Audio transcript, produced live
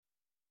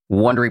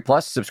Wondery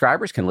Plus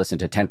subscribers can listen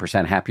to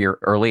 10% Happier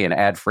early and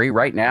ad-free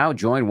right now.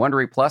 Join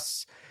Wondery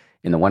Plus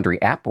in the Wondery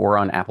app or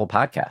on Apple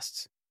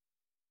Podcasts.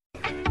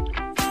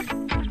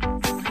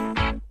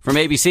 From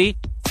ABC,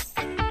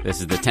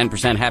 this is the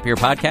 10% Happier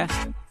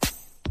podcast.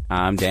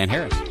 I'm Dan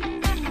Harris.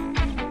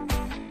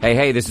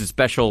 Hey, this is a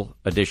special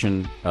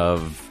edition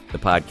of the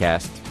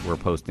podcast we're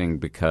posting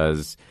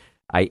because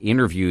I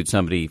interviewed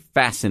somebody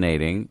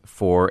fascinating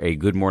for a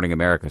Good Morning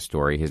America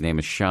story. His name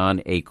is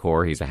Shawn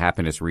Achor. He's a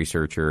happiness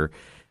researcher.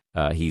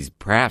 He's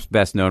perhaps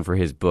best known for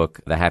his book,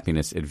 The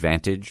Happiness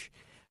Advantage.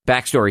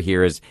 Backstory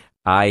here is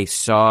I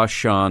saw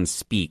Shawn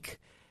speak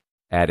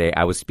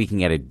I was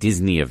speaking at a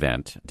Disney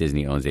event.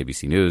 Disney owns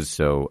ABC News,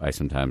 so I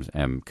sometimes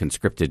am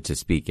conscripted to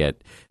speak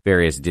at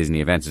various Disney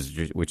events,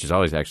 which is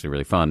always actually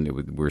really fun.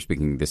 We were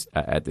speaking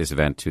at this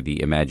event to the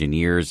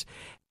Imagineers,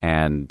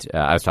 and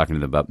I was talking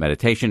to them about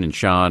meditation, and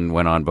Shawn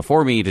went on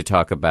before me to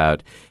talk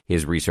about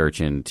his research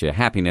into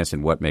happiness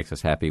and what makes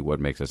us happy, what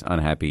makes us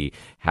unhappy,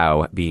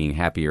 how being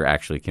happier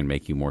actually can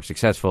make you more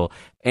successful.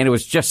 And it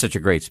was just such a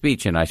great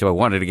speech, and so I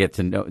wanted to get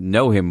to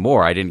know him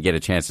more. I didn't get a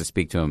chance to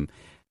speak to him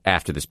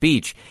after the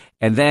speech.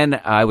 And then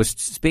I was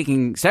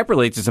speaking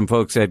separately to some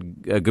folks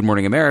at Good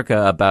Morning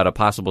America about a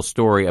possible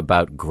story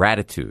about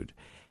gratitude.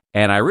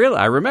 And I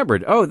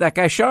remembered, that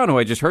guy Shawn, who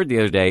I just heard the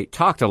other day,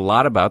 talked a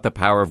lot about the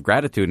power of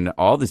gratitude and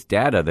all this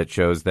data that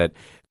shows that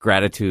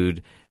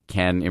gratitude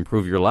can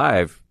improve your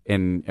life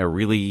in a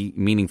really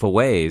meaningful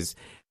ways.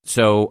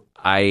 So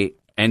I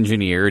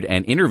engineered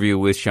an interview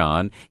with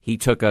Shawn. He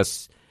took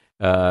us,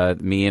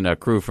 me and a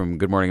crew from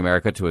Good Morning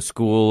America, to a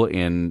school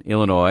in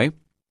Illinois,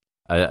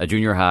 a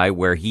junior high,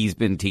 where he's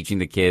been teaching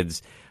the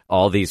kids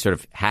all these sort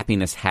of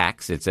happiness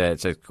hacks.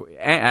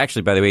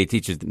 Actually, by the way, he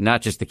teaches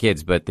not just the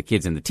kids, but the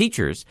kids and the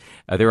teachers.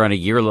 They're on a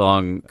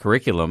year-long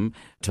curriculum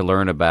to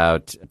learn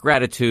about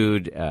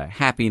gratitude,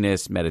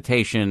 happiness,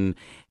 meditation,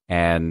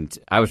 and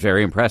I was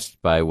very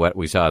impressed by what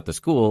we saw at the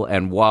school.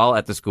 And while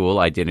at the school,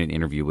 I did an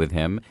interview with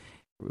him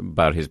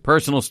about his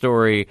personal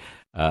story,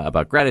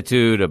 about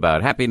gratitude,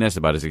 about happiness,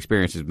 about his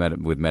experiences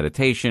with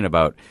meditation,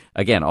 about,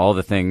 again, all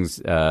the things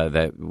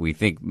that we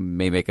think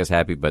may make us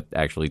happy but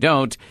actually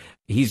don't.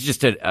 He's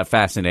just a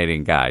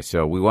fascinating guy.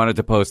 So we wanted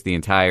to post the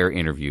entire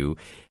interview.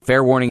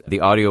 Fair warning,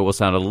 the audio will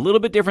sound a little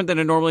bit different than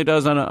it normally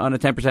does on a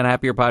 10%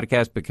 Happier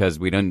podcast because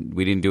we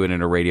didn't do it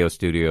in a radio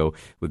studio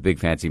with big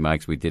fancy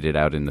mics. We did it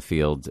out in the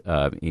field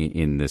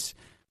in this.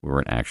 We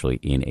weren't actually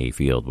in a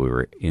field. We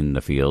were in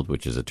the field,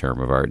 which is a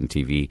term of art and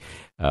TV.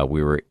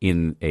 We were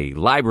in a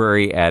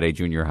library at a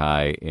junior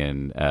high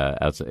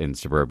outside in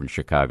suburban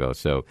Chicago.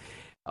 So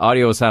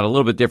audio will sound a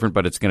little bit different,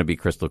 but it's going to be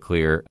crystal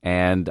clear.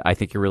 And I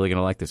think you're really going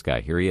to like this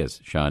guy. Here he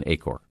is, Shawn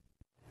Achor.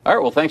 All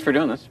right. Well, thanks for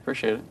doing this.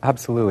 Appreciate it.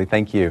 Absolutely.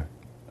 Thank you.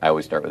 I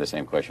always start with the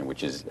same question,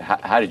 which is,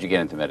 how did you get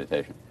into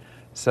meditation?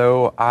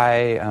 So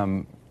I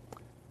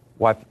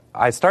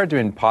started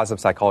doing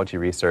positive psychology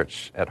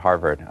research at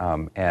Harvard,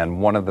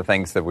 and one of the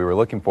things that we were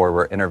looking for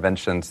were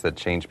interventions that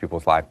change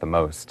people's life the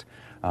most.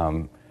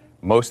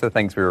 Most of the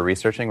things we were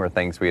researching were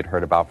things we had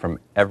heard about from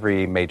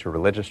every major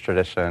religious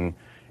tradition,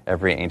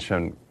 every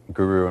ancient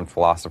guru and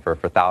philosopher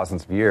for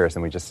thousands of years,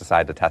 and we just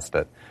decided to test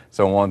it.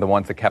 So one of the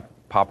ones that kept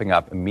popping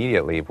up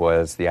immediately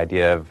was the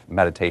idea of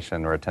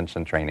meditation or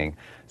attention training.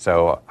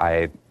 So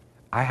I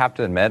have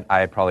to admit,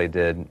 I probably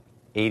did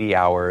 80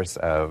 hours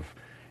of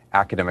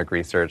academic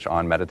research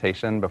on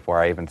meditation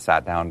before I even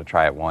sat down to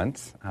try it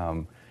once.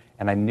 And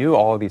I knew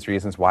all of these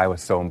reasons why it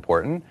was so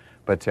important,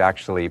 but to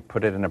actually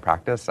put it into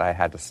practice, I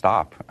had to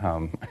stop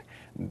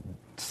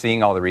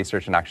seeing all the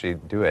research and actually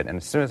do it. And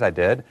as soon as I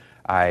did,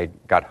 I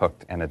got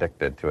hooked and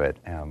addicted to it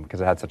because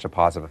it had such a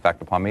positive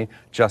effect upon me,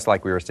 just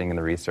like we were seeing in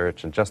the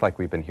research and just like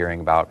we've been hearing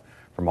about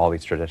from all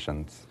these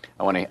traditions.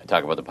 I want to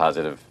talk about the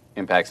positive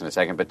impacts in a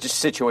second, but just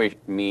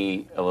situate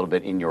me a little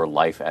bit in your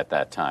life at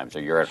that time. So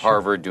you're at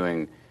Harvard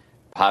doing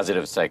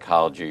positive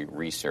psychology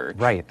research.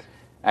 Right.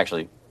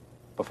 Actually,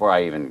 before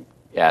I even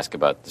ask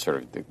about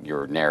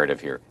your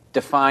narrative here,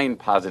 define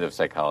positive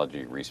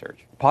psychology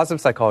research. Positive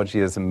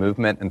psychology is a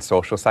movement in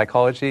social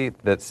psychology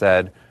that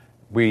said,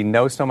 we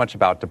know so much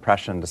about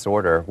depression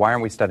disorder, why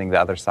aren't we studying the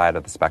other side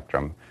of the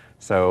spectrum?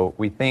 So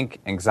we think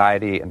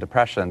anxiety and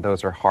depression,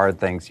 those are hard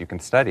things you can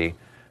study,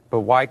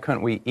 but why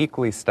couldn't we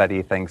equally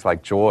study things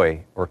like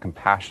joy or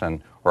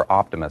compassion or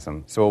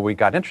optimism? So what we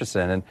got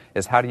interested in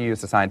is how to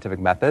use the scientific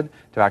method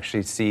to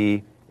actually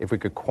see if we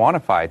could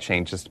quantify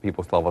changes to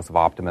people's levels of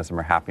optimism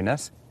or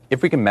happiness.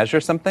 If we can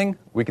measure something,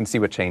 we can see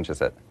what changes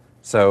it.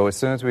 So as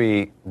soon as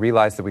we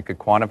realized that we could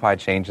quantify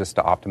changes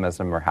to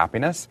optimism or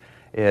happiness,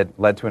 it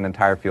led to an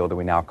entire field that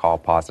we now call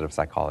positive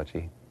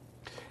psychology.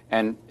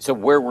 And so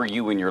where were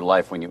you in your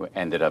life when you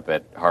ended up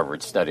at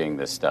Harvard studying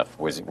this stuff?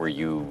 Were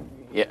you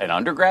an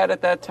undergrad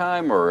at that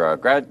time or a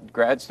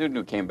grad student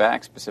who came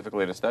back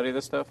specifically to study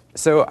this stuff?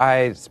 So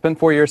I spent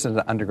 4 years as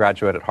an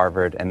undergraduate at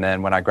Harvard, and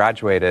then when I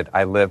graduated,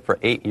 I lived for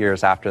 8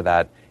 years after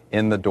that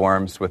in the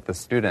dorms with the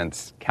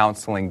students,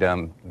 counseling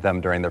them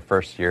during their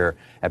first year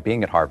at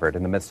being at Harvard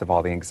in the midst of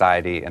all the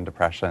anxiety and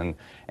depression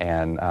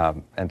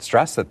and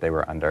stress that they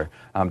were under.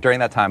 During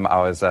that time, I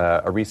was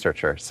a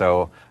researcher.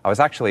 So I was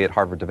actually at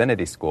Harvard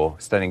Divinity School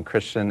studying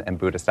Christian and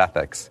Buddhist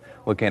ethics,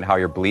 looking at how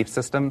your belief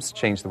systems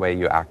change the way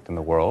you act in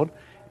the world.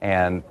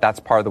 And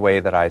that's part of the way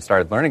that I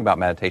started learning about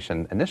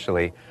meditation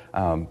initially.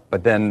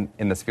 But then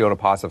in this field of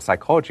positive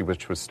psychology,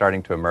 which was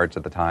starting to emerge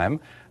at the time,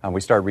 we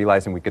started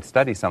realizing we could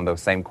study some of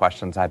those same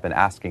questions I've been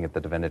asking at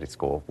the Divinity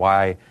School.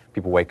 Why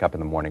people wake up in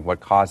the morning, what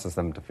causes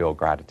them to feel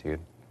gratitude.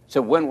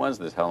 So when was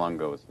this? How long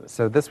ago was this?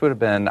 So this would have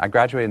been, I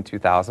graduated in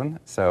 2000.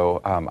 So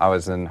I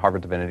was in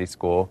Harvard Divinity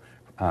School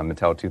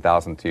until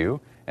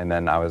 2002. And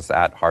then I was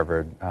at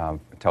Harvard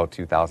until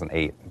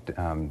 2008.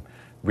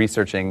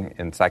 Researching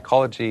in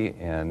psychology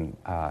and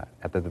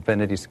at the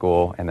Divinity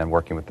School, and then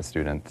working with the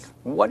students.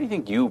 Why do you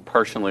think you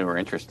personally were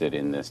interested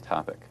in this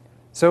topic?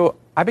 So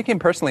I became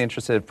personally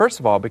interested,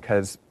 first of all,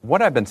 because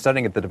what I've been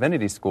studying at the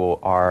Divinity School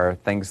are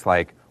things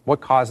like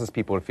what causes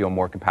people to feel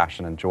more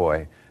compassion and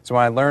joy. So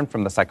when I learned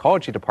from the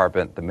psychology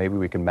department that maybe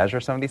we can measure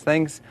some of these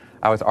things,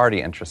 I was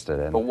already interested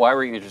in. But why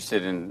were you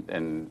interested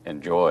in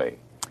joy?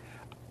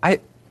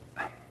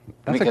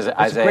 That's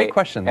a great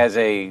question.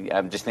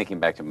 I'm just thinking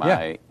back to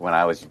when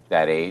I was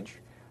that age.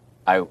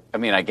 I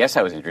mean, I guess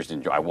I was interested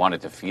in joy. I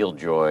wanted to feel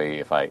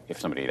joy. If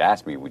somebody had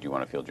asked me, would you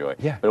want to feel joy?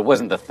 Yeah. But it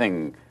wasn't the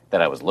thing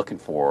that I was looking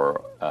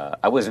for.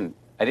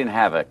 I didn't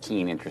have a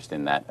keen interest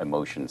in that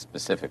emotion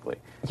specifically.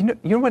 You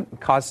know what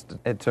caused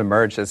it to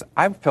emerge is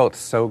I felt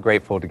so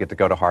grateful to get to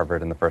go to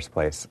Harvard in the first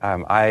place.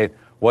 I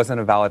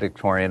wasn't a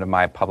valedictorian of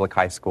my public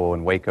high school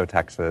in Waco,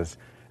 Texas.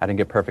 I didn't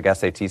get perfect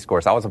SAT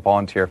scores. I was a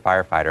volunteer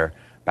firefighter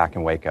back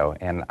in Waco,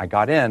 and I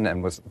got in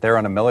and was there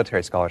on a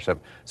military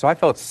scholarship. So I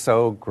felt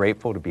so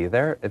grateful to be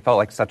there. It felt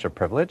like such a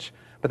privilege.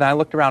 But then I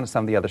looked around at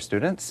some of the other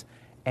students,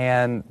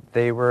 and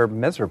they were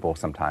miserable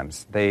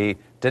sometimes. They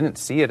didn't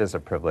see it as a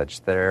privilege.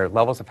 Their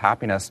levels of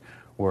happiness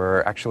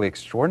were actually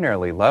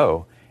extraordinarily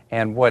low.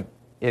 And what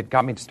it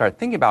got me to start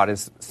thinking about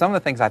is some of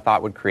the things I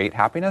thought would create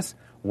happiness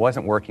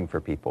wasn't working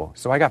for people.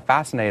 So I got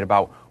fascinated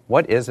about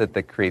what is it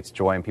that creates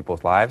joy in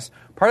people's lives,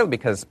 partly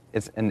because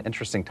it's an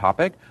interesting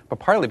topic, but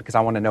partly because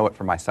I want to know it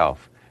for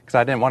myself. Because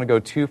I didn't want to go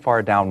too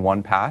far down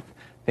one path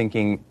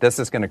thinking this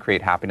is going to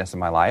create happiness in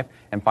my life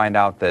and find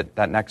out that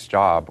that next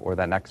job or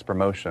that next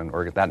promotion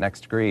or that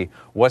next degree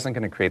wasn't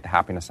going to create the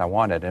happiness I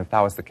wanted. And if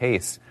that was the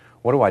case,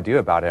 what do I do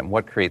about it and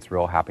what creates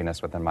real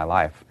happiness within my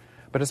life?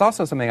 But it's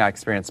also something I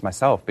experienced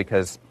myself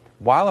because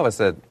while I was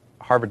at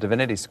Harvard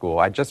Divinity School,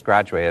 I just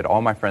graduated,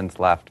 all my friends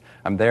left.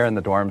 I'm there in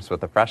the dorms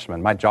with the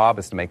freshmen. My job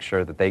is to make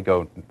sure that they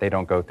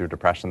don't go through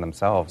depression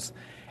themselves.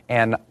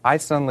 And I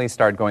suddenly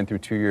started going through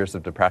 2 years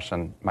of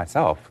depression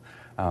myself.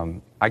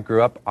 I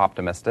grew up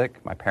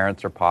optimistic. My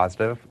parents are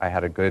positive. I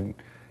had a good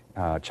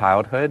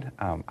childhood.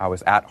 I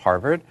was at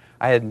Harvard.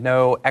 I had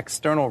no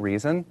external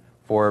reason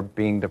for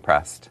being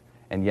depressed,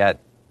 and yet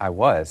I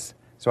was.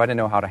 So I didn't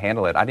know how to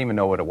handle it. I didn't even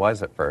know what it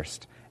was at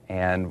first.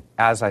 And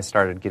as I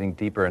started getting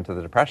deeper into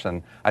the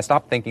depression, I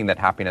stopped thinking that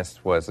happiness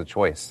was a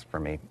choice for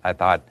me. I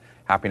thought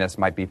happiness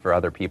might be for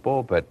other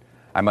people, but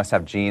I must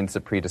have genes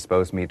that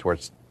predispose me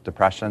towards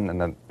depression, and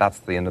then that's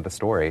the end of the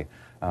story.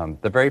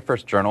 The very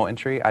first journal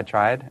entry I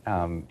tried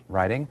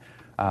writing,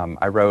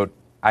 I wrote,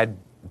 I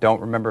don't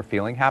remember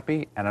feeling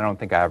happy, and I don't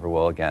think I ever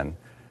will again,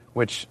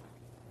 which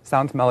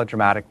sounds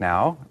melodramatic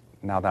now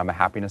that I'm a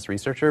happiness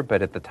researcher,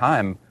 but at the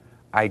time,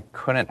 I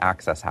couldn't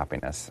access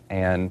happiness.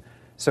 And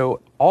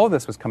so all of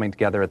this was coming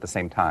together at the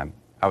same time.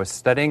 I was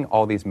studying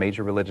all these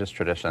major religious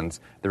traditions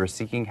that were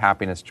seeking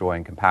happiness, joy,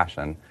 and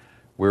compassion.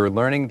 We were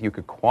learning you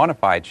could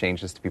quantify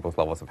changes to people's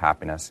levels of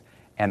happiness,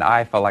 and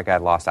I felt like I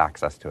had lost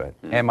access to it.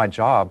 And my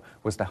job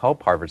was to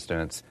help Harvard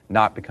students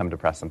not become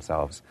depressed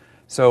themselves.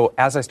 So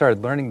as I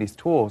started learning these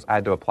tools, I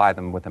had to apply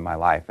them within my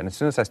life. And as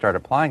soon as I started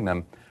applying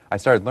them, I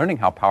started learning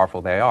how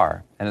powerful they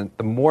are. And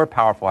the more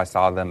powerful I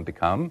saw them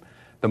become,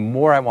 the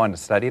more I wanted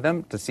to study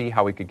them to see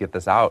how we could get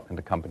this out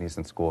into companies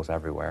and schools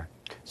everywhere.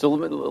 So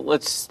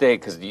let's stay,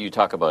 because you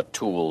talk about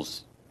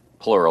tools,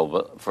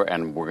 plural,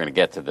 and we're going to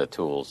get to the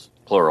tools,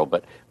 plural,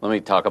 but let me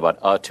talk about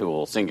a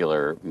tool,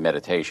 singular,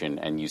 meditation,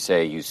 and you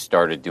say you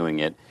started doing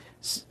it,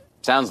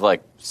 sounds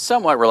like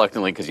somewhat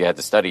reluctantly because you had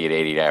to study it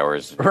 80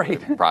 hours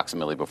right.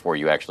 approximately before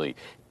you actually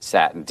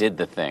sat and did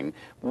the thing.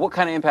 What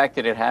kind of impact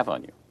did it have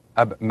on you?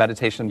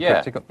 Meditation?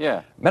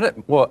 Yeah.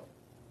 Well,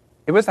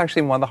 it was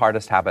actually one of the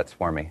hardest habits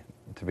for me,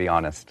 to be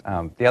honest.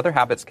 The other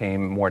habits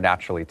came more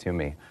naturally to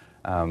me.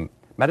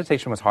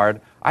 Meditation was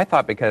hard, I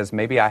thought, because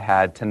maybe I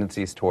had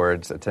tendencies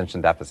towards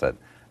attention deficit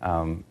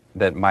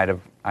that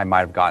I might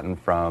have gotten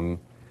from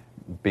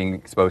being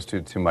exposed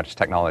to too much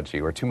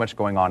technology or too much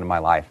going on in my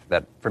life,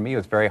 that for me it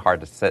was very hard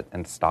to sit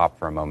and stop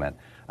for a moment.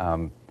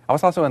 I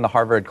was also in the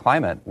Harvard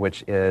climate,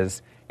 which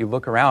is you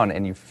look around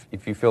and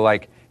if you feel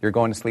like you're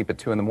going to sleep at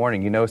 2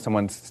 a.m, you know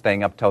someone's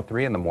staying up till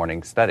 3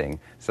 a.m. studying.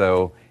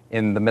 So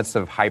in the midst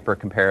of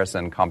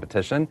hyper-comparison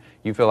competition,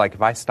 you feel like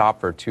if I stop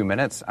for 2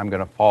 minutes, I'm going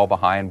to fall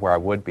behind where I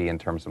would be in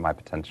terms of my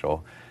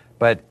potential.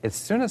 But as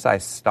soon as I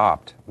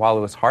stopped, while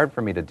it was hard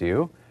for me to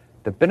do,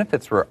 the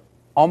benefits were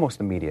almost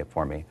immediate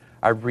for me.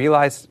 I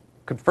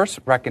could first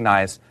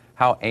recognize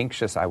how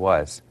anxious I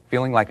was,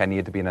 feeling like I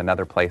needed to be in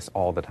another place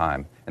all the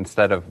time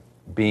instead of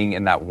being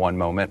in that one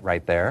moment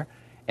right there.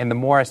 And the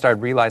more I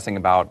started realizing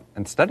about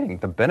and studying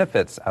the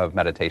benefits of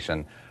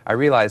meditation, I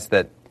realized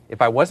that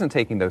if I wasn't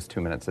taking those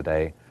 2 minutes a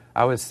day,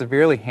 I was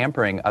severely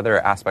hampering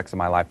other aspects of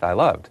my life that I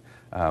loved.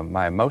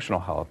 My emotional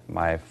health,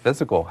 my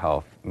physical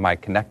health, my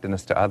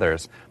connectedness to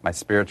others, my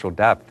spiritual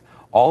depth.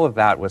 All of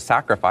that was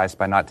sacrificed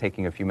by not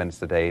taking a few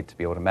minutes a day to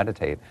be able to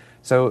meditate.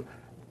 So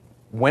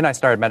when I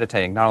started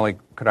meditating, not only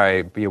could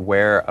I be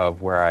aware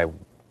of where I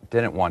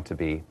didn't want to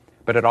be,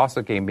 but it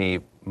also gave me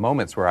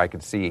moments where I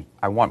could see,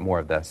 I want more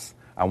of this.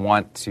 I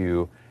want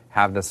to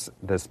have this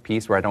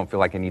peace where I don't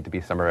feel like I need to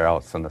be somewhere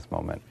else in this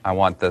moment. I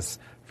want this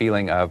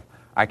feeling of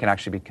I can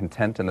actually be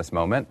content in this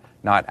moment,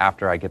 not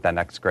after I get that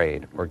next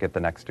grade or get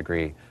the next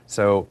degree.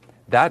 So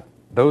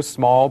those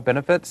small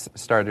benefits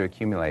started to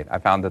accumulate. I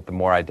found that the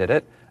more I did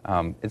it,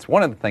 it's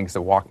one of the things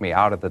that walked me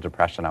out of the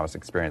depression I was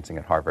experiencing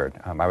at Harvard.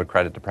 I would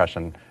credit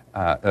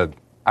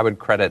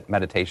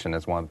meditation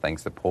as one of the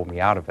things that pulled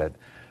me out of it.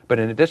 But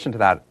in addition to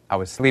that, I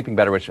was sleeping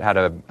better, which had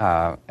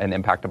an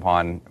impact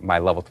upon my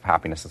levels of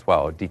happiness as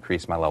well. It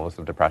decreased my levels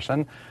of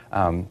depression.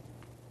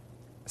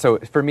 So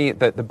for me,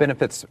 the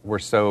benefits were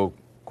so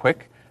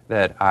quick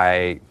that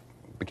I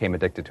became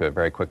addicted to it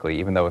very quickly,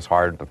 even though it was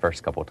hard the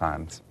first couple of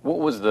times. What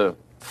was the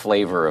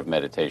flavor of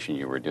meditation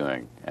you were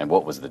doing, and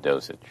what was the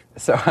dosage?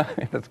 So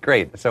that's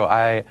great. So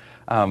I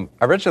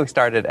originally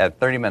started at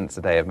 30 minutes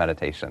a day of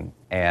meditation,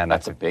 and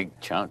that's a big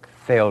chunk.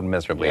 Failed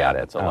miserably at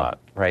it. It's a lot,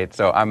 right?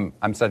 So I'm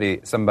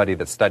somebody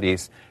that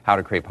studies how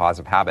to create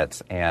positive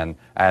habits, and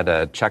I had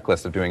a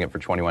checklist of doing it for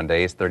 21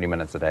 days, 30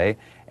 minutes a day,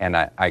 and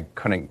I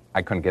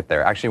couldn't get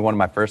there. Actually, one of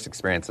my first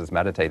experiences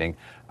meditating,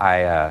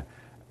 I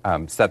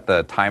set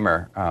the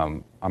timer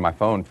on my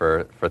phone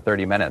for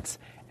 30 minutes.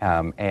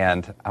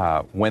 And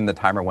when the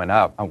timer went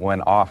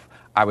off,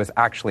 I was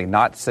actually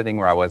not sitting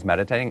where I was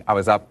meditating. I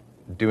was up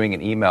doing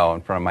an email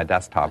in front of my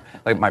desktop.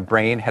 Like my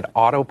brain had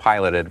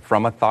autopiloted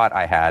from a thought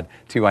I had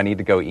to I need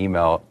to go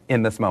email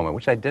in this moment,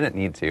 which I didn't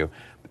need to.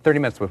 30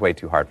 minutes was way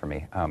too hard for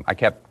me. I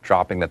kept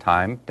dropping the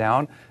time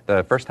down.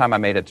 The first time I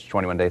made it to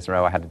 21 days in a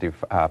row, I had to do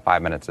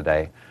 5 minutes a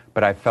day.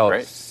 But I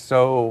felt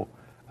so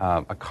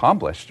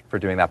accomplished for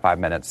doing that 5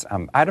 minutes.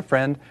 I had a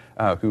friend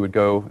who would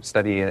go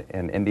study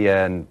in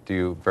India and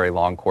do very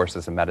long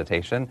courses in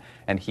meditation,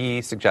 and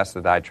he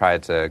suggested that I try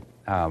to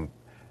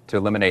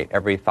eliminate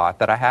every thought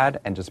that I had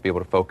and just be able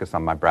to focus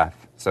on my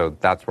breath. So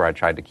that's where I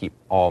tried to keep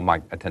all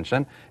my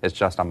attention, is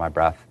just on my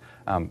breath.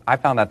 I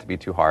found that to be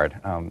too hard.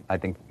 I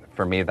think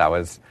for me that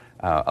was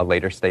a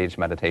later stage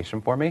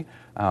meditation for me.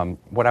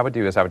 What I would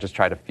do is I would just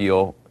try to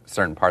feel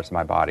certain parts of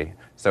my body.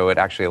 So it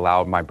actually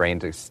allowed my brain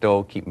to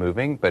still keep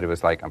moving, but it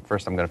was like,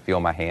 first I'm going to feel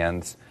my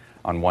hands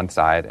on one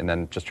side and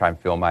then just try and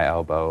feel my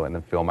elbow and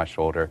then feel my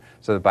shoulder.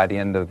 So that by the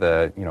end of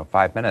the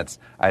 5 minutes,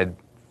 I had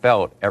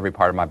felt every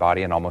part of my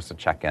body and almost a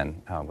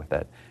check-in with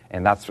it.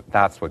 And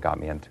that's what got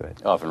me into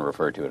it. Often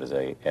referred to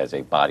it as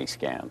a body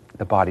scan.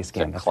 The body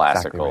scan. It's a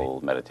classical exactly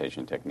right.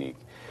 meditation technique.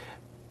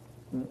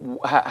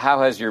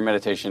 How has your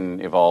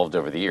meditation evolved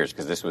over the years?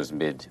 Because this was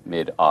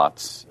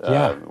mid-aughts.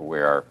 We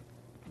are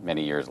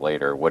many years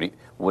later. What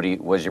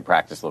does your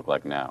practice look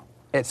like now?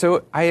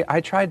 So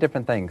I try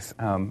different things.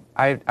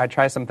 I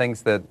try some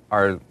things that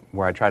are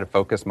where I try to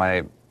focus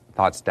my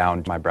thoughts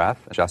down to my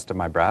breath, just to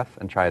my breath,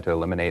 and try to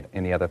eliminate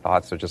any other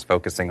thoughts. So just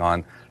focusing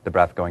on the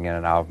breath going in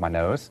and out of my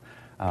nose.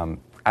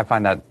 I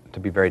find that to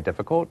be very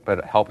difficult, but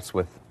it helps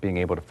with being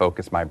able to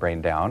focus my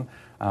brain down.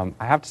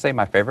 I have to say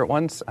my favorite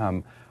ones,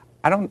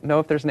 I don't know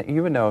if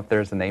you would know if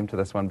there's a name to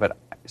this one, but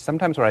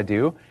sometimes what I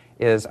do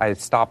is I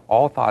stop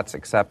all thoughts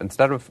except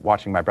instead of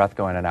watching my breath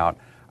go in and out,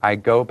 I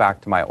go back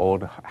to my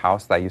old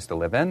house that I used to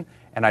live in,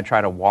 and I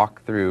try to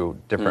walk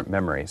through different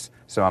memories.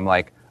 So I'm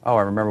like, oh,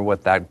 I remember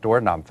what that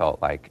doorknob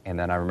felt like, and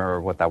then I remember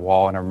what that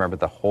wall, and I remember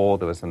the hole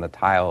that was in the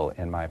tile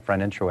in my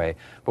front entryway.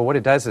 But what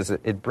it does is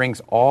it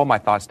brings all my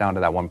thoughts down to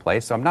that one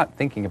place, so I'm not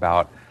thinking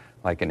about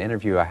like an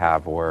interview I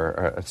have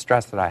or a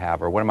stress that I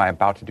have or what am I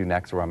about to do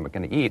next or what I'm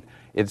going to eat.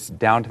 It's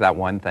down to that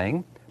one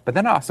thing. But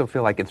then I also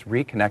feel like it's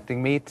reconnecting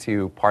me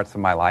to parts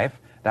of my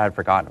life that I'd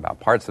forgotten about,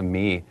 parts of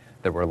me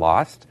that were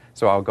lost.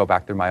 So I'll go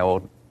back through my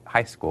old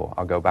high school.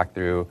 I'll go back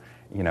through,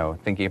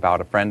 thinking about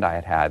a friend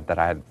I had that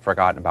I had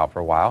forgotten about for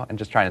a while and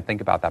just trying to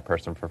think about that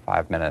person for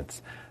 5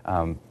 minutes.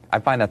 I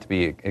find that to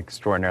be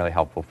extraordinarily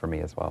helpful for me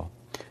as well.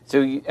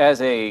 So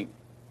as a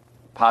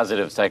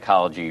positive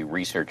psychology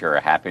researcher,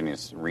 a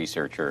happiness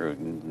researcher,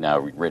 now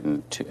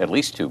written at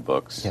least 2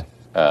 books,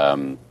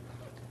 yes.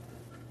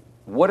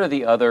 What are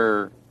the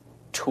other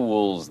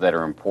tools that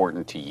are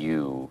important to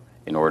you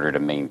in order to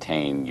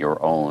maintain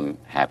your own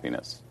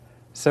happiness?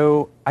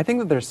 So I think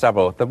that there's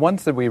several. The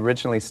ones that we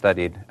originally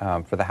studied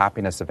for the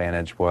Happiness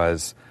Advantage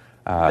was...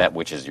 that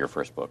which is your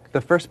first book.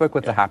 The first book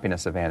was The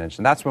Happiness Advantage.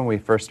 And that's when we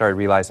first started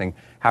realizing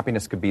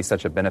happiness could be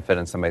such a benefit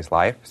in somebody's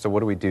life. So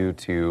what do we do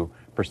to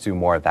pursue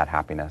more of that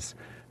happiness?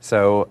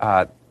 So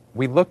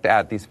we looked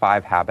at these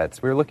 5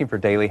 habits. We were looking for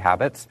daily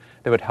habits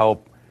that would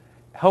help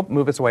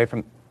move us away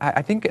from,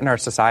 I think in our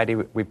society,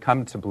 we've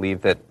come to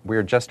believe that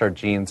we're just our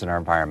genes and our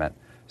environment.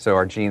 So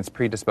our genes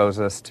predispose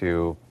us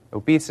to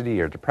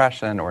obesity or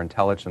depression or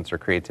intelligence or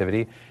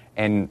creativity,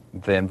 and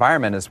the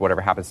environment is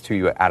whatever happens to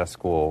you at a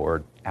school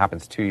or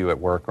happens to you at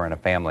work or in a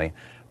family.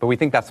 But we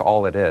think that's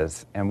all it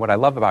is. And what I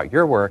love about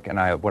your work and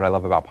what I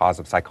love about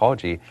positive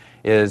psychology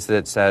is that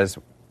it says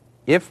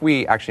if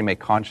we actually make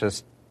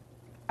conscious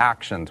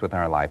actions within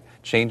our life,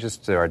 changes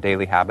to our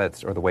daily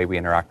habits or the way we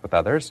interact with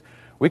others,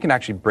 we can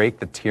actually break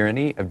the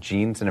tyranny of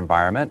genes and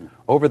environment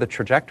over the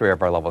trajectory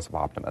of our levels of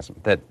optimism.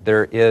 That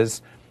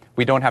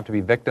we don't have to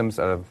be victims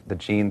of the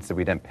genes that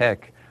we didn't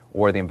pick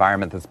or the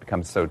environment that's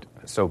become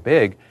so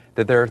big,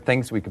 that there are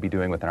things we could be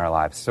doing within our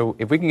lives. So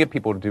if we can get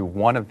people to do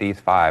one of these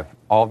 5,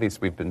 all of these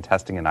we've been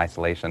testing in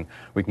isolation,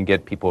 we can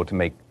get people to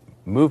make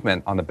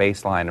movement on the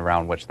baseline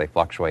around which they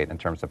fluctuate in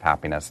terms of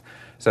happiness.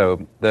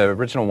 So the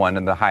original one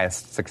and the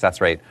highest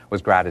success rate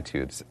was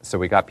gratitudes. So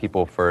we got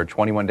people for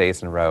 21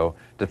 days in a row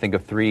to think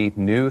of 3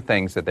 new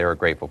things that they were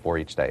grateful for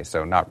each day.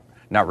 So not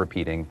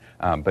repeating,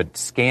 but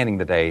scanning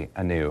the day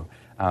anew.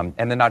 And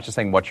then not just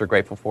saying what you're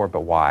grateful for,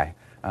 but why.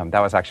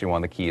 That was actually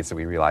one of the keys that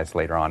we realized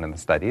later on in the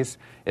studies,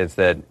 is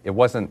that it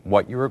wasn't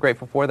what you were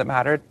grateful for that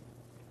mattered.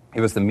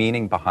 It was the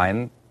meaning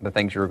behind the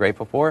things you were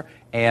grateful for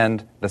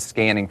and the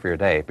scanning for your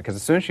day. Because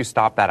as soon as you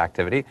stop that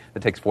activity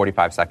that takes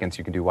 45 seconds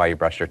you can do while you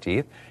brush your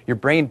teeth, your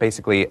brain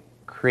basically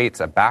creates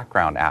a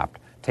background app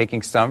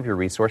taking some of your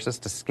resources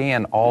to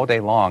scan all day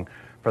long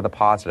for the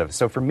positive.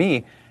 So for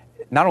me,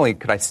 not only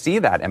could I see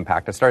that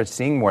impact, I started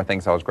seeing more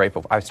things I was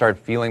grateful for. I started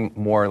feeling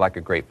more like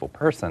a grateful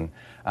person.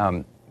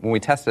 When we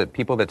tested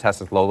people that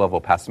test as low-level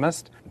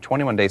pessimist,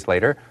 21 days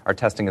later are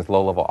testing as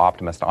low-level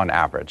optimist on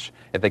average.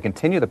 If they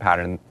continue the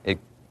pattern, it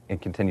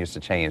continues to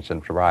change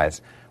and to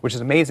rise, which is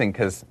amazing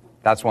because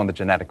that's one of the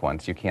genetic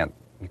ones you can't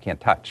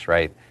touch,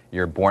 right?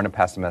 You're born a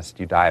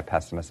pessimist, you die a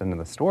pessimist, into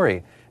the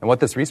story. And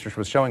what this research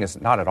was showing is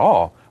not at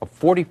all. A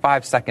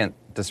 45-second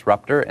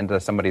disruptor into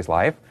somebody's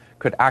life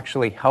could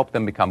actually help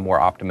them become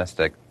more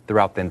optimistic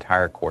throughout the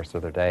entire course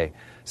of their day.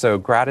 So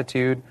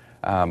gratitude,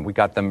 we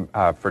got them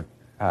for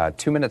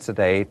 2 minutes a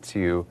day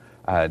to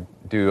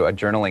do a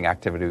journaling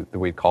activity that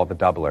we call the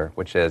doubler,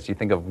 which is you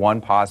think of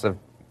one positive,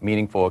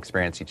 meaningful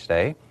experience each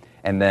day,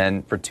 and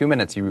then for 2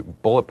 minutes you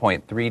bullet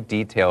point 3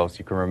 details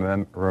you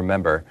can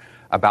remember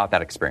about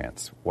that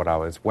experience. What I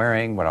was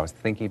wearing, what I was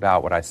thinking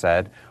about, what I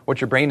said.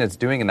 What your brain is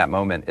doing in that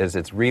moment is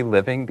it's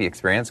reliving the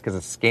experience because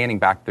it's scanning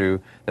back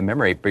through the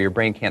memory, but your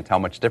brain can't tell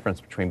much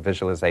difference between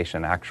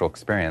visualization and actual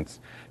experience.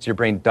 So your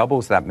brain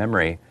doubles that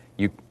memory.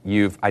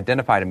 You've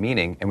identified a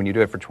meaning, and when you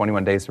do it for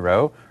 21 days in a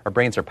row, our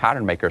brains are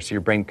pattern makers, so your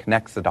brain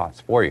connects the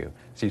dots for you.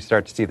 So you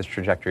start to see this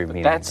trajectory of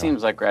meaning. That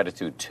seems like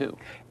gratitude, too.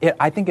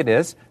 I think it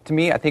is. To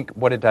me, I think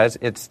what it does,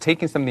 it's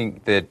taking something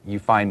that you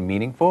find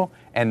meaningful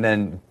and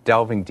then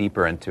delving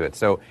deeper into it.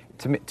 So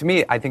to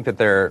me, I think that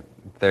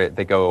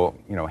they go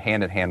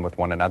hand in hand with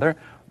one another.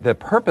 The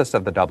purpose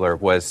of the doubler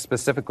was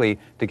specifically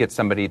to get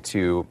somebody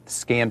to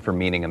scan for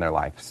meaning in their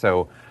life.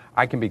 So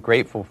I can be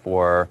grateful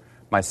for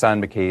my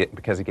son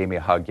because he gave me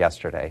a hug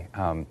yesterday.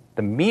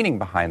 The meaning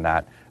behind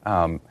that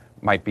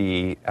might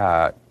be,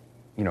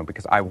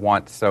 because I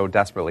want so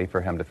desperately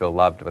for him to feel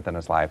loved within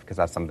his life, because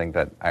that's something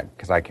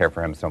because I care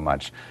for him so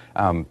much.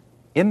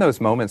 In those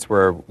moments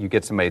where you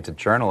get somebody to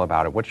journal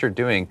about it, what you're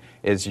doing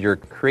is you're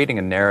creating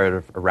a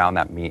narrative around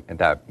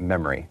that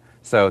memory.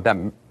 So that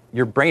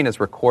your brain has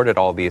recorded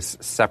all these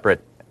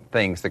separate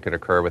things that could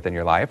occur within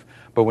your life.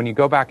 But when you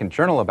go back and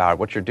journal about it,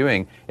 what you're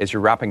doing is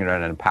you're wrapping it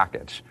in a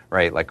package,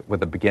 right? Like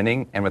with a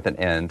beginning and with an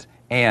end,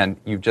 and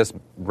you've just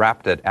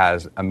wrapped it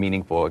as a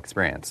meaningful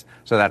experience.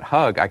 So that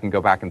hug, I can go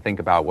back and think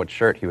about what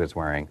shirt he was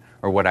wearing,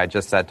 or what I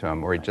just said to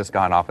him, or he'd just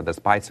gone off of this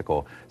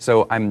bicycle.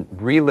 So I'm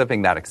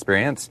reliving that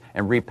experience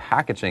and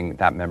repackaging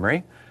that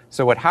memory.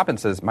 So what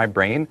happens is my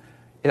brain,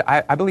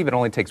 I believe it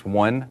only takes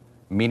one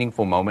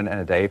meaningful moment in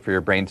a day for your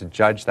brain to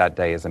judge that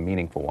day as a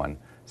meaningful one.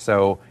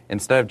 So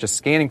instead of just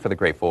scanning for the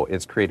grateful,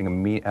 it's creating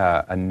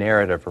a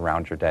narrative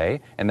around your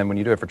day. And then when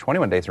you do it for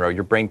 21 days in a row,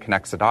 your brain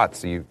connects the dots.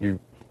 So you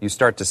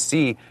start to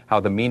see how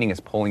the meaning is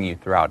pulling you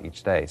throughout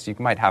each day. So you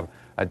might have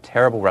a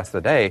terrible rest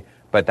of the day,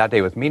 but that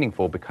day was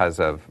meaningful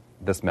because of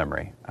this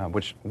memory,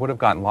 which would have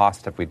gotten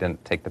lost if we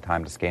didn't take the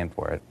time to scan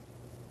for it.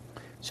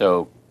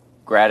 So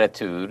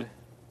gratitude,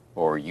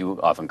 or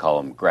you often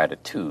call them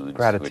gratitudes,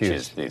 which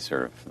is the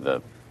sort of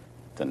the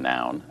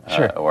noun,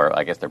 sure. Or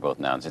I guess they're both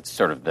nouns. It's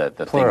sort of the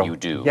Plural. thing you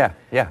do,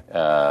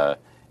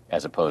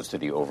 as opposed to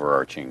the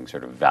overarching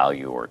sort of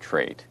value or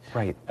trait.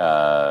 Right.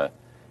 And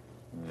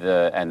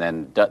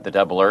then the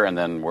doubler, and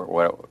then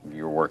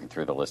you're working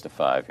through the list of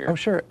 5 here. Oh,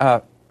 sure.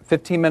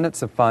 15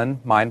 minutes of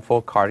fun,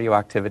 mindful cardio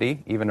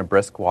activity, even a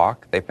brisk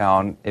walk. They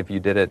found if you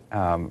did it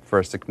for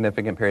a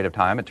significant period of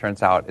time, it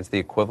turns out it's the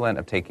equivalent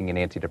of taking an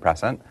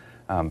antidepressant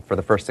for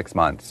the first 6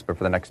 months. But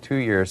for the next 2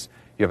 years,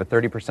 you have a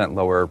 30%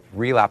 lower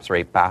relapse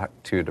rate back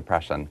to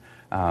depression.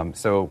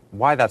 So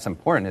why that's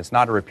important is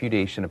not a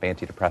repudiation of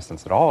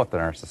antidepressants at all within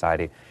our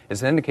society.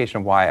 It's an indication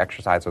of why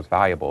exercise was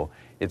valuable.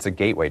 It's a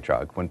gateway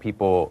drug. When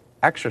people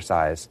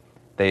exercise,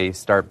 they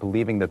start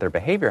believing that their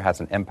behavior has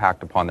an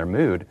impact upon their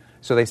mood,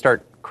 so they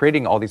start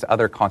creating all these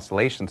other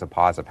constellations of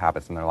positive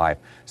habits in their life.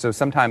 So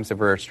sometimes if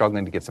we're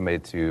struggling to get somebody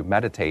to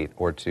meditate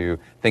or to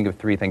think of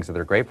 3 things that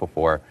they're grateful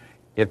for,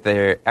 if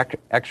their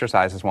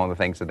exercise is one of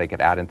the things that they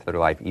could add into their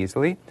life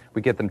easily,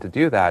 we get them to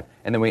do that,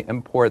 and then we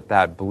import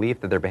that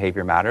belief that their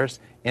behavior matters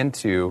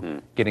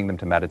into getting them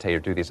to meditate or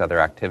do these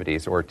other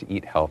activities or to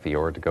eat healthy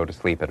or to go to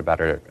sleep at a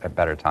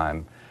better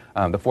time.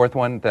 The 4th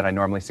one that I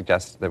normally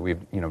suggest that we've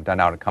done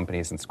out at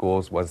companies and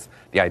schools was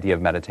the idea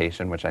of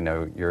meditation, which I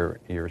know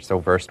you're so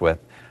versed with.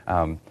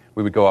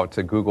 We would go out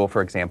to Google,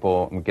 for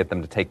example, and get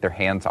them to take their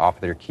hands off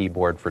their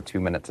keyboard for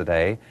 2 minutes a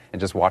day and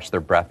just watch their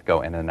breath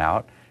go in and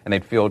out. And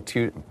they'd feel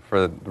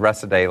for the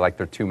rest of the day like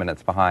they're 2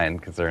 minutes behind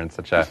because they're in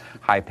such a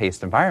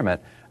high-paced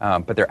environment.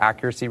 But their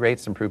accuracy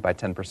rates improved by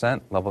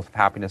 10%, levels of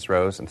happiness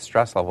rose, and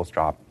stress levels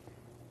dropped.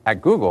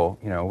 At Google,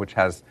 which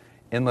has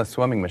endless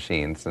swimming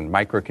machines and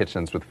micro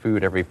kitchens with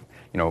food every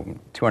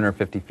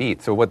 250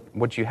 feet. So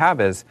what you have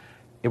is,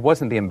 it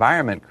wasn't the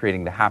environment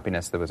creating the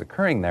happiness that was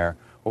occurring there.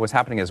 What was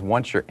happening is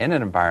once you're in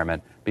an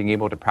environment, being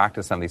able to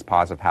practice some of these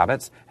positive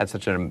habits had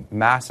such a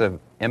massive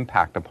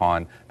impact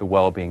upon the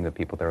well-being of the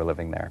people that are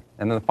living there.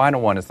 And then the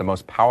final one is the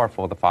most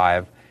powerful of the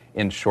 5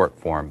 in short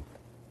form,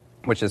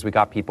 which is we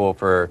got people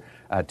for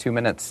 2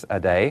 minutes a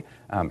day,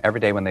 every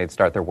day when they'd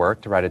start their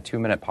work, to write a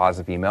 2-minute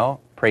positive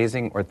email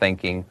praising or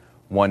thanking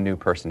one new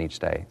person each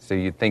day. So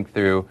you think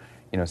through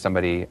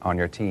somebody on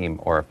your team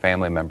or a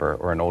family member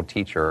or an old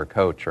teacher or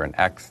coach or an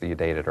ex that you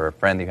dated or a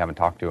friend that you haven't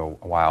talked to in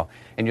a while,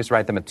 and you just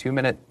write them a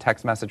 2-minute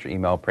text message or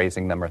email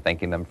praising them or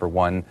thanking them for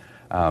one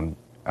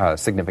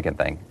significant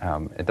thing.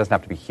 It doesn't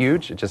have to be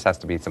huge. It just has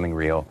to be something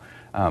real.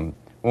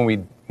 When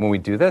we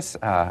do this,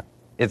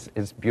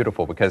 it's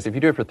beautiful, because if you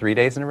do it for 3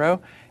 days in a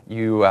row,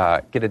 you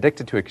get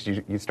addicted to it,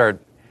 because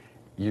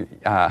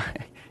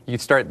you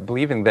start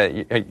believing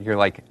that you're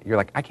like,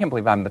 I can't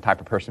believe I'm the type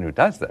of person who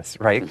does this,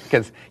 right?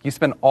 Because you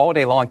spend all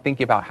day long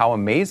thinking about how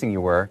amazing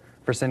you were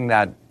for sending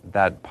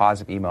that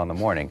positive email in the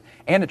morning.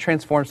 And it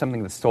transforms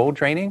something that's soul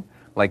draining,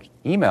 like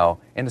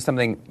email, into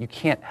something you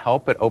can't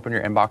help but open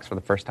your inbox for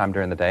the first time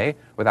during the day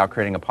without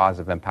creating a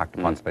positive impact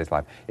upon somebody's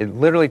life. It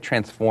literally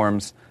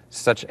transforms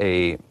such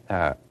a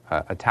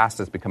task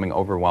that's becoming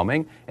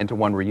overwhelming into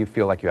one where you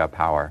feel like you have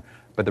power.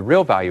 But the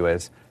real value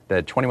is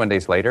that 21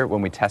 days later,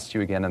 when we test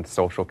you again in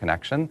social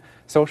connection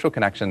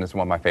is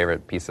one of my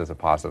favorite pieces of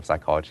positive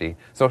psychology.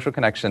 Social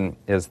connection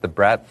is the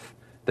breadth,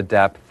 the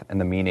depth,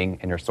 and the meaning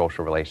in your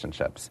social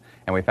relationships.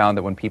 And we found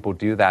that when people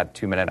do that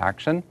 2-minute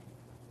action,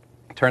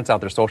 it turns out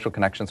their social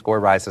connection score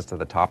rises to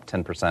the top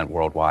 10%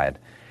 worldwide.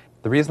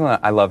 The reason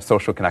that I love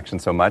social connection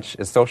so much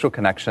is social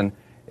connection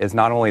is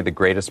not only the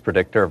greatest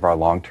predictor of our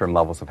long-term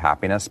levels of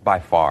happiness, by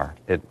far.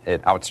 It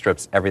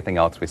outstrips everything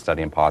else we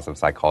study in positive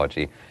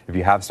psychology. If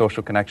you have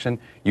social connection,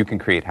 you can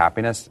create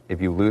happiness. If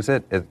you lose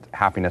it,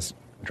 happiness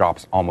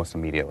drops almost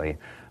immediately.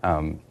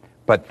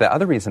 But the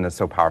other reason it's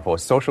so powerful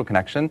is social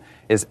connection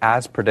is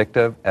as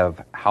predictive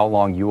of how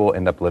long you will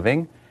end up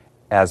living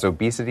as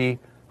obesity,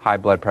 high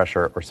blood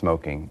pressure, or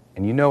smoking.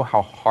 And you know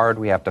how hard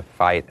we have to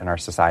fight in our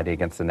society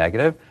against the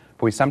negative,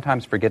 but we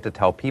sometimes forget to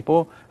tell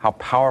people how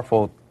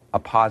powerful a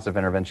positive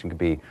intervention could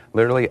be.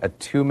 Literally a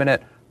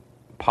 2-minute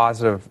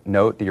positive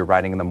note that you're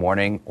writing in the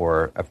morning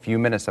or a few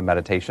minutes of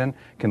meditation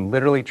can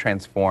literally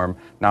transform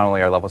not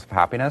only our levels of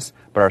happiness,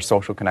 but our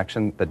social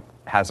connection that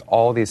has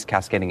all these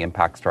cascading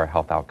impacts to our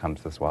health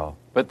outcomes as well.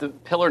 But the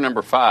pillar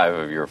number 5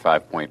 of your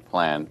 5-point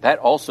plan, that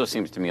also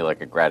seems to me like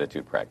a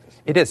gratitude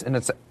practice. It is, and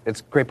it's a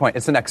great point.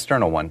 It's an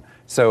external one.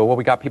 So what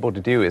we got people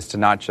to do is to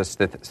not just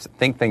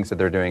think things that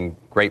they're doing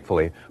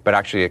gratefully, but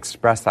actually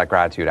express that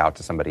gratitude out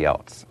to somebody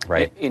else,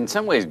 right? In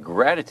some ways,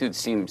 gratitude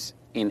seems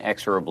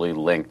inexorably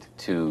linked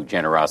to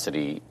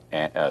generosity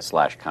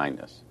 /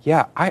 kindness.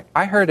 Yeah,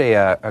 I heard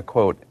a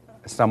quote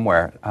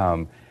somewhere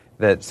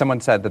that someone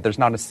said that there's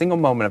not a single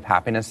moment of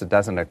happiness that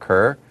doesn't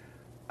occur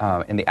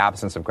in the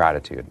absence of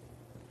gratitude.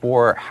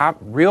 For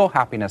real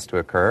happiness to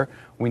occur,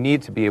 we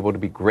need to be able to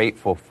be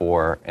grateful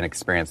for an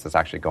experience that's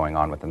actually going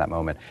on within that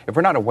moment. If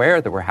we're not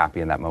aware that we're happy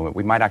in that moment,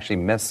 we might actually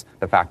miss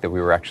the fact that we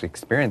were actually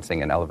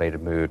experiencing an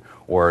elevated mood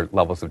or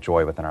levels of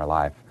joy within our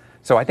life.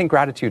 So I think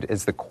gratitude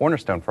is the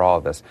cornerstone for all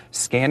of this,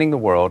 scanning the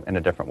world in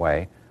a different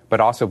way, but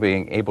also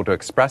being able to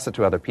express it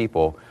to other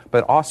people,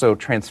 but also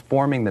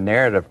transforming the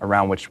narrative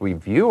around which we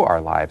view our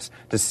lives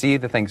to see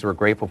the things we're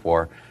grateful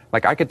for.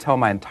 Like, I could tell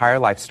my entire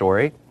life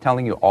story,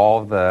 telling you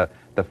all the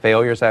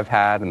failures I've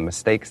had and the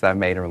mistakes that I've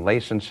made in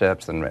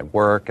relationships and at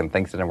work and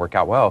things that didn't work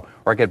out well,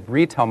 or I could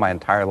retell my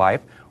entire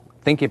life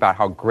thinking about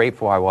how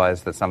grateful I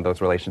was that some of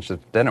those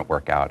relationships didn't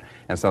work out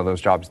and some of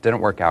those jobs didn't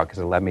work out because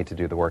it led me to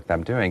do the work that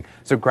I'm doing.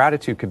 So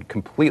gratitude could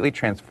completely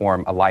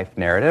transform a life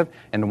narrative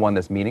into one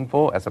that's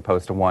meaningful as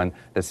opposed to one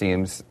that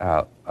seems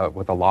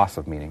with a loss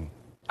of meaning.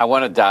 I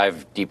want to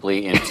dive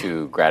deeply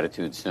into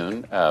gratitude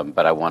soon,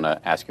 but I want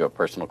to ask you a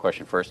personal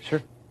question first.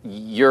 Sure.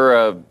 You're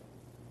a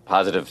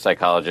positive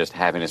psychologist,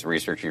 happiness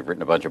researcher. You've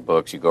written a bunch of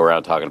books. You go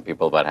around talking to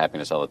people about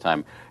happiness all the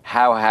time.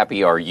 How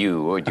happy are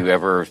you? Or do you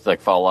ever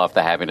fall off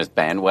the happiness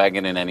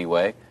bandwagon in any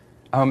way?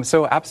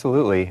 So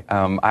absolutely.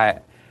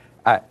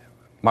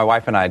 My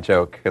wife and I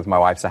joke, because my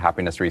wife's a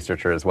happiness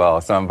researcher as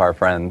well. Some of our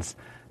friends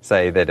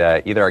say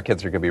that either our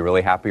kids are going to be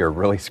really happy or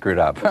really screwed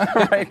up,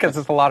 right? Because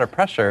there's a lot of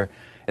pressure.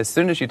 As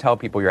soon as you tell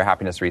people you're a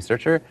happiness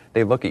researcher,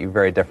 they look at you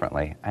very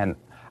differently. And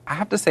I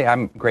have to say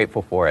I'm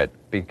grateful for it,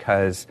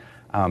 because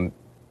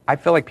I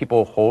feel like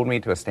people hold me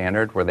to a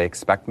standard where they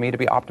expect me to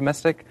be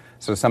optimistic.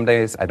 So some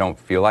days I don't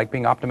feel like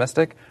being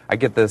optimistic. I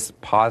get this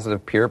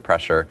positive peer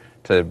pressure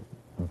to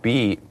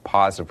be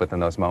positive within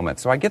those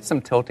moments. So I get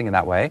some tilting in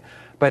that way.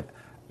 But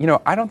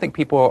I don't think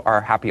people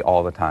are happy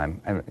all the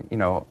time,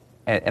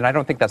 and I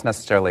don't think that's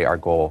necessarily our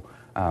goal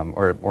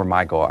or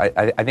my goal.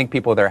 I think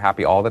people that are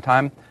happy all the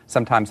time,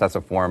 sometimes that's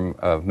a form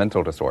of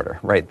mental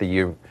disorder, right? That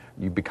you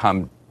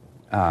become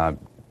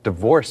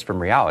divorced from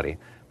reality.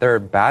 There are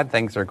bad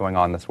things that are going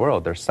on in this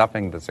world. There's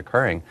suffering that's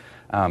occurring.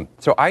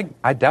 So I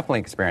definitely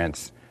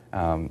experience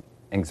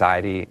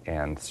anxiety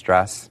and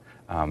stress,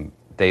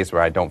 days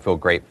where I don't feel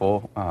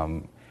grateful.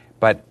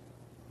 But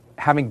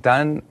having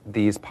done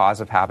these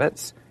positive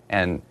habits,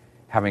 and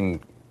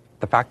having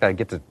the fact that I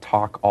get to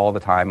talk all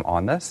the time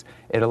on this,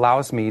 it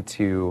allows me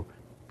to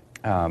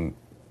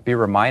be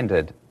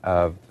reminded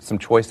of some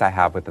choice I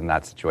have within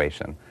that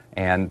situation.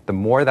 And the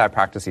more that I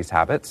practice these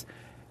habits,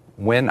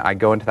 when I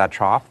go into that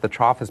trough, the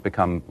trough has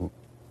become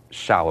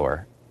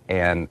shallower,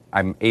 and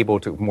I'm able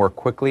to more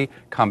quickly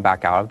come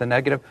back out of the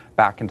negative,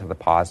 back into the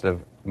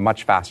positive,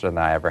 much faster than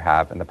I ever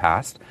have in the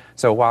past.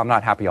 So while I'm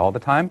not happy all the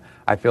time,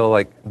 I feel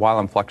like while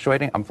I'm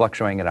fluctuating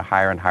at a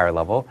higher and higher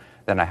level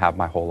than I have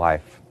my whole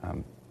life.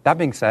 That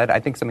being said, I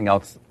think something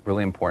else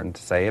really important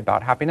to say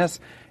about happiness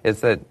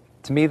is that,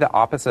 to me, the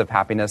opposite of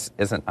happiness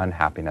isn't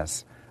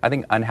unhappiness. I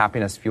think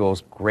unhappiness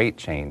fuels great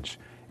change.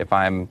 If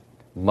I'm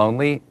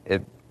lonely,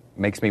 it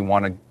makes me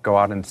want to go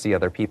out and see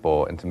other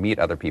people and to meet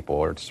other people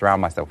or to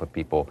surround myself with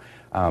people.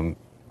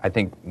 I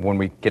think when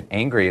we get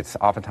angry, it's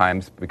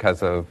oftentimes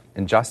because of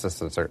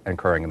injustices are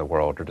occurring in the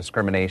world or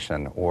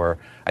discrimination, or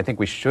I think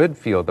we should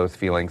feel those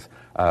feelings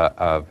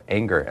of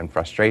anger and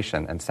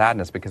frustration and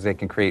sadness, because they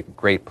can create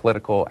great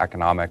political,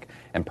 economic,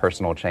 and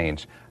personal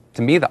change.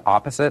 To me, the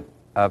opposite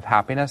of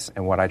happiness,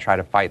 and what I try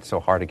to fight so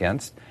hard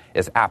against,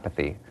 is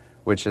apathy,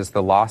 which is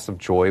the loss of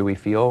joy we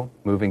feel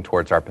moving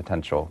towards our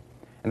potential.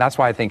 And that's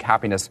why I think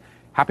happiness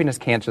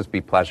can't just be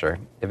pleasure.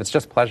 If it's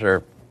just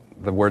pleasure,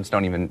 the words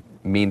don't even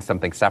mean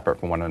something separate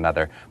from one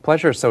another.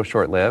 Pleasure is so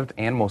short-lived.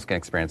 Animals can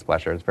experience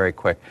pleasure. It's very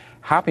quick.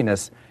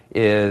 Happiness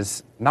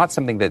is not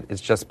something that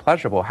is just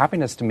pleasurable.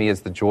 Happiness, to me,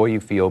 is the joy you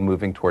feel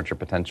moving towards your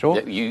potential.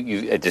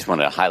 I just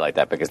want to highlight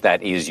that, because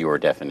that is your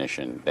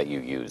definition that you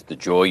use, the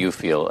joy you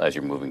feel as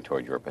you're moving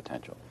toward your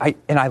potential.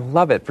 And I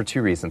love it for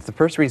two reasons. The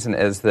first reason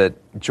is that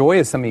joy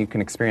is something you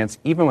can experience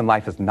even when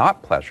life is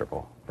not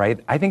pleasurable, right?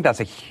 I think that's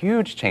a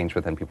huge change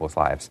within people's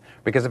lives,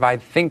 because if I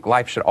think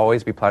life should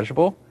always be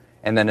pleasurable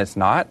and then it's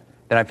not,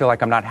 then I feel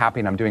like I'm not happy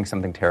and I'm doing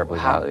something terribly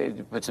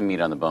wrong. Put some meat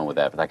on the bone with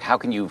that. Like, how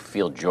can you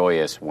feel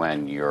joyous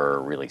when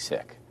you're really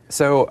sick?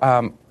 So,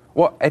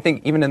 well, I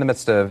think even in the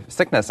midst of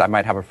sickness, I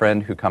might have a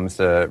friend who comes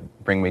to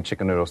bring me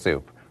chicken noodle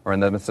soup. Or in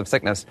the midst of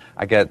sickness,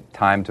 I get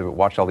time to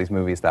watch all these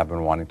movies that I've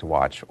been wanting to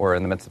watch. Or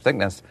in the midst of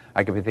sickness,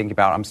 I could be thinking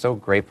about, I'm so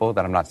grateful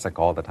that I'm not sick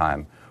all the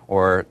time.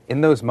 Or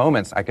in those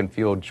moments, I can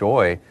feel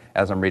joy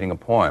as I'm reading a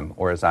poem,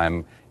 or as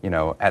I'm,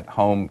 at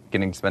home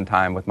getting to spend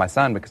time with my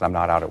son because I'm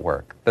not out at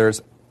work.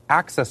 There's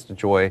access to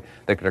joy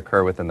that could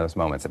occur within those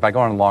moments. If I go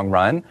on a long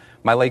run,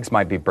 my legs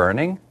might be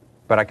burning,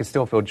 but I can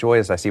still feel joy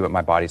as I see what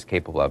my body's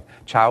capable of.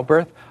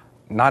 Childbirth,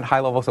 not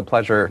high levels of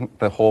pleasure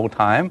the whole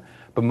time,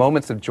 but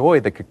moments of joy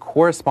that could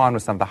correspond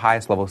with some of the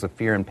highest levels of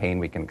fear and pain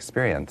we can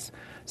experience.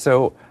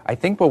 So I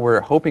think what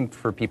we're hoping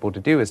for people to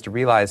do is to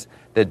realize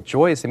that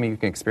joy is something you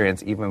can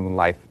experience even when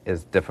life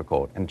is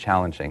difficult and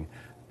challenging.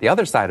 The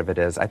other side of it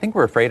is, I think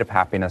we're afraid of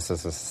happiness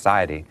as a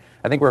society.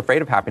 I think we're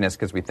afraid of happiness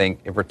because we think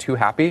if we're too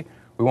happy,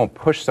 we won't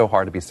push so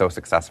hard to be so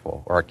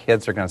successful, or our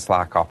kids are going to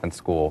slack off in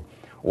school,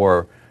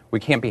 or we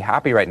can't be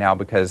happy right now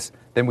because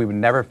then we would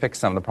never fix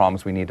some of the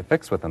problems we need to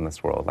fix within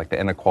this world, like the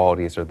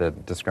inequalities or the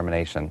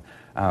discrimination.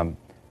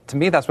 To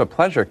me, that's what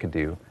pleasure could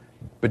do.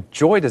 But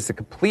joy does the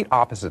complete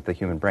opposite of the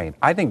human brain.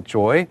 I think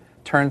joy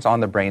turns on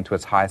the brain to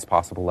its highest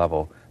possible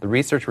level. The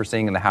research we're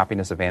seeing in the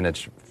Happiness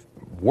Advantage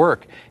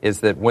work is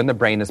that when the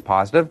brain is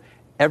positive,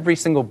 every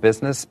single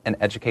business and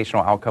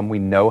educational outcome we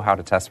know how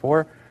to test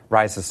for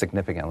rises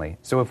significantly.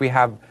 So if we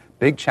have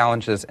big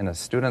challenges in a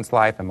student's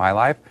life and my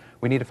life,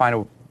 we need to find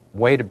a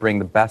way to bring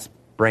the best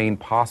brain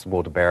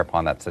possible to bear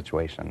upon that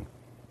situation.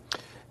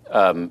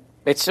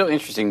 It's so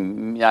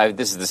interesting.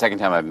 This is the second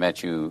time I've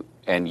met you,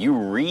 and you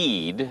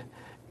read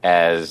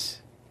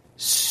as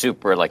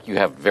super, like you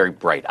have very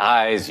bright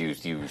eyes, you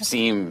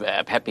seem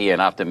peppy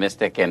and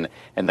optimistic, and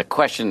the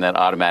question that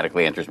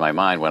automatically enters my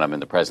mind when I'm in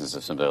the presence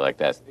of somebody like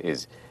that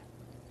is,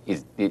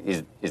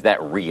 is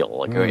that real?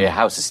 Like,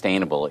 how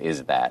sustainable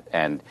is that?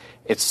 And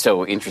it's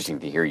so interesting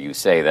to hear you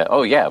say that.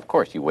 Oh yeah, of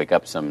course, you wake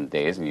up some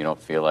days and you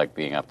don't feel like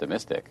being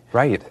optimistic.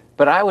 Right.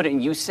 But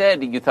you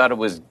said you thought it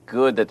was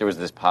good that there was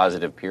this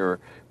positive peer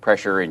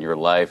pressure in your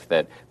life,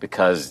 that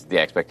because the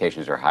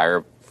expectations are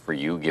higher for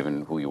you,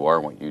 given who you are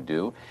and what you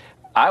do.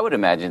 I would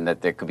imagine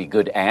that there could be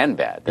good and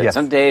bad. That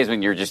some days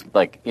when you're just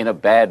like in a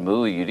bad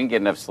mood, you didn't get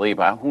enough sleep,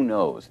 who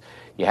knows?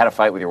 You had a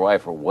fight with your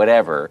wife or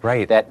whatever.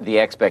 Right. That the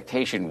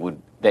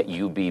expectation that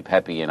you be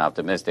peppy and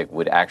optimistic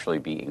would actually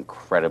be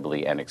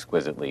incredibly and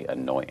exquisitely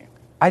annoying.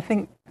 I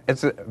think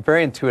it's a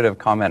very intuitive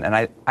comment, and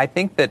I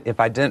think that if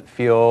I didn't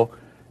feel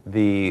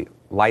the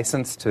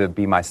license to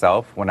be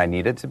myself when I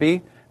needed to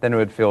be, then it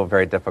would feel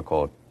very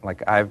difficult.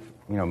 Like I've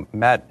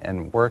met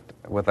and worked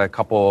with a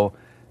couple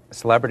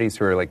celebrities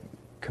who are like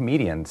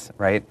comedians,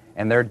 right?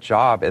 And their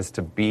job is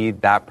to be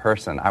that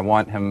person. I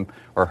want him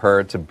or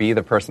her to be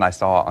the person I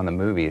saw on the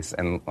movies.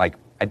 And like,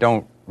 I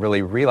don't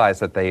really realize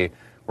that they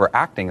were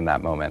acting in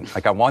that moment.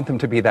 Like, I want them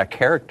to be that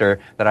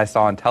character that I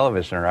saw on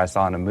television or I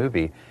saw in a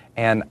movie.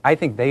 And I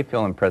think they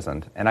feel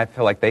imprisoned. And I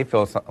feel like they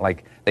feel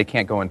like they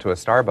can't go into a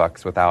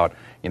Starbucks without,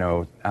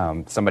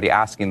 somebody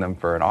asking them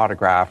for an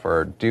autograph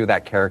or do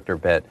that character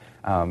bit.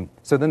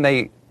 So then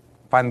they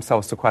find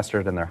themselves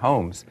sequestered in their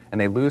homes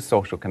and they lose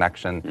social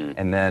connection,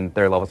 and then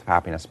their levels of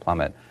happiness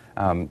plummet.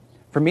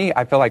 For me,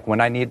 I feel like when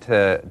I need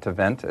to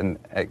vent and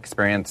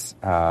experience,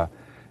 tell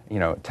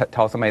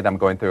somebody that I'm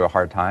going through a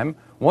hard time,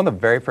 one of the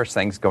very first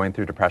things going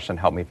through depression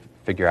helped me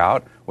figure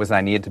out was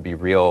I needed to be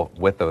real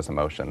with those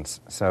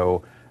emotions.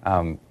 So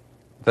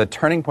the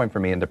turning point for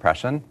me in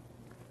depression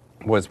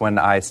was when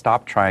I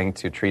stopped trying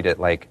to treat it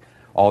like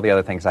all the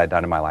other things I had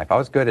done in my life. I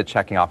was good at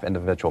checking off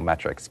individual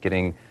metrics,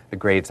 getting the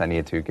grades I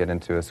needed to, get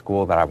into a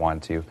school that I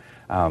wanted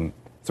to.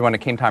 So when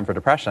it came time for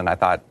depression, I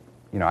thought,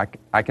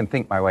 I can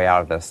think my way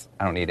out of this.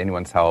 I don't need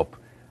anyone's help.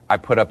 I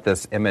put up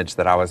this image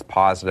that I was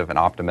positive and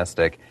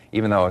optimistic,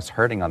 even though I was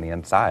hurting on the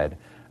inside.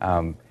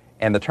 And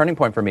the turning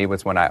point for me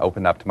was when I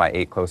opened up to my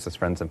 8 closest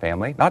friends and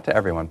family, not to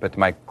everyone, but to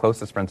my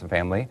closest friends and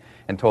family,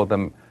 and told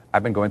them,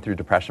 I've been going through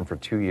depression for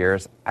 2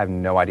 years. I have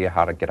no idea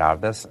how to get out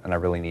of this, and I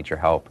really need your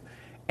help.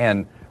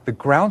 And the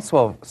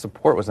groundswell of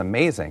support was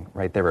amazing,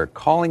 right? They were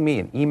calling me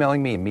and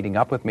emailing me and meeting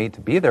up with me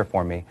to be there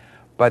for me.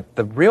 But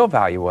the real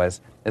value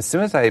was, as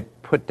soon as I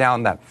put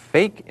down that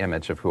fake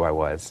image of who I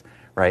was,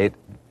 right,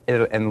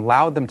 it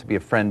allowed them to be a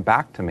friend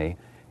back to me,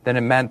 then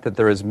it meant that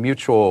there was a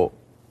mutual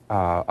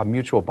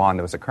bond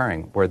that was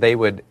occurring, where they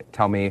would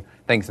tell me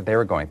things that they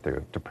were going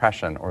through,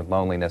 depression or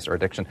loneliness or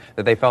addiction,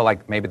 that they felt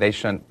like maybe they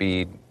shouldn't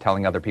be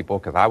telling other people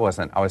because I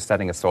wasn't. I was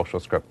setting a social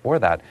script for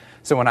that.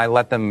 So when I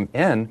let them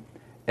in,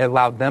 it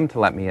allowed them to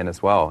let me in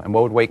as well. And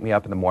what would wake me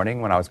up in the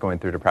morning when I was going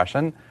through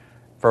depression,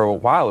 for a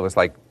while it was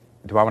like,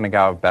 do I want to get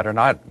out of bed or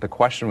not? The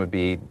question would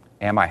be,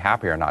 am I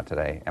happy or not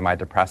today? Am I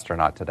depressed or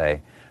not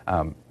today?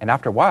 And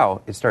after a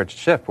while, it started to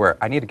shift where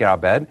I need to get out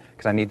of bed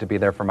because I need to be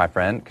there for my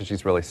friend because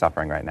she's really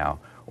suffering right now.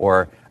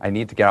 Or I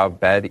need to get out of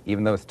bed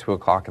even though it's 2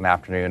 o'clock in the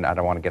afternoon, I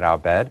don't want to get out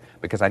of bed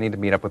because I need to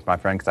meet up with my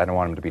friend because I don't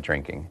want him to be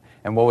drinking.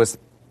 And what was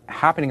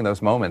happening in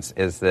those moments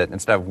is that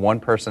instead of one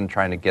person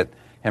trying to get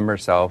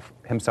himself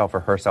or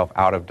herself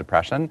out of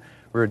depression,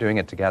 we were doing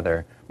it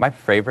together. My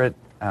favorite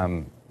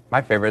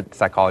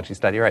psychology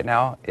study right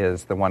now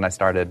is the one I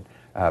started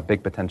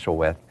Big Potential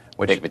with.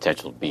 Big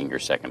Potential being your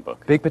second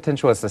book. Big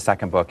Potential is the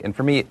second book. And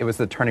for me, it was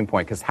the turning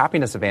point because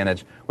Happiness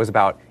Advantage was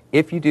about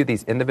if you do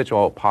these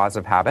individual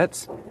positive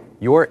habits,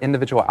 your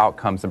individual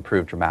outcomes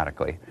improve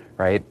dramatically,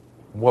 right?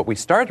 What we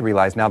started to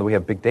realize now that we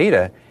have big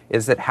data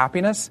is that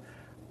happiness,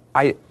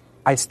 I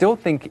still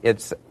think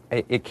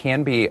it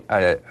can be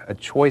a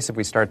choice if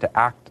we start to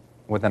act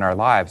within our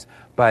lives,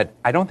 but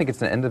I don't think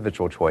it's an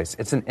individual choice.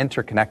 It's an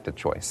interconnected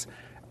choice.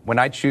 When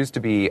I choose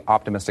to be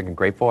optimistic and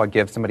grateful, I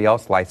give somebody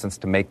else license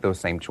to make those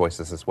same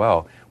choices as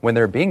well. When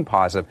they're being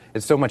positive,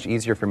 it's so much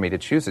easier for me to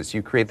choose it. So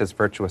you create this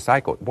virtuous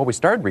cycle. What we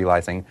started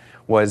realizing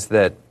was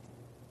that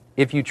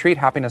if you treat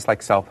happiness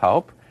like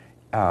self-help,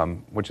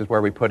 which is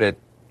where we put it,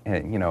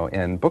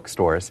 in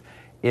bookstores,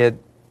 you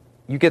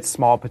get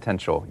small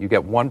potential. You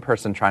get one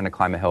person trying to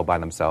climb a hill by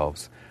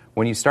themselves.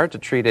 When you start to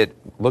treat it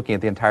looking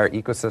at the entire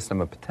ecosystem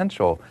of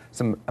potential,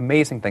 some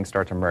amazing things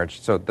start to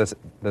emerge. So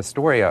the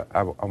story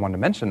I wanted to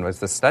mention was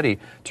this study.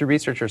 2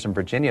 researchers in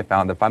Virginia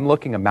found that if I'm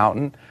looking at a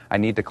mountain I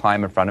need to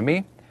climb in front of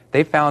me,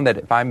 they found that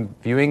if I'm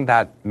viewing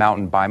that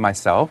mountain by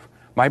myself,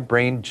 my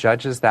brain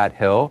judges that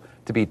hill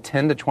to be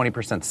 10 to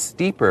 20%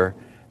 steeper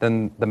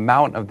than the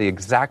mountain of the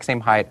exact same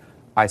height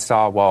I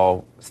saw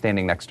while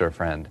standing next to a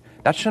friend.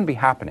 That shouldn't be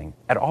happening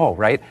at all,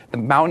 right? The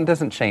mountain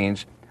doesn't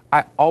change.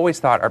 I always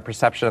thought our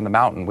perception of the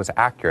mountain was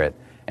accurate,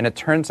 and it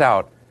turns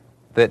out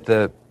that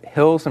the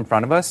hills in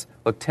front of us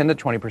look 10 to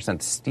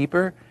 20%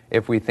 steeper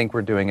if we think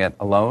we're doing it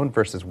alone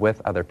versus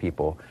with other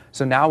people.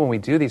 So now when we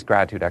do these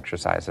gratitude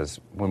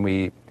exercises, for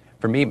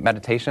me,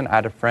 meditation, I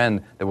had a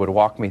friend that would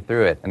walk me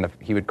through it, and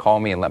he would call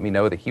me and let me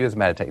know that he was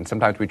meditating.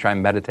 Sometimes we try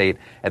and meditate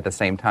at the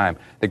same time.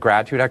 The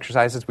gratitude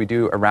exercises we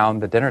do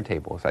around the dinner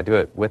tables. I do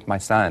it with my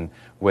son,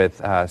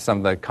 with some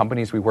of the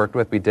companies we worked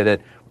with. We did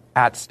it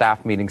at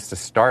staff meetings to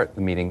start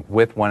the meeting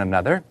with one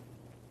another.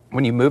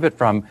 When you move it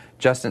from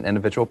just an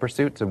individual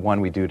pursuit to one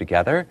we do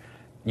together,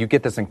 you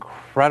get this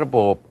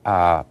incredible,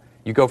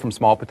 you go from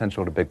small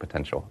potential to big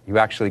potential. You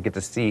actually get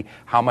to see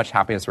how much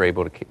happiness we're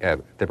able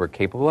to, that we're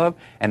capable of,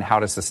 and how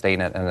to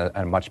sustain it in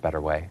a much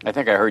better way. I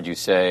think I heard you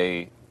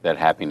say that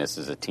happiness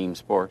is a team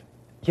sport.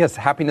 Yes,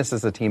 happiness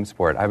is a team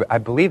sport. I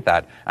believe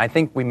that. I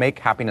think we make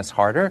happiness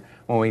harder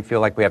when we feel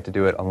like we have to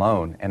do it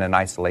alone and in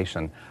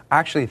isolation. I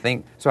actually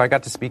think, so I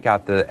got to speak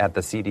at the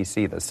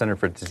CDC, the Center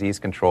for Disease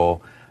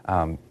Control,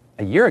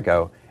 a year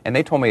ago, and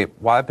they told me,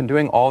 while I've been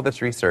doing all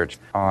this research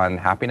on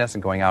happiness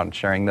and going out and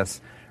sharing this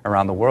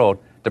around the world,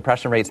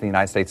 depression rates in the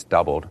United States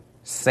doubled.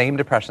 Same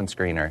depression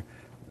screener,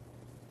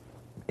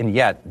 and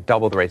yet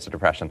double the rates of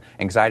depression.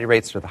 Anxiety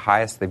rates are the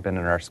highest they've been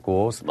in our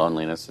schools.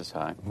 Loneliness is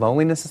high.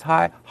 Loneliness is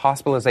high.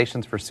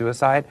 Hospitalizations for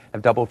suicide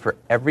have doubled for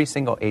every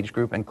single age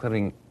group,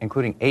 including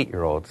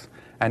 8-year-olds.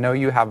 I know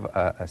you have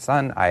a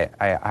son. I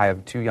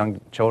have 2 young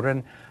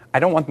children. I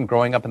don't want them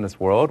growing up in this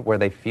world where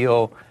they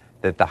feel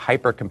that the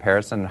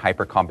hyper-comparison and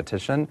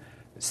hyper-competition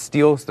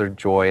steals their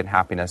joy and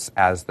happiness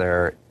as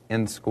they're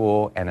in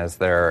school and as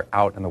they're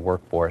out in the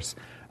workforce.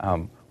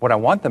 What I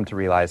want them to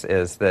realize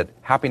is that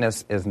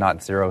happiness is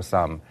not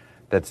zero-sum,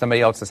 that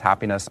somebody else's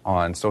happiness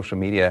on social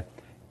media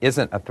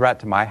isn't a threat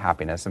to my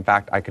happiness. In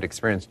fact, I could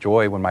experience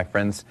joy when my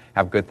friends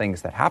have good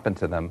things that happen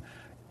to them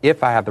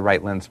if I have the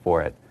right lens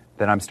for it.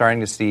 Then I'm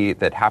starting to see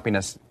that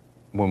happiness,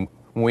 when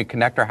we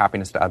connect our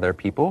happiness to other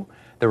people,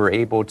 that we're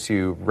able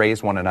to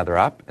raise one another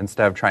up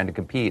instead of trying to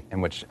compete, in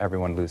which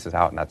everyone loses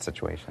out in that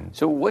situation.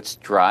 So what's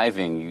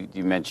driving,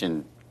 you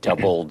mentioned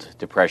doubled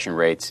depression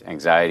rates,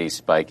 anxiety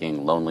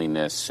spiking,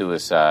 loneliness,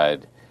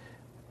 suicide,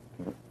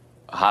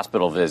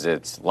 hospital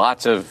visits,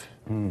 lots of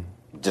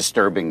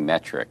disturbing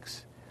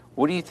metrics.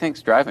 What do you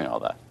think's driving all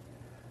that?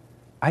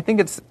 I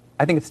think it's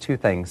 2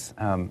 things.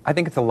 I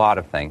think it's a lot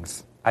of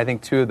things. I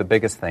think 2 of the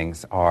biggest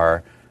things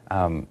are,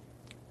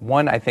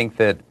 one, I think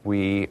that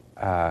we,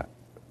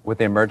 with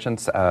the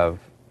emergence of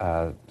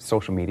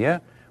social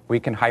media, we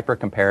can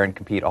hyper-compare and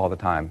compete all the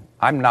time.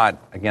 I'm not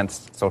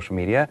against social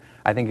media.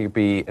 I think it could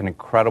be an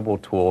incredible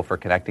tool for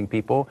connecting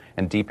people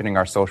and deepening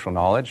our social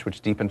knowledge,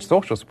 which deepens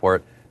social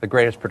support, the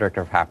greatest predictor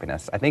of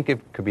happiness. I think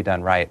it could be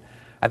done right.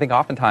 I think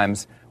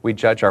oftentimes we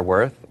judge our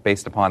worth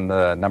based upon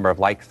the number of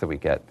likes that we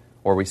get,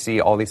 or we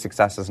see all these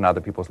successes in other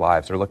people's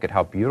lives, or look at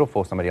how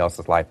beautiful somebody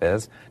else's life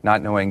is,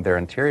 not knowing their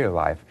interior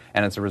life.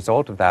 And as a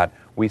result of that,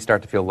 we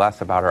start to feel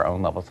less about our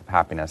own levels of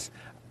happiness.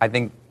 I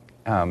think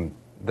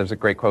there's a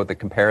great quote that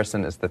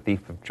comparison is the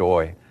thief of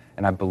joy,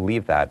 and I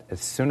believe that.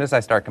 As soon as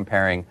I start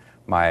comparing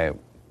my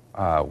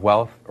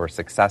wealth or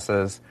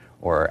successes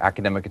or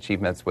academic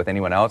achievements with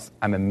anyone else,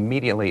 I'm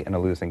immediately in a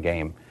losing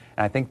game.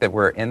 And I think that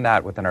we're in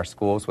that within our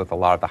schools with a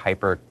lot of the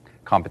hyper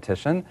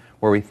competition,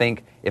 where we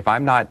think if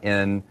I'm not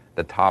in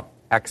the top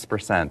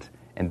X%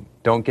 and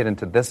don't get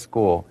into this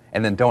school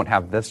and then don't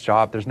have this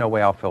job, there's no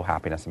way I'll feel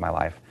happiness in my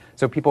life.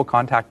 So people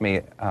contact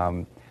me,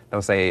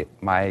 they'll say,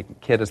 my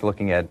kid is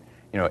looking at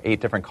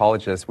 8 different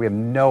colleges. We have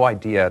no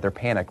idea. They're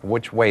panicked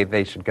which way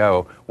they should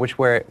go. Which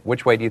way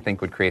do you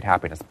think would create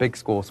happiness? Big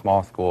school,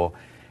 small school?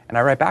 And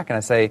I write back and I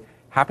say,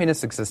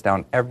 happiness exists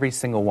down every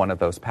single one of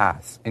those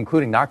paths,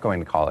 including not going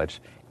to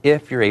college,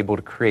 if you're able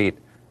to create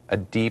a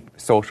deep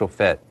social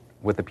fit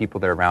with the people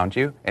that are around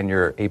you and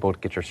you're able to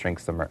get your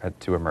strengths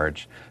to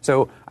emerge.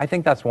 So I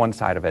think that's one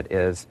side of it,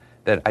 is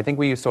that I think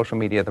we use social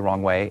media the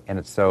wrong way, and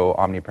it's so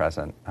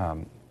omnipresent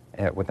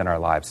within our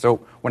lives.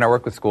 So when I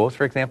work with schools,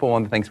 for example,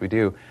 one of the things we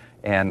do,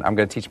 and I'm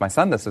going to teach my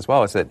son this as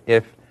well, is that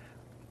if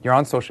you're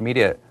on social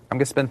media, I'm going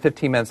to spend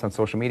 15 minutes on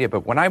social media,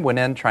 but when I went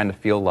in trying to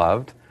feel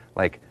loved,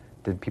 like,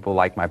 did people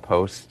like my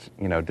post?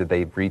 Did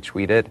they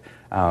retweet it?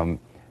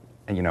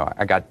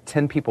 I got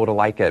 10 people to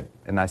like it,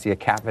 and I see a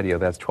cat video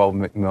that has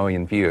 12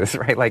 million views,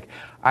 right? Like,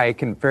 I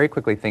can very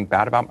quickly think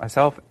bad about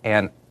myself,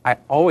 and I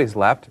always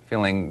left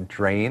feeling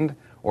drained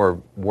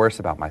or worse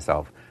about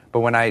myself. But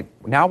what I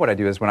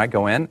do is when I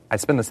go in, I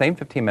spend the same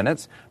 15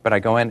 minutes, but I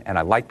go in and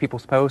I like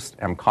people's posts,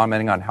 and I'm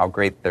commenting on how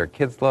great their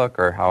kids look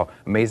or how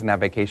amazing that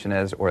vacation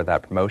is or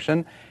that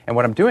promotion. And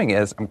what I'm doing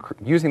is I'm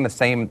using the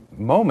same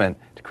moment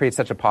to create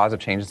such a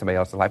positive change in somebody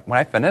else's life. When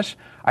I finish,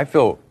 I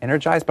feel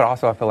energized, but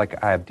also I feel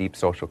like I have deep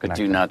social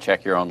connection. But do you not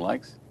check your own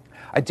likes?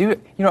 I do.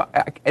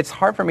 It's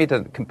hard for me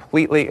to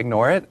completely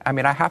ignore it. I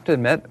mean, I have to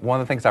admit, one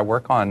of the things I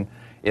work on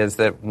is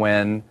that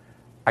when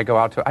I go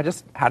out I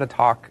just had a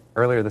talk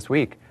earlier this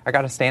week. I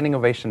got a standing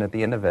ovation at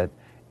the end of it,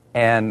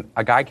 and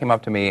a guy came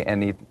up to me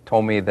and he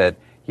told me that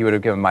he would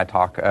have given my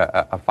talk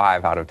a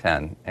 5 out of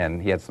 10,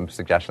 and he had some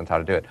suggestions how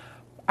to do it.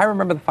 I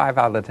remember the 5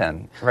 out of the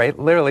 10, right?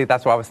 Literally,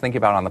 that's what I was thinking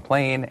about on the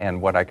plane,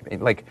 and what I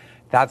could, like,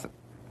 that's,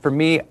 for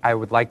me, I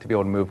would like to be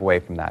able to move away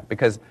from that,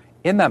 because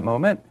in that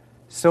moment,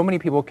 so many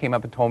people came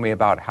up and told me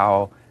about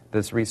how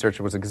this research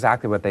was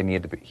exactly what they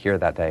needed to hear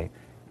that day.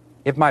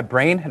 If my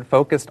brain had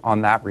focused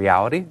on that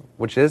reality,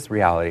 which is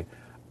reality,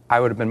 I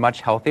would have been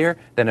much healthier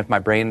than if my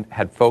brain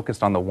had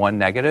focused on the one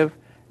negative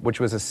which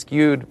was a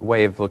skewed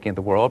way of looking at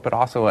the world, but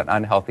also an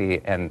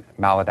unhealthy and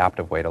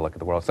maladaptive way to look at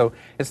the world. So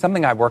it's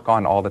something I work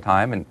on all the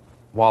time, and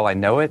while I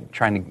know it,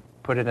 trying to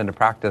put it into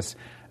practice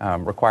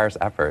requires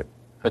effort.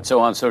 But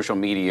so on social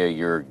media,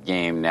 your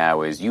game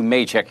now is you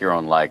may check your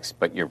own likes,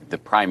 but the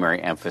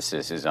primary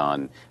emphasis is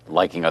on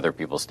liking other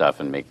people's stuff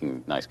and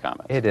making nice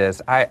comments. It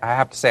is. I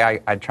have to say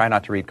I try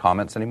not to read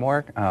comments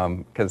anymore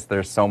because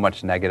there's so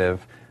much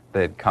negative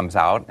that comes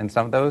out in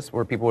some of those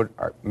where people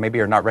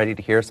maybe are not ready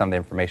to hear some of the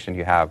information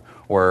you have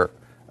or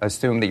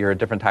assume that you're a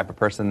different type of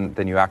person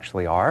than you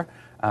actually are.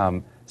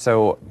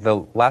 So the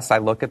less I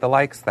look at the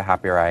likes, the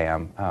happier I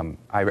am.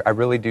 I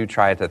really do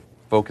try to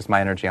focus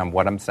my energy on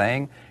what I'm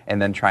saying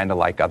and then trying to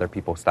like other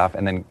people's stuff,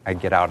 and then I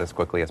get out as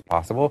quickly as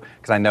possible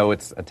because I know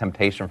it's a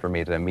temptation for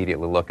me to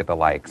immediately look at the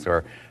likes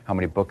or how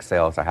many book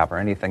sales I have or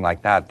anything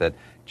like that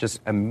just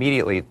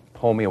immediately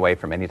pull me away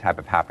from any type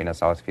of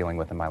happiness I was feeling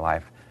within my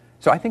life.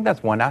 So I think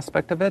that's one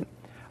aspect of it.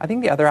 I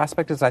think the other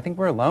aspect is I think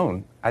we're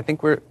alone. I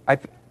think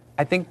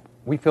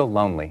we feel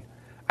lonely.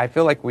 I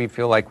feel like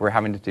we're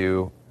having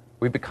to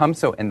we've become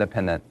so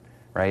independent,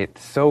 right?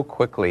 So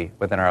quickly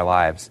within our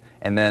lives.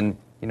 And then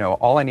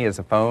all I need is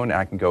a phone and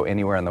I can go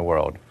anywhere in the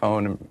world.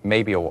 Phone,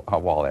 maybe a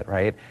wallet,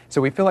 right?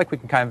 So we feel like we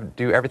can kind of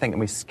do everything and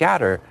we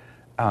scatter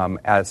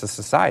as a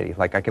society.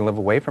 Like I can live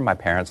away from my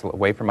parents,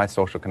 away from my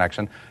social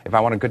connection. If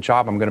I want a good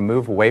job, I'm going to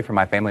move away from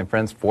my family and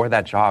friends for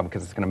that job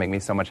because it's going to make me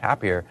so much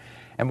happier.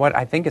 And what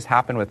I think has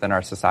happened within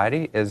our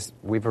society is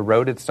we've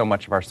eroded so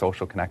much of our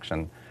social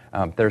connection.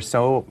 There's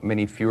so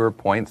many fewer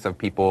points of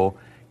people,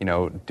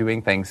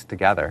 doing things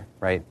together,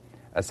 right?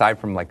 Aside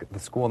from like the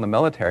school and the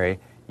military,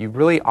 you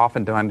really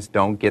oftentimes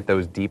don't get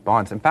those deep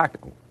bonds. In fact,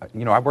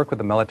 I work with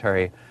the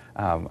military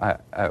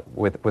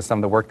with some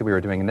of the work that we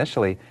were doing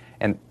initially,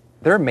 and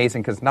they're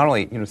amazing because not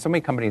only, so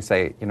many companies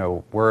say,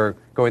 we're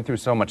going through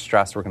so much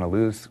stress, we're going to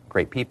lose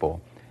great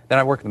people. Then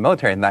I work with the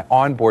military and they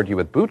onboard you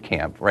with boot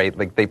camp, right?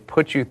 Like they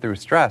put you through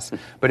stress.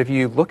 But if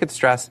you look at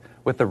stress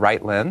with the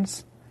right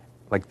lens,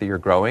 like that you're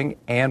growing,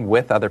 and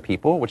with other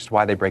people, which is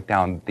why they break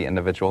down the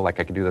individual, like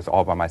I could do this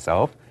all by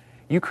myself,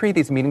 you create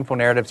these meaningful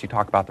narratives you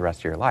talk about the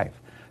rest of your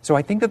life. So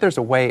I think that there's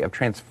a way of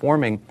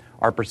transforming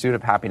our pursuit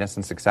of happiness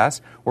and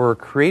success where we're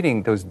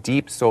creating those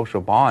deep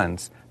social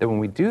bonds that when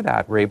we do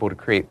that, we're able to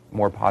create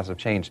more positive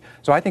change.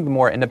 So I think the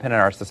more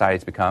independent our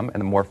societies become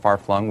and the more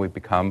far-flung we've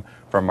become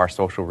from our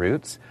social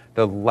roots,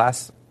 the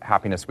less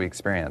happiness we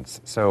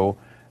experience. So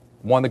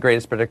one of the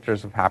greatest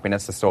predictors of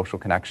happiness is social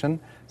connection.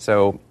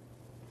 So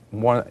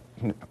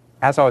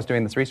as I was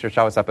doing this research,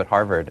 I was up at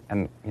Harvard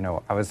and,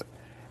 I was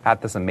at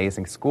this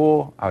amazing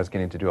school. I was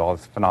getting to do all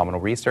this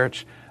phenomenal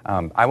research.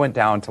 I went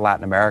down to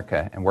Latin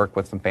America and worked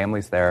with some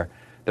families there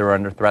that were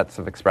under threats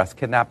of express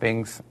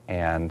kidnappings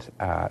and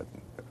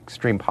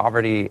extreme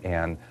poverty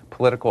and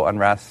political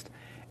unrest.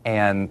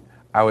 And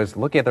I was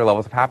looking at their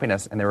levels of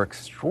happiness, and they were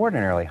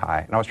extraordinarily high.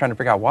 And I was trying to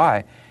figure out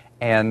why.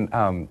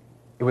 And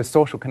it was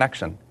social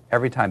connection.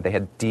 Every time they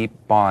had deep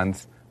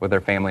bonds with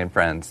their family and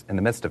friends in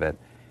the midst of it.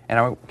 And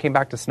I came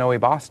back to snowy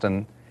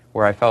Boston,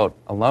 where I felt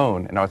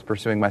alone and I was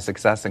pursuing my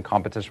success in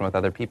competition with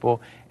other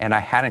people, and I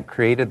hadn't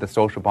created the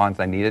social bonds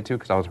I needed to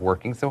because I was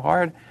working so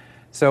hard.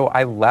 So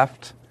I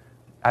left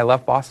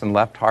Boston,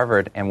 left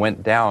Harvard, and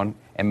went down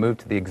and moved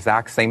to the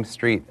exact same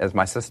street as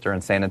my sister in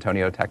San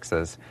Antonio,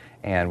 Texas.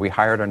 And we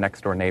hired our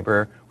next door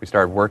neighbor. We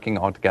started working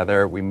all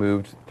together. We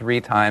moved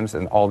 3 times,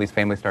 and all these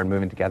families started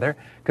moving together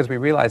because we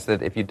realized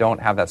that if you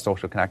don't have that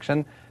social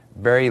connection,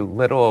 very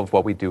little of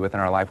what we do within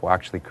our life will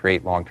actually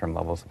create long-term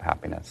levels of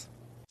happiness.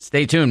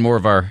 Stay tuned. More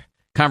of our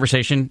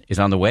conversation is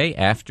on the way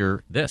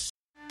after this.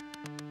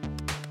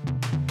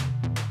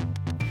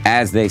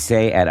 As they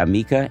say at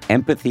Amica,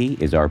 empathy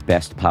is our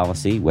best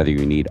policy. Whether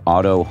you need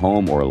auto,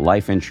 home, or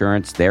life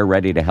insurance, they're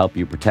ready to help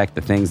you protect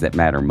the things that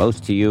matter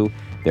most to you.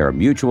 They're a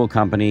mutual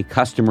company,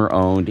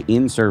 customer-owned,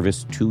 in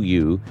service to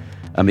you.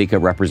 Amica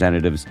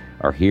representatives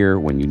are here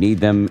when you need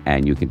them,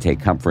 and you can take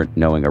comfort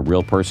knowing a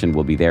real person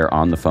will be there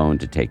on the phone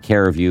to take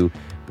care of you,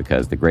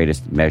 because the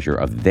greatest measure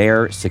of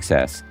their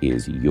success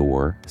is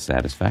your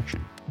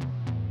satisfaction.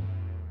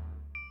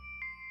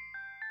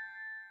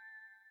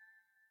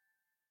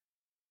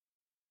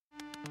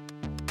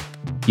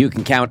 You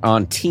can count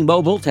on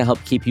T-Mobile to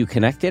help keep you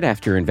connected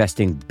after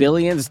investing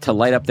billions to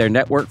light up their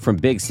network from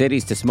big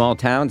cities to small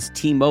towns.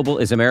 T-Mobile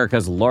is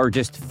America's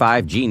largest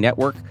 5G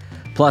network.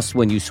 Plus,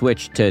 when you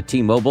switch to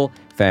T-Mobile,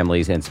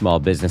 families and small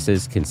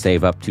businesses can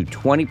save up to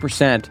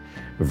 20%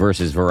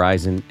 versus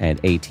Verizon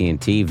and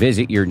AT&T.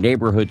 Visit your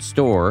neighborhood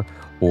store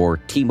or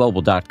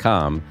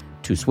T-Mobile.com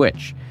to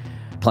switch.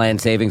 Plan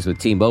savings with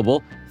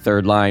T-Mobile.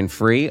 Third line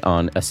free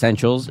on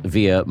essentials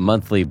via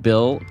monthly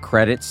bill,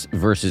 credits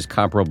versus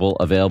comparable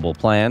available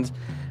plans.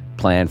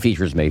 Plan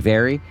features may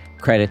vary.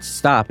 Credits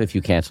stop if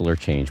you cancel or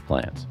change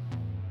plans.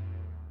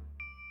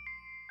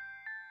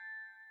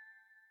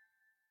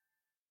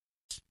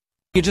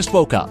 You just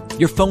woke up.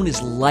 Your phone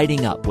is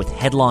lighting up with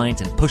headlines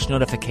and push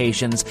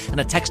notifications and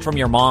a text from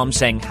your mom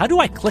saying, "How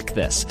do I click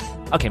this?"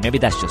 Okay, maybe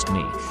that's just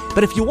me.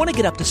 But if you want to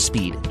get up to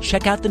speed,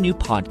 check out the new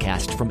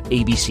podcast from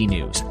ABC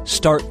News.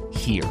 Start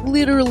here.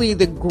 Literally,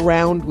 the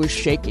ground was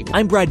shaking.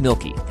 I'm Brad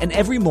Milkey, and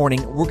every morning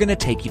we're going to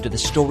take you to the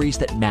stories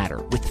that matter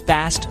with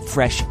fast,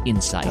 fresh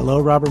insight. Hello,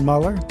 Robert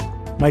Mueller.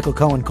 Michael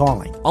Cohen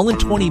calling. All in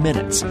 20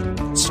 minutes.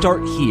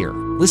 Start here.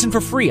 Listen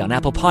for free on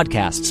Apple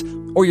Podcasts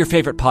or your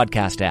favorite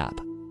podcast app.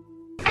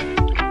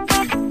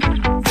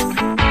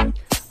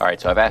 All right,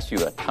 so I've asked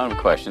you a ton of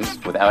questions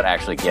without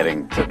actually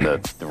getting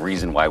to the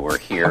reason why we're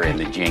here in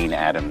the Jane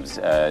Addams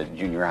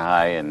Junior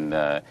High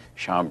in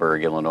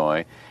Schaumburg,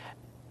 Illinois.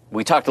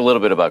 We talked a little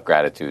bit about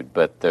gratitude,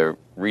 but the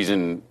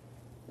reason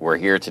we're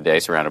here today,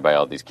 surrounded by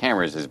all these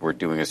cameras, is we're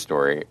doing a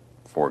story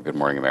for Good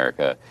Morning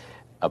America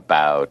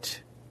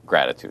about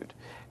gratitude.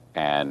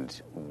 And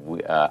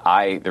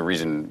the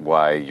reason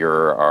why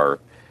you're our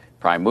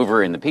prime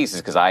mover in the piece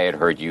is because I had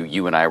heard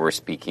you and I were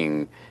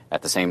speaking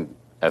at the same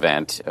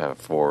event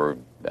for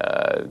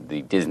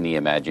the Disney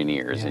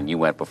Imagineers, and you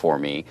went before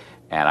me,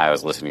 and I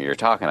was listening to your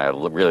talk, and I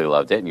really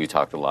loved it, and you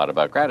talked a lot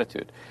about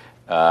gratitude.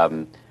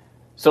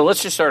 So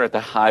let's just start at the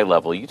high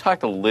level. You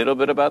talked a little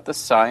bit about the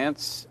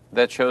science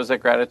that shows that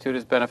gratitude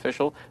is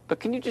beneficial,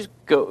 but can you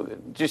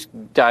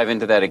just dive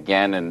into that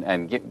again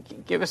and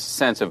give us a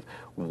sense of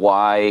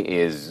why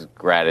is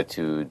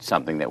gratitude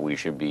something that we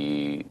should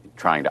be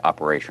trying to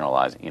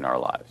operationalize in our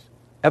lives?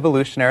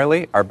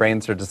 Evolutionarily, our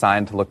brains are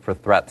designed to look for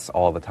threats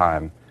all the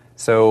time.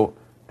 So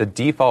the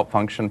default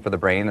function for the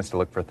brain is to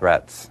look for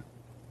threats.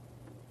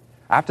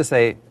 I have to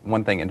say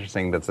one thing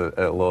interesting that's a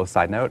little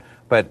side note,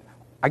 but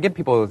I get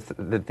people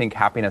that think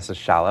happiness is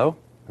shallow,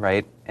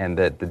 right? And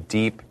that the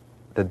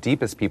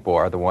deepest people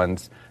are the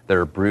ones that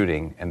are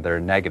brooding and they're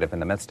negative in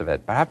the midst of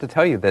it. But I have to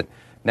tell you that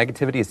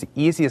negativity is the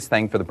easiest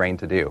thing for the brain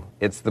to do.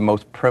 It's the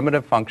most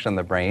primitive function of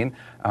the brain.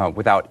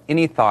 Without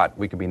any thought,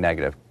 we could be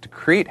negative. To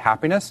create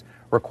happiness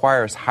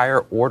requires higher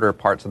order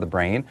parts of the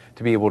brain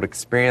to be able to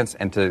experience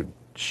and to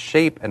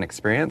shape an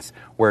experience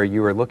where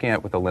you are looking at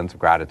it with a lens of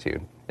gratitude.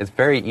 It's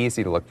very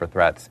easy to look for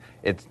threats.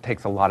 It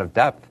takes a lot of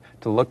depth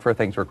to look for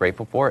things we're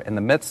grateful for in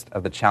the midst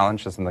of the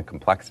challenges and the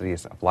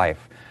complexities of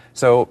life.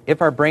 So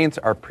if our brains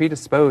are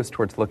predisposed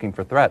towards looking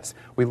for threats,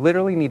 we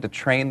literally need to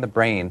train the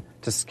brain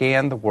to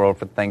scan the world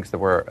for things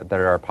that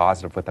are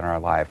positive within our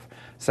life.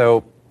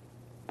 So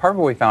part of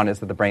what we found is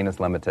that the brain is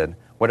limited.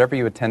 Whatever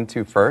you attend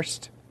to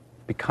first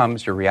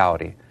becomes your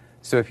reality.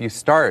 So if you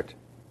start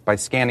by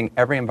scanning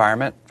every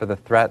environment for the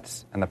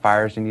threats and the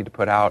fires you need to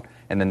put out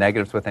and the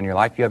negatives within your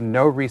life, you have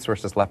no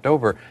resources left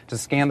over to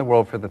scan the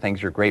world for the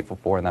things you're grateful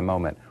for in that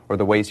moment or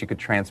the ways you could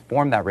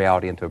transform that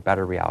reality into a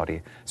better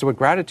reality. So what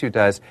gratitude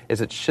does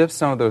is it shifts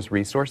some of those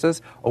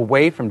resources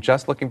away from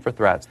just looking for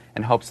threats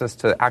and helps us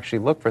to actually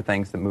look for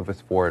things that move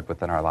us forward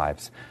within our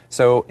lives.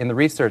 So in the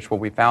research, what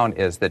we found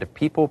is that if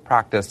people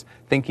practice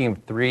thinking of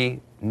 3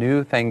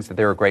 new things that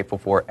they were grateful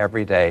for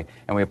every day,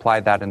 and we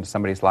applied that into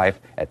somebody's life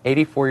at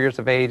 84 years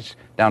of age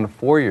down to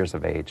 4 years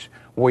of age,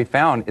 what we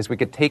found is we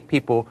could take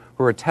people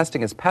who were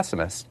testing as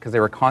pessimists because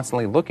they were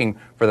constantly looking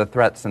for the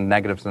threats and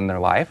negatives in their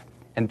life,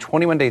 and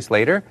 21 days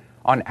later,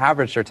 on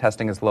average, they're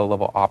testing as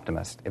low-level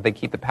optimists. If they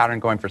keep the pattern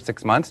going for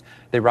 6 months,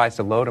 they rise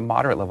to low to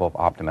moderate level of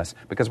optimists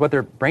because what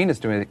their brain is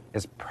doing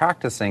is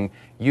practicing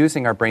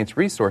using our brain's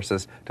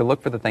resources to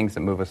look for the things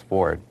that move us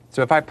forward.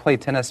 So if I play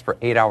tennis for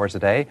 8 hours a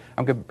day,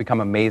 I'm going to become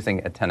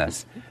amazing at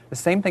tennis. The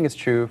same thing is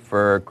true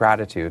for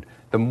gratitude.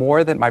 The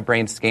more that my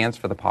brain scans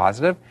for the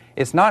positive,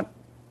 it's not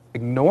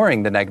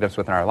ignoring the negatives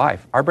within our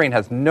life. Our brain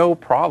has no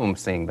problem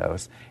seeing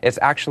those. It's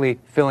actually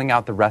filling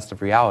out the rest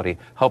of reality,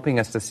 helping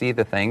us to see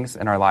the things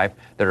in our life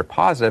that are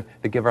positive,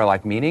 that give our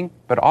life meaning,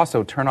 but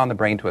also turn on the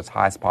brain to its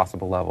highest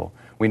possible level.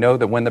 We know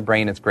that when the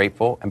brain is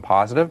grateful and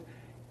positive,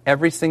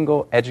 every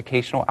single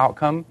educational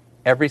outcome,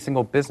 every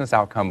single business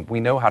outcome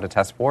we know how to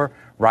test for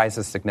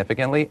rises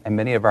significantly, and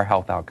many of our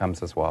health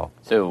outcomes as well.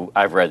 So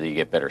I've read that you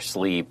get better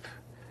sleep,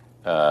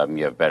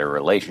 you have better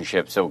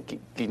relationships. So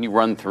can you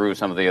run through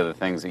some of the other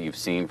things that you've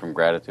seen from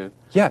gratitude?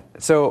 Yeah.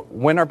 So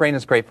when our brain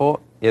is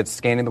grateful, it's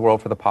scanning the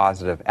world for the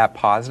positive. At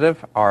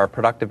positive, our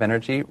productive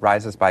energy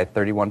rises by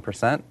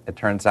 31%. It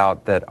turns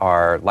out that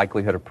our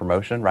likelihood of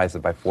promotion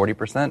rises by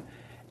 40%.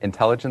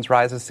 Intelligence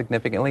rises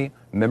significantly.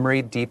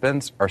 Memory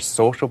deepens. Our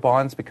social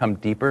bonds become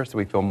deeper, so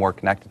we feel more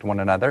connected to one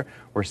another.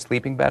 We're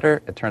sleeping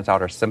better. It turns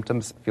out our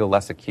symptoms feel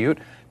less acute.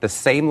 The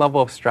same level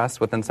of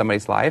stress within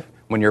somebody's life,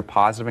 when you're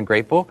positive and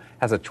grateful,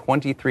 has a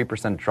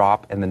 23%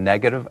 drop in the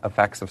negative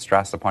effects of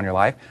stress upon your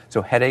life.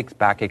 So headaches,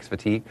 backaches,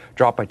 fatigue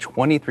drop by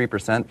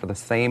 23% for the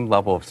same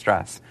level of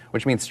stress,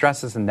 which means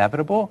stress is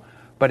inevitable,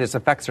 but its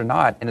effects are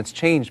not, and it's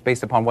changed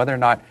based upon whether or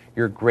not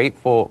you're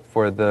grateful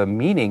for the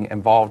meaning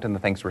involved in the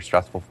things we're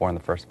stressful for in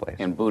the first place.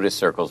 In Buddhist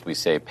circles, we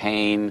say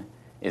pain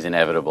is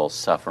inevitable,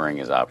 suffering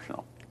is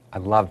optional. I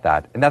love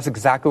that. And that's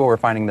exactly what we're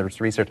finding in this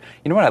research.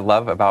 You know what I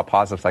love about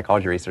positive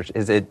psychology research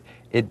is it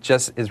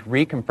just is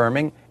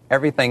reconfirming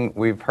everything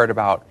we've heard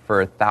about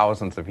for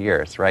thousands of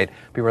years, right?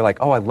 People are like,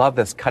 oh, I love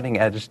this cutting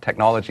edge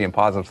technology in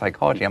positive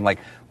psychology. I'm like,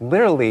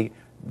 literally,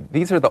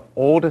 these are the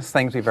oldest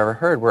things we've ever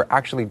heard. We're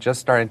actually just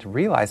starting to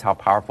realize how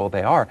powerful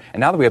they are. And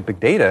now that we have big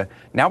data,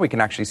 now we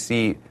can actually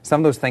see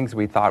some of those things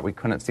we thought we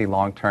couldn't see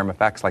long-term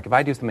effects. Like if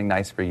I do something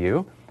nice for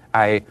you,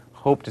 I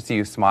hope to see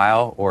you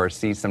smile or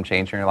see some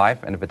change in your life.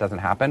 And if it doesn't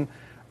happen,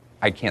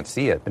 I can't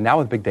see it. But now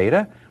with big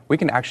data, we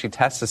can actually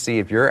test to see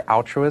if your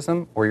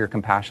altruism or your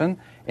compassion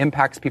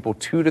impacts people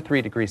 2 to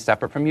 3 degrees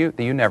separate from you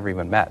that you never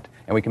even met.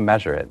 And we can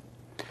measure it.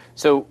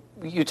 So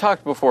you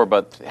talked before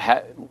about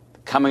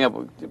coming up,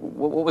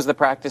 what was the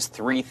practice?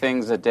 3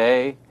 things a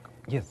day?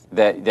 Yes.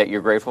 That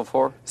you're grateful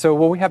for? So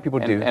what we have people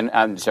do... And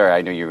I'm sorry,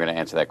 I knew you were going to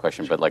answer that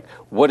question, but like,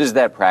 what does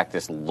that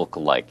practice look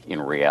like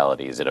in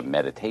reality? Is it a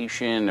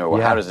meditation,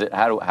 or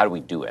how do we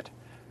do it?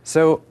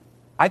 So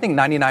I think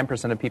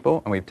 99% of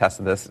people, and we've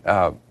tested this,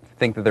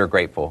 think that they're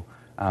grateful.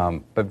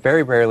 But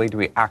very rarely do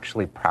we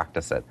actually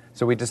practice it.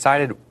 So we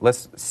decided,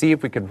 let's see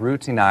if we could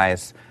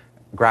routinize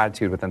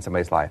gratitude within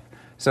somebody's life.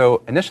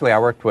 So initially I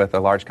worked with a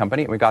large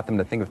company, and we got them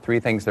to think of 3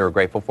 things they were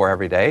grateful for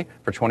every day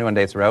for 21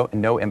 days in a row,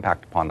 and no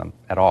impact upon them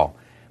at all,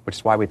 which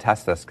is why we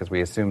test this, because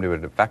we assumed it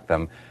would affect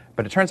them.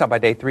 But it turns out by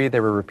day 3, they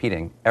were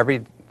repeating.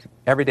 Every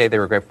day they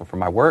were grateful for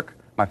my work,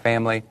 my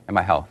family, and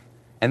my health.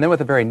 And then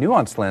with a very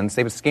nuanced lens,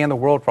 they would scan the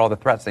world for all the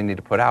threats they need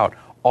to put out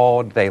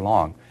all day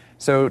long.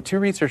 So 2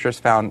 researchers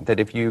found that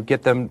if you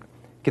get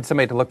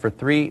somebody to look for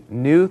 3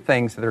 new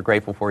things that they're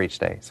grateful for each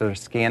day, so they're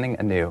scanning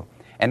anew.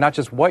 And not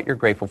just what you're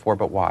grateful for,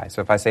 but why. So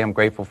if I say I'm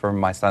grateful for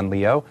my son,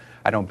 Leo,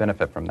 I don't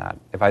benefit from that.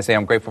 If I say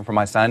I'm grateful for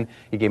my son,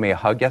 he gave me a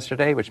hug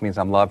yesterday, which means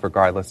I'm loved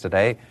regardless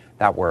today,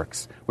 that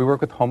works. We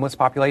work with homeless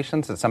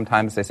populations that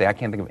sometimes they say, I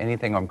can't think of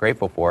anything I'm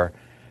grateful for.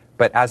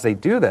 But as they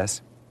do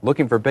this,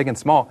 looking for big and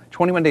small,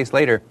 21 days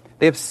later,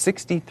 they have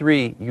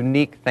 63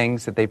 unique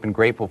things that they've been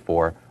grateful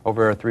for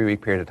over a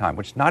 3-week period of time,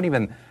 which is not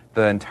even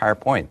the entire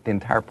point. The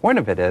entire point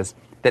of it is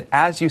that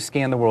as you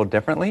scan the world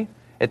differently,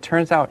 it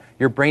turns out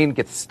your brain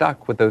gets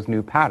stuck with those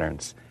new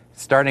patterns,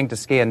 starting to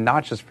scan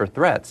not just for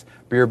threats,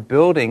 but you're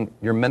building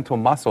your mental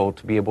muscle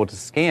to be able to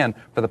scan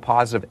for the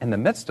positive in the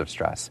midst of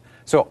stress.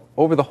 So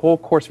over the whole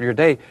course of your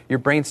day, your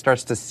brain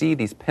starts to see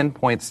these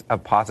pinpoints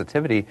of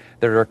positivity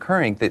that are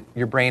occurring that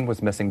your brain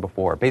was missing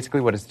before. Basically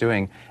what it's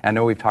doing, and I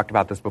know we've talked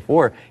about this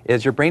before,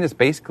 is your brain is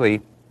basically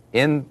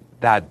in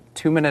that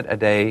 2-minute a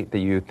day that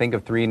you think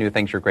of 3 new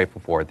things you're grateful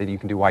for, that you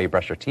can do while you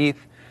brush your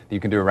teeth, that you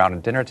can do around a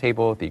dinner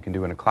table, that you can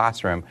do in a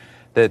classroom,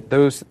 that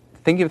those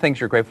thinking of things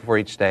you're grateful for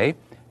each day,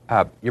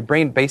 your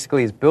brain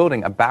basically is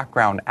building a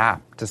background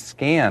app to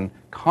scan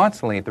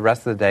constantly the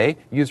rest of the day,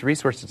 use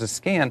resources to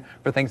scan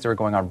for things that are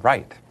going on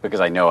right. Because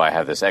I know I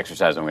have this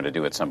exercise I'm going to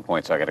do at some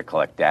point, so I got to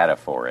collect data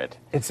for it.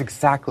 It's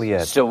exactly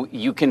it. So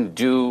you can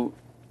do,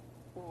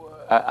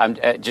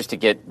 just to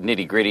get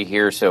nitty gritty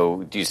here,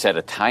 so do you set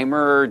a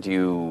timer? Do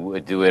you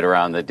do it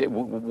around the day?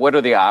 What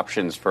are the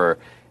options for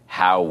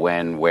how,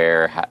 when,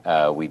 where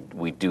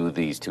we do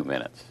these 2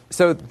 minutes?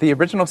 So the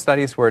original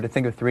studies were to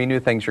think of 3 new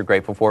things you're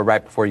grateful for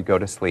right before you go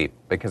to sleep,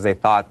 because they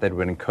thought that it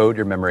would encode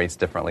your memories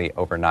differently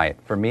overnight.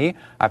 For me,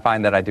 I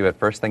find that I do it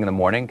first thing in the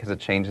morning because it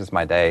changes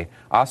my day.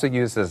 I also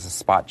use it as a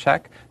spot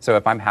check. So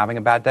if I'm having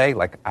a bad day,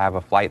 like I have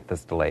a flight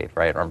that's delayed,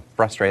 right, or I'm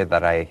frustrated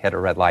that I hit a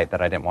red light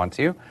that I didn't want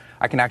to,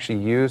 I can actually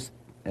use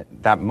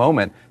that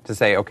moment to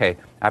say, okay,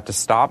 I have to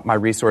stop my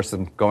resources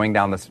from going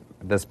down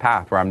this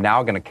path where I'm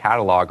now going to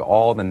catalog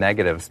all the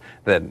negatives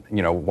that,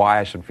 why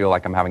I should feel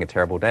like I'm having a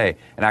terrible day,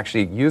 and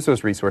actually use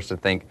those resources to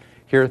think,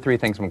 here are 3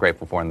 things I'm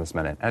grateful for in this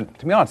minute. And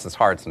to be honest, it's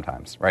hard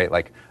sometimes, right?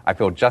 Like I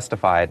feel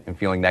justified in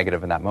feeling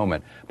negative in that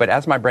moment. But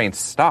as my brain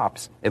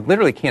stops, it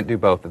literally can't do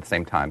both at the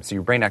same time. So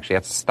your brain actually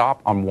has to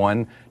stop on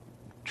one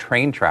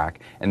train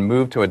track and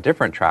move to a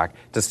different track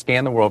to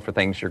scan the world for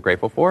things you're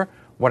grateful for.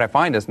 What I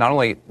find is not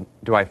only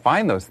do I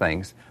find those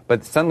things,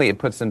 but suddenly it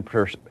puts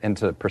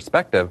into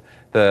perspective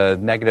the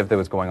negative that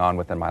was going on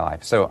within my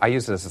life. So I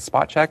use it as a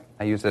spot check.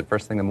 I use it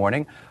first thing in the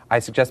morning. I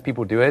suggest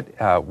people do it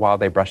while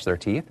they brush their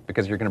teeth,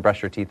 because you're going to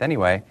brush your teeth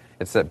anyway.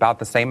 It's about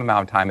the same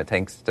amount of time it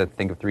takes to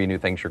think of 3 new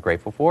things you're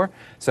grateful for.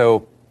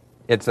 So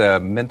it's a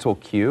mental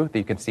cue that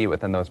you can see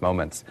within those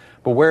moments.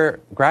 But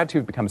where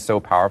gratitude becomes so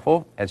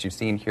powerful, as you've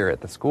seen here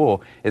at the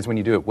school, is when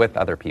you do it with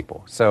other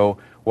people. So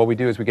what we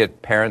do is we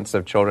get parents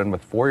of children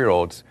with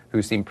 4-year-olds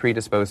who seem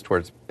predisposed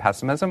towards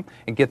pessimism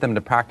and get them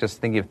to practice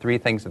thinking of 3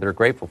 things that they're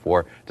grateful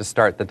for to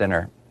start the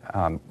dinner.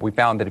 We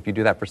found that if you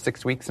do that for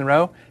 6 weeks in a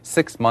row,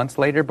 6 months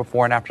later,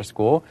 before and after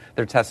school,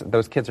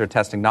 those kids are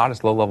testing not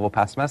as low-level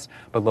pessimists,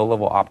 but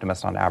low-level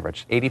optimists on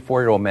average.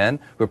 84-year-old men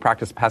who have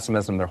practiced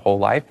pessimism their whole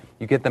life,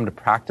 you get them to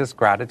practice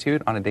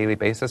gratitude on a daily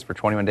basis for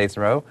 21 days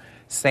in a row,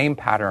 same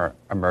pattern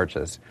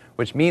emerges,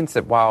 which means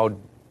that while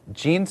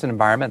genes and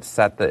environment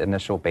set the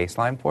initial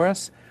baseline for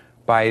us,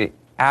 by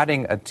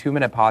adding a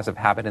 2-minute positive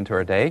habit into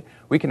our day,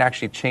 we can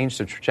actually change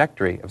the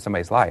trajectory of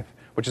somebody's life,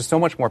 which is so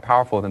much more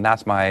powerful than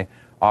that's my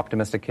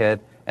optimistic kid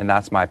and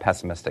that's my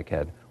pessimistic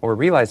kid. What we're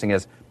realizing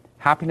is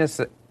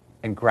happiness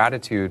and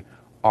gratitude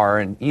are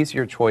an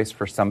easier choice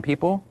for some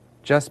people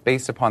just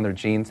based upon their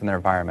genes and their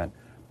environment.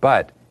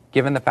 But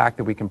given the fact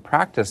that we can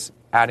practice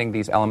adding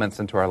these elements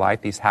into our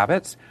life, these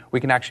habits, we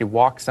can actually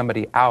walk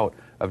somebody out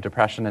of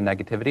depression and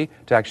negativity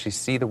to actually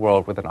see the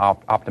world with an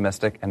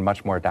optimistic and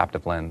much more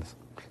adaptive lens.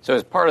 So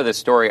as part of this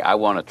story, I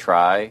want to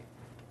try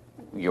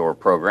your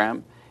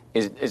program.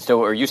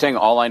 So are you saying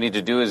all I need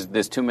to do is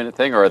this 2-minute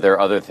thing, or are there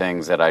other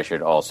things that I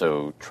should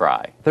also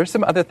try? There's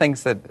some other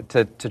things that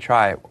to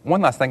try.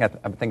 One last thing I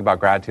think about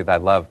gratitude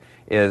that I love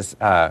is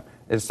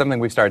something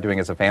we've started doing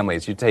as a family.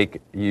 Is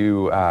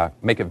you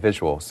make it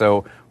visual.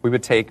 So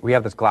we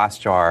have this glass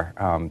jar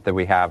that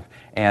we have,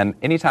 and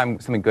anytime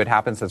something good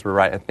happens as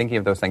we're thinking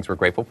of those things we're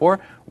grateful for,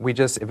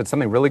 if it's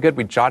something really good,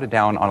 we jot it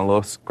down on a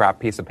little scrap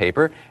piece of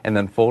paper and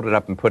then fold it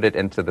up and put it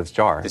into this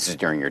jar. This is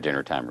during your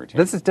dinner time routine?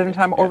 This is dinner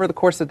time over the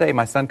course of the day.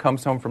 My son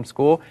comes home from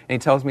school and he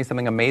tells me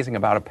something amazing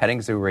about a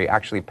petting zoo where he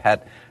actually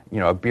pet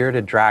a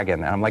bearded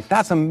dragon. And I'm like,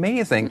 that's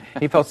amazing.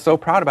 He felt so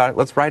proud about it.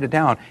 Let's write it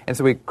down. And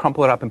so we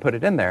crumple it up and put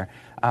it in there.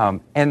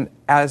 And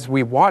as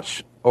we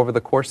watch over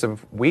the course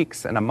of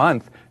weeks and a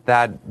month,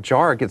 that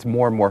jar gets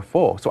more and more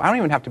full. So I don't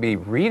even have to be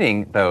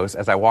reading those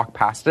as I walk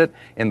past it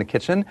in the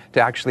kitchen to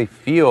actually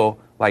feel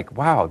like,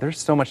 wow, there's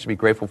so much to be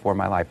grateful for in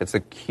my life. It's a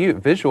cute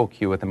visual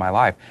cue within my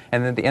life.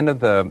 And then at the end of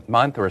the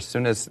month, or as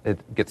soon as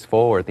it gets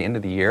full, or at the end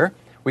of the year,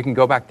 we can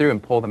go back through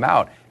and pull them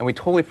out. And we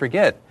totally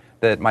forget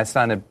that my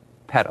son had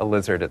pet a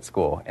lizard at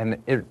school.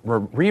 And it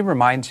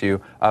reminds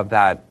you of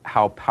that,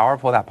 how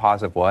powerful that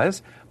positive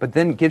was, but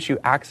then gives you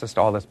access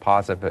to all this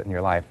positive in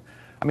your life.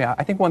 I mean,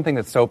 I think one thing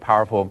that's so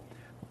powerful,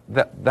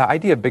 the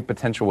idea of big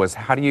potential was,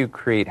 how do you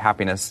create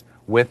happiness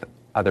with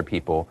other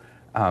people?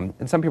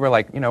 And some people are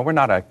like, we're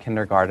not a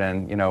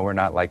kindergarten, we're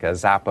not like a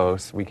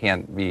Zappos. We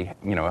can't be,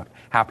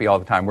 happy all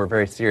the time. We're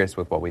very serious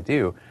with what we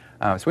do.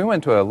 So we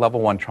went to a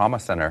level 1 trauma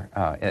center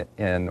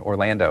in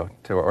Orlando,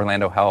 to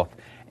Orlando Health,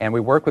 and we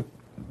work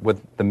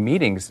with the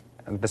meetings,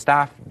 the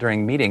staff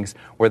during meetings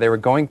where they were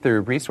going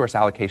through resource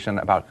allocation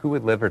about who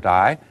would live or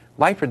die,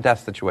 life or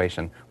death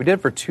situation. We did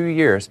it for 2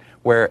 years,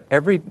 where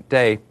every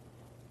day,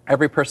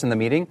 every person in the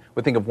meeting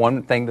would think of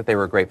one thing that they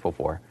were grateful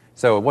for.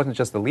 So it wasn't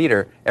just the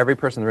leader. Every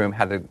person in the room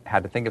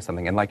had to think of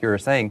something. And like you were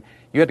saying,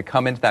 you had to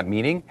come into that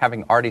meeting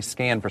having already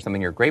scanned for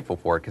something you're grateful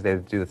for, because they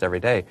had to do this every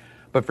day.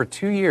 But for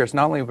 2 years,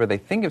 not only were they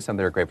thinking of something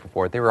they were grateful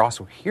for, they were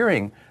also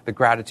hearing the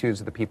gratitudes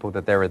of the people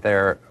that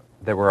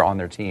were on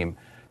their team.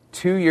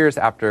 2 years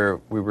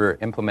after we were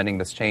implementing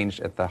this change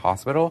at the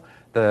hospital,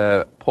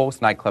 the Pulse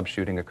nightclub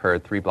shooting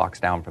occurred 3 blocks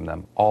down from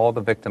them. All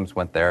the victims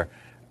went there.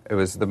 It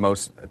was the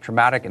most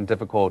traumatic and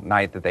difficult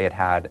night that they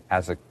had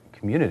as a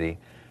community.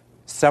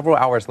 Several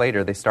hours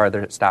later, they started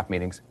their staff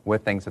meetings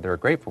with things that they were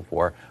grateful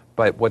for.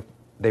 But what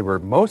they were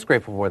most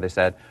grateful for, they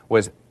said,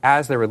 was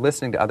as they were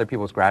listening to other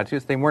people's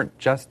gratitudes, they weren't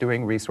just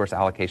doing resource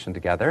allocation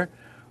together.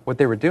 What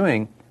they were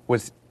doing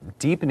was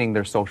deepening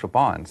their social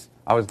bonds.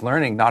 I was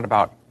learning not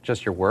about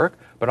just your work,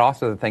 but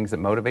also the things that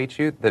motivate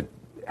you, that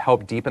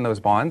help deepen those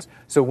bonds.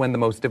 So when the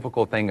most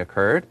difficult thing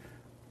occurred,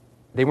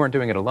 they weren't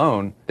doing it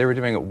alone. They were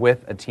doing it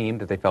with a team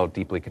that they felt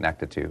deeply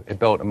connected to. It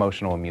built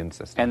emotional immune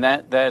system. And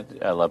that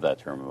I love that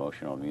term,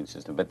 emotional immune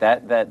system. But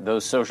that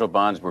those social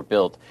bonds were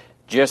built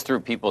just through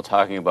people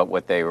talking about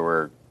what they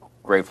were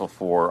grateful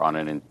for on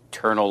an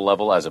internal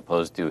level, as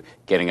opposed to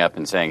getting up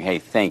and saying, hey,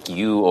 thank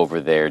you over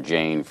there,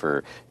 Jane,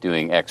 for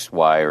doing X,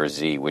 Y, or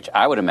Z, which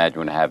I would imagine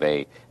would have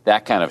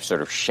that kind of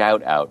sort of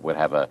shout out would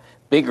have a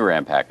bigger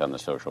impact on the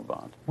social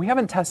bond. We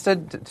haven't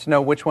tested to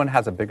know which one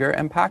has a bigger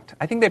impact.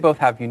 I think they both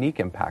have unique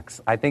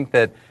impacts. I think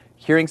that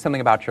hearing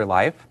something about your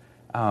life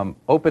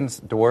opens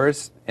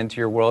doors into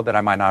your world that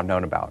I might not have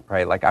known about,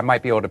 right? Like I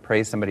might be able to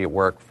praise somebody at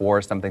work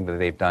for something that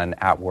they've done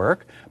at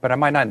work, but I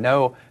might not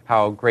know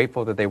how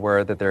grateful that they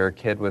were that their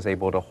kid was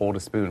able to hold a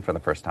spoon for the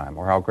first time,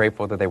 or how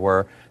grateful that they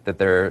were that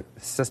their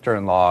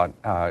sister-in-law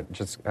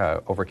just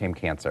overcame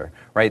cancer,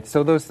 right?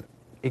 So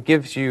it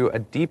gives you a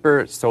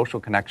deeper social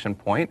connection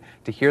point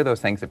to hear those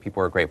things that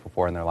people are grateful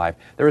for in their life.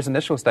 There was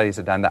initial studies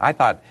that done that I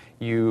thought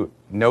you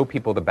know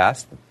people the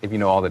best if you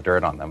know all the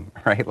dirt on them,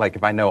 right? Like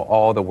if I know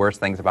all the worst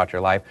things about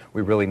your life,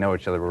 we really know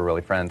each other, we're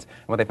really friends.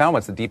 And what they found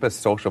was the deepest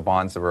social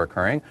bonds that were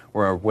occurring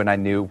were when I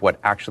knew what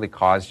actually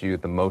caused you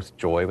the most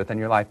joy within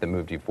your life that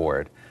moved you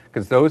forward.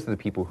 Because those are the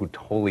people who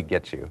totally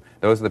get you.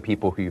 Those are the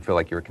people who you feel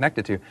like you're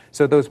connected to.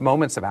 So those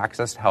moments of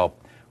access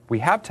help. We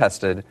have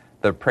tested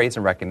the praise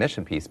and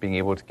recognition piece, being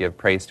able to give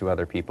praise to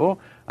other people.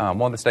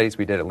 One of the studies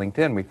we did at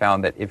LinkedIn, we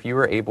found that if you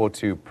were able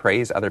to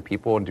praise other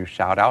people and do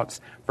shout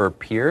outs for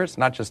peers,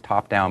 not just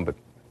top down,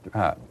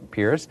 but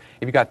peers,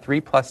 if you got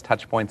 3+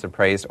 touch points of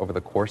praise over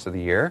the course of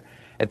the year,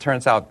 it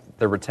turns out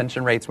the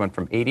retention rates went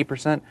from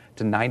 80%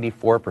 to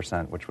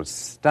 94%, which was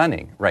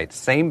stunning, right?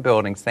 Same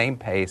building, same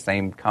pay,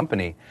 same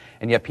company,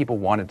 and yet people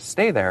wanted to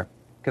stay there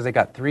because they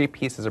got 3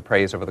 pieces of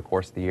praise over the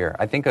course of the year.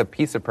 I think a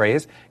piece of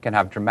praise can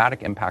have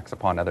dramatic impacts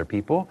upon other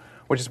people,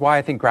 which is why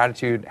I think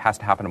gratitude has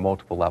to happen at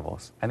multiple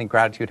levels. I think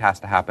gratitude has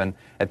to happen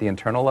at the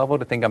internal level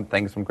to think of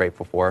things I'm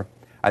grateful for.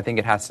 I think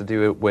it has to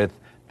do with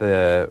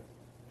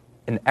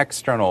an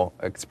external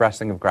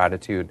expressing of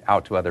gratitude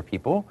out to other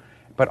people.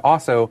 but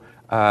also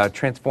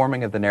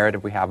transforming of the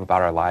narrative we have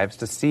about our lives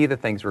to see the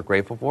things we're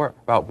grateful for,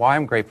 about why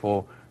I'm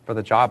grateful for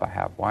the job I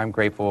have, why I'm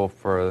grateful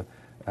for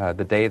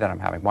the day that I'm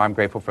having, why I'm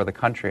grateful for the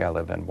country I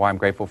live in, why I'm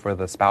grateful for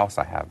the spouse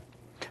I have.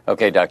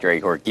 Okay, Dr.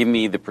 Ahor, give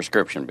me the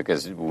prescription,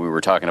 because we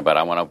were talking about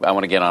I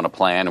want to get on a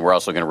plan, and we're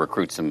also going to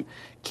recruit some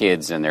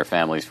kids and their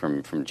families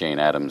from Jane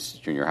Addams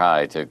Junior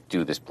High to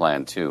do this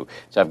plan too.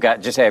 So I've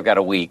got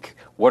a week.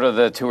 What are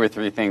the 2 or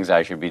 3 things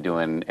I should be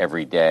doing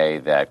every day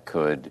that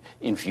could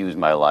infuse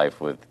my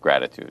life with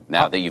gratitude,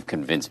 now that you've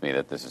convinced me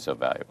that this is so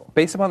valuable?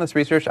 Based upon this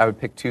research, I would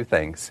pick 2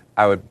 things.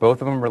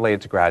 Both of them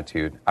related to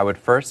gratitude. I would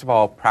first of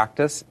all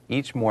practice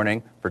each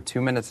morning for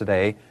 2 minutes a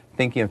day,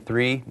 thinking of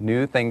 3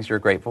 new things you're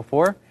grateful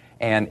for.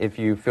 And if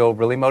you feel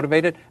really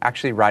motivated,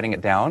 actually writing it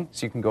down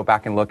so you can go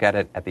back and look at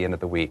it at the end of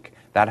the week.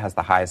 That has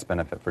the highest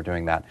benefit for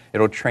doing that.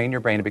 It'll train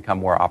your brain to become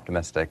more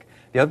optimistic.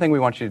 The other thing we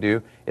want you to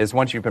do is,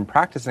 once you've been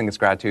practicing this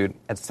gratitude,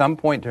 at some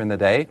point during the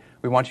day,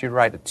 we want you to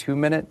write a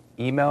 2-minute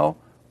email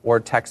or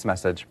text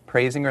message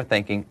praising or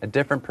thanking a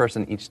different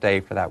person each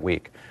day for that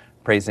week.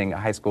 Praising a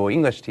high school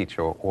English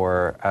teacher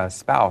or a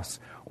spouse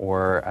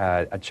or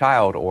a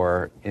child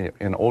or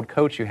an old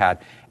coach you had,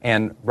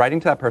 and writing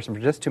to that person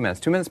for just 2 minutes,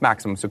 2 minutes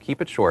maximum, so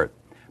keep it short.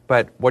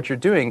 But what you're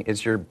doing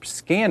is you're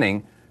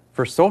scanning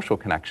for social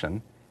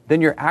connection,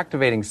 then you're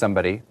activating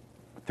somebody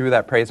through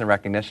that praise and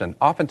recognition.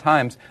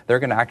 Oftentimes, they're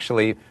going to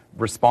actually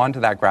respond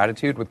to that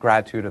gratitude with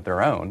gratitude of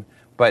their own.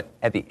 But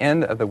at the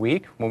end of the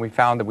week, when we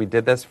found that we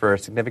did this for a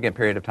significant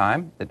period of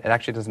time, it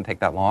actually doesn't take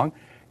that long,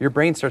 your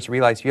brain starts to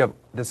realize you have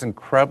this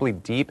incredibly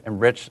deep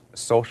and rich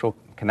social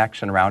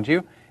connection around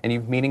you, and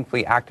you've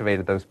meaningfully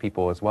activated those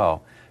people as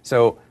well.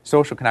 So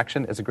social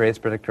connection is the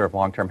greatest predictor of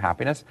long-term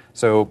happiness.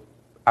 So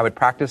I would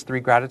practice 3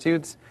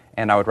 gratitudes,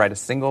 and I would write a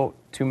single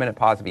 2-minute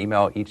positive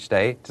email each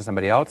day to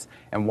somebody else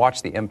and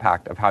watch the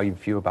impact of how you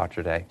feel about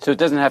your day. So it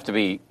doesn't have to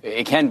be,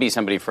 it can be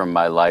somebody from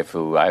my life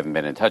who I haven't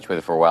been in touch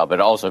with for a while, but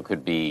it also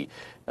could be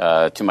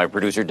to my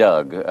producer,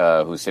 Doug,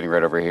 who's sitting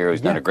right over here,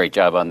 who's done a great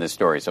job on this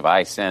story. So if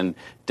I send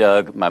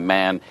Doug, my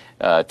man,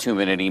 a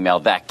 2-minute email,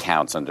 that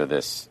counts under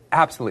this.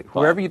 Absolutely.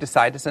 Whoever you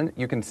decide to send,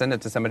 you can send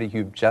it to somebody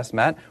you've just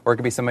met, or it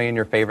could be somebody in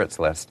your favorites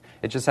list.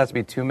 It just has to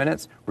be 2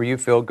 minutes where you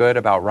feel good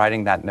about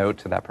writing that note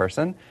to that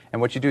person.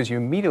 And what you do is you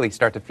immediately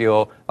start to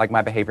feel like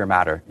my behavior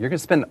matter. You're going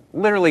to spend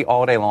literally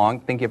all day long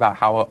thinking about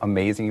how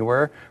amazing you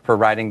were for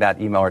writing that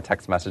email or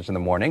text message in the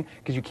morning,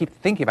 because you keep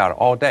thinking about it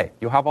all day.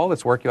 You'll have all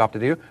this work you have to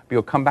do, but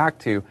you'll come back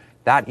to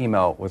that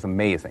email was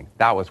amazing.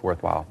 That was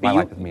worthwhile. My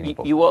life is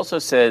meaningful. You also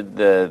said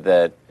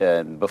that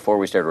before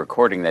we started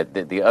recording that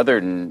the other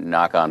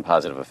knock-on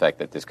positive effect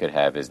that this could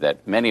have is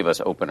that many of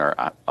us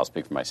I'll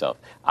speak for myself,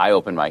 I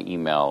open my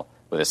email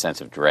with a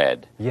sense of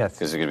dread. Yes.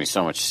 Because there's going to be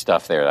so much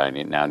stuff there that I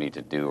now need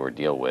to do or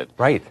deal with.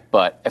 Right.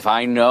 But if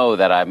I know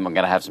that I'm going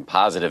to have some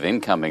positive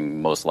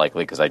incoming, most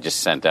likely, because I just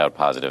sent out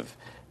positive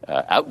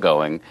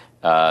outgoing,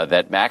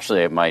 that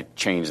actually it might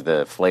change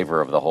the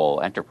flavor of the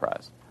whole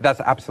enterprise. That's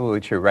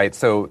absolutely true, right?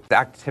 So the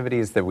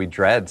activities that we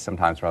dread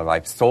sometimes in our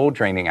life,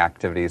 soul-draining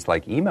activities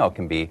like email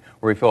can be,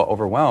 where we feel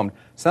overwhelmed,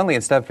 suddenly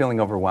instead of feeling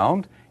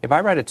overwhelmed, if I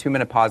write a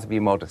 2-minute positive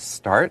email to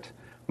start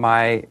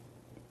my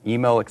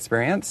email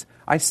experience,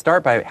 I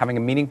start by having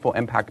a meaningful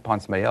impact upon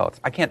somebody else.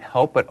 I can't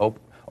help but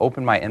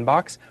open my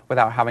inbox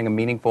without having a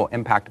meaningful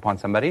impact upon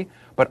somebody.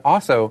 But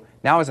also,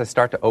 now as I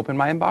start to open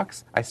my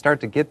inbox, I start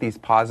to get these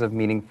positive,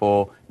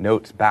 meaningful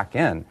notes back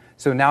in.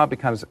 So now it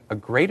becomes a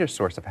greater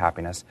source of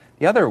happiness.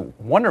 The other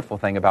wonderful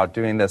thing about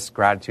doing this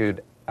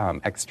gratitude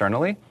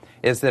externally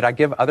is that I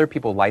give other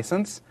people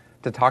license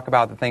to talk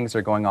about the things that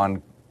are going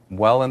on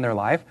well in their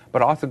life,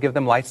 but also give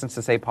them license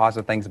to say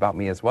positive things about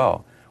me as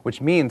well, which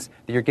means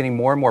that you're getting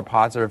more and more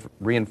positive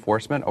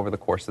reinforcement over the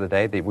course of the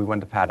day that we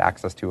wouldn't have had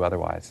access to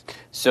otherwise.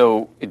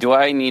 So do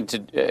I need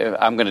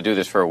to, I'm going to do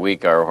this for a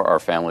week, our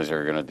families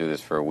are going to do this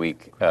for a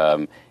week.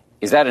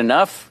 Is that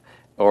enough?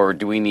 Or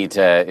do we need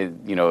to,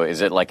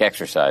 is it like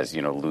exercise,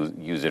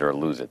 use it or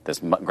lose it? This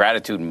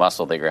gratitude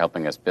muscle that you're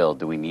helping us build,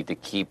 do we need to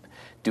keep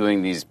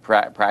doing these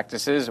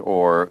practices,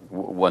 or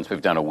once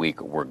we've done a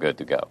week, we're good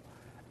to go?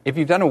 If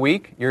you've done a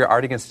week, you're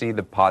already going to see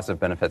the positive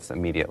benefits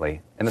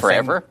immediately.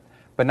 Forever?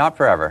 But not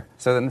forever.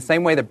 So in the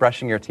same way that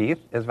brushing your teeth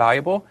is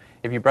valuable,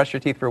 if you brush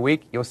your teeth for a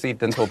week, you'll see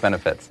dental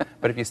benefits.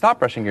 But if you stop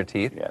brushing your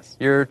teeth, yes,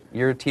 your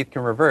teeth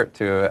can revert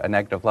to a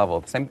negative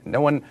level.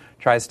 No one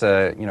tries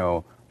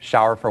to,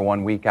 shower for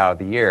 1 week out of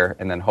the year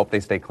and then hope they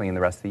stay clean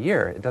the rest of the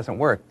year. It doesn't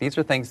work. These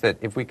are things that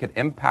if we could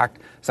impact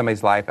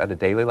somebody's life at a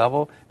daily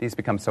level, these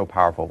become so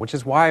powerful, which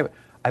is why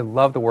I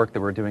love the work that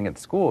we're doing at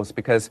schools,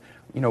 because,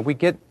 we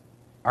get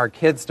our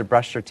kids to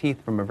brush their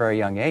teeth from a very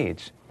young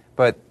age.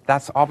 But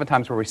that's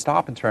oftentimes where we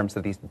stop in terms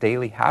of these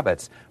daily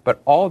habits.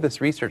 But all of this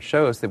research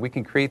shows that we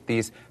can create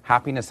these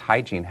happiness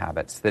hygiene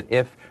habits, that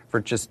if for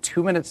just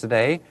 2 minutes a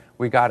day,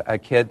 we got a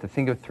kid to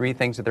think of 3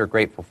 things that they're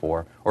grateful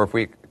for, or if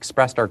we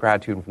expressed our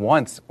gratitude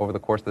once over the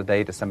course of the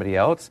day to somebody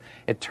else,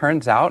 it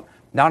turns out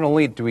not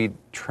only do we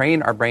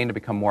train our brain to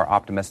become more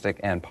optimistic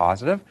and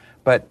positive,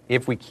 but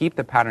if we keep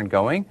the pattern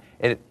going,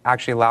 it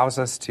actually allows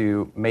us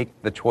to make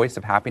the choice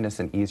of happiness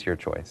an easier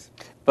choice.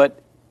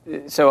 But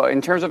So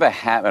in terms of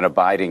an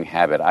abiding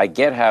habit, I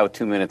get how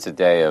 2 minutes a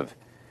day of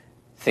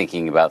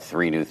thinking about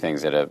 3 new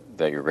things that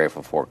you're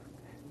grateful for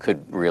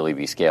could really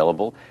be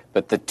scalable.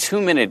 But the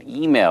 2-minute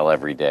email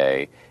every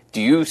day, do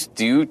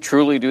you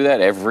truly do that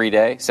every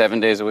day,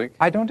 7 days a week?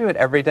 I don't do it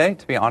every day,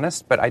 to be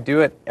honest, but I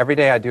do it every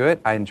day. I do it.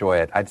 I enjoy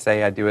it. I'd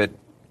say I do it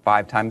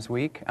 5 times a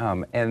week,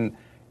 and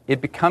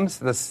it becomes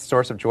this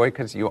source of joy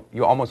because you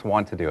almost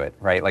want to do it,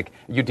 right? Like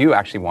you do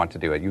actually want to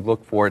do it. You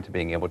look forward to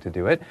being able to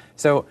do it.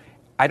 So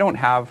I don't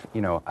have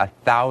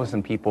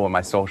 1,000 people in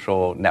my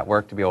social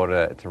network to be able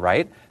to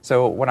write.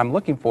 So what I'm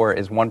looking for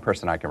is one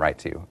person I can write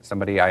to,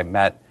 somebody I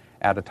met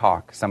at a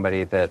talk,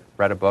 somebody that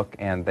read a book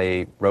and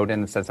they wrote in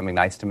and said something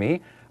nice to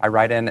me. I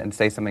write in and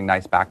say something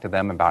nice back to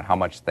them about how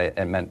much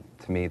it meant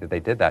to me that they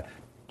did that.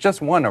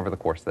 Just one over the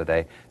course of the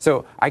day.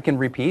 So I can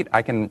repeat.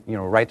 I can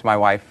write to my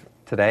wife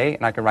today,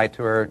 and I can write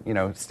to her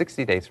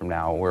 60 days from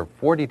now or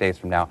 40 days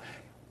from now.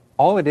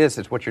 All it is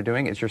what you're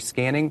doing is you're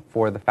scanning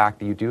for the fact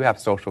that you do have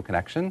social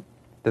connection,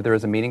 that there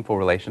is a meaningful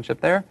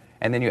relationship there,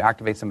 and then you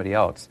activate somebody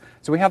else.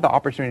 So we have the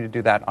opportunity to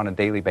do that on a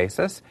daily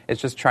basis.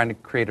 It's just trying to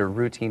create a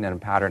routine and a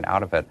pattern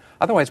out of it.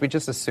 Otherwise, we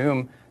just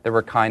assume that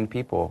we're kind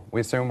people.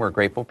 We assume we're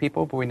grateful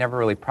people, but we never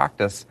really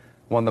practice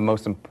one of the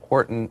most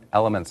important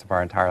elements of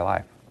our entire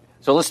life.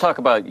 So let's talk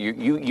about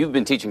you've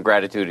been teaching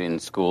gratitude in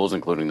schools,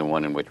 including the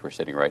one in which we're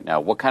sitting right now.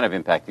 What kind of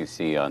impact do you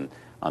see on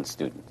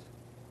students?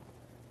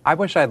 I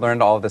wish I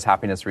learned all of this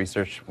happiness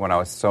research when I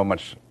was so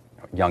much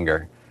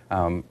younger.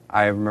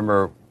 I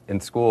remember in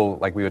school,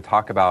 we would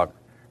talk about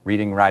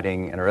reading,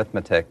 writing, and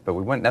arithmetic, but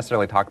we wouldn't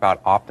necessarily talk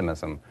about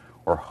optimism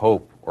or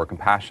hope or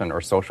compassion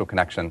or social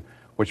connection,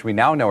 which we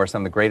now know are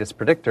some of the greatest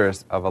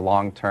predictors of a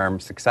long-term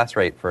success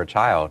rate for a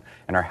child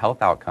and our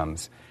health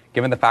outcomes.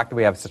 Given the fact that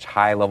we have such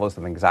high levels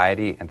of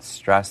anxiety and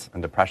stress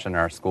and depression in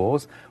our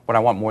schools, what I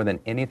want more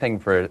than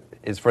anything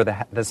is for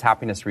this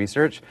happiness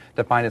research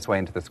to find its way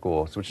into the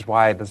schools, which is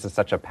why this is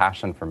such a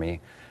passion for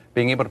me.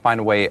 Being able to find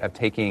a way of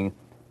taking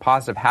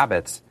positive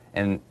habits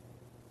and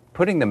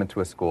putting them into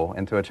a school,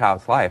 into a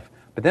child's life,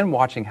 but then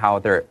watching how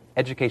their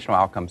educational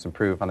outcomes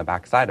improve on the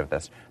backside of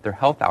this, their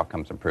health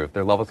outcomes improve,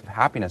 their levels of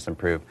happiness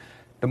improve.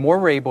 The more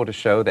we're able to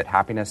show that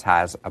happiness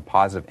has a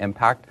positive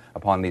impact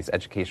upon these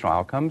educational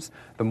outcomes,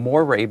 the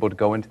more we're able to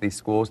go into these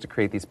schools to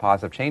create these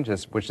positive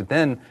changes, which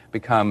then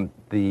become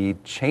the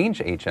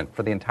change agent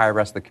for the entire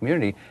rest of the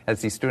community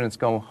as these students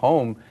go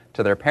home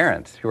to their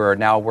parents who are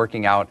now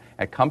working out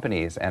at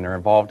companies and are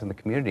involved in the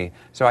community.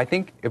 So I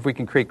think if we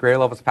can create greater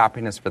levels of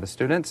happiness for the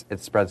students, it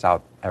spreads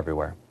out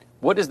everywhere.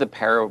 What is the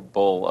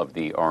parable of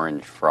the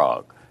orange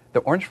frog? The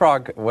orange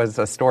frog was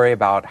a story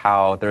about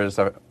how there's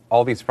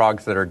all these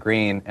frogs that are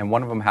green, and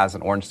one of them has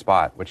an orange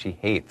spot, which he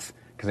hates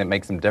because it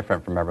makes him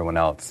different from everyone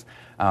else.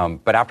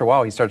 But after a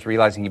while, he starts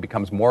realizing he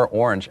becomes more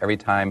orange every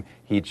time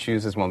he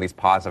chooses one of these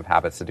positive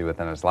habits to do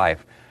within his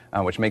life,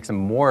 which makes him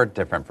more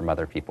different from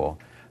other people.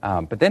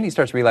 But then he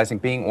starts realizing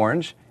being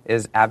orange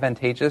is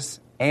advantageous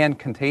and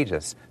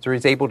contagious. So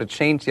he's able to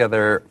change the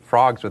other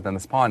frogs within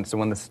the pond. So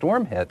when the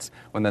storm hits,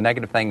 when the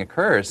negative thing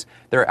occurs,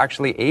 they're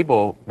actually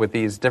able, with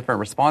these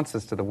different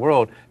responses to the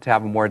world, to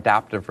have a more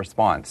adaptive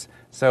response.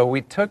 So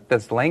we took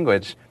this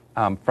language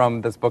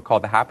from this book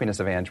called The Happiness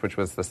Advantage, which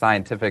was the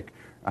scientific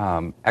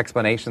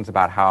explanations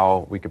about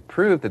how we could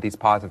prove that these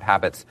positive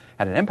habits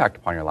had an impact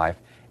upon your life.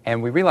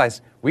 And we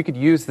realized we could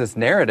use this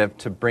narrative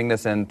to bring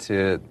this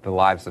into the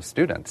lives of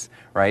students,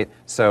 right?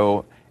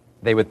 So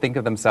they would think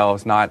of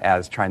themselves not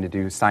as trying to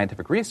do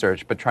scientific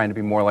research, but trying to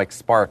be more like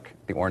Spark,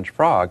 the orange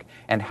frog,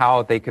 and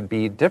how they could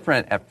be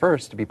different at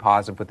first to be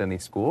positive within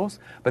these schools,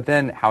 but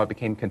then how it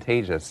became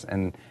contagious.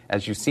 And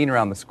as you've seen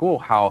around the school,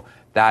 how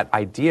that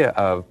idea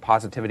of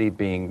positivity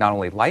being not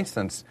only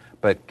licensed,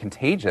 but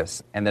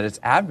contagious, and that it's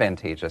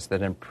advantageous,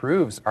 that it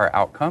improves our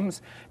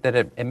outcomes, that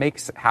it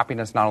makes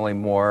happiness not only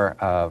more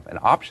of an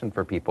option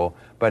for people,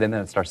 but then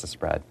it starts to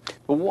spread.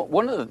 Well,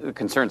 one of the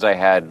concerns I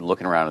had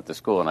looking around at the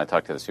school, and I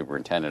talked to the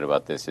superintendent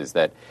about this, is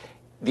that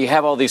you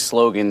have all these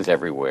slogans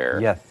everywhere.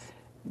 Yes.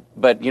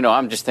 But,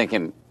 I'm just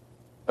thinking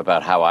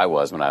about how I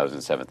was when I was in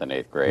 7th and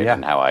 8th grade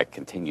and how I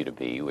continue to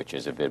be, which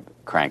is a bit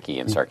cranky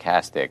and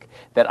sarcastic,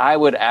 that I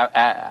would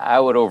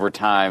over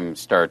time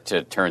start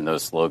to turn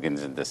those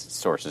slogans into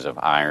sources of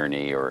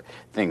irony or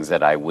things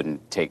that I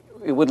wouldn't take.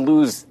 It would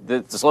lose,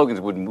 the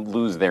slogans would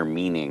lose their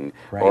meaning,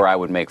 or I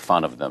would make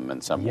fun of them in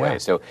some way.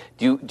 So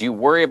do you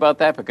worry about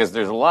that? Because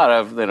there's a lot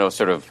of,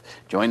 sort of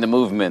join the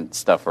movement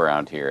stuff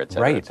around here, et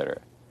cetera, et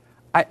cetera.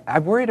 I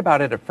worried about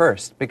it at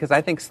first because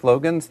I think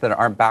slogans that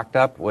aren't backed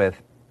up with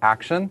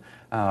action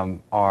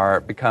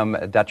become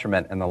a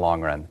detriment in the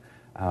long run.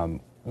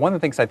 One of the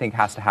things I think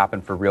has to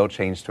happen for real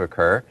change to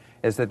occur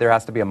is that there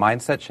has to be a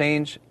mindset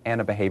change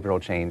and a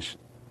behavioral change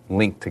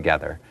linked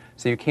together.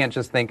 So you can't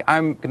just think,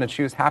 I'm going to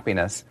choose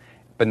happiness,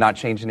 but not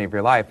change any of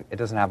your life. It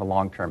doesn't have a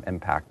long-term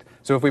impact.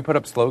 So if we put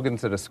up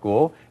slogans at a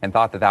school and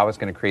thought that was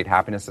going to create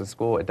happiness at a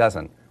school, it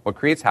doesn't. What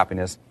creates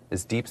happiness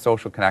is deep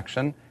social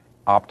connection,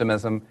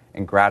 optimism,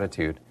 and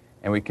gratitude.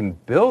 And we can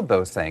build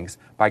those things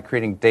by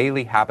creating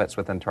daily habits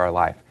within our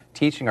life.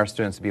 teaching our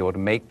students to be able to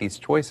make these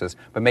choices,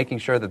 but making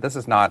sure that this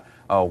is not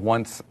a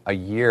once a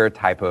year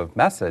type of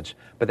message,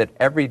 but that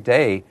every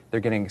day they're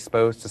getting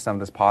exposed to some of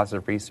this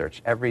positive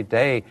research. Every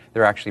day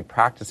they're actually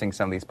practicing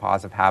some of these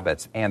positive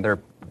habits, and they're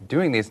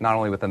doing these not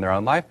only within their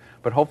own life,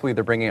 but hopefully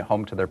they're bringing it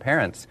home to their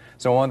parents.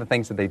 So one of the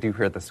things that they do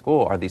here at the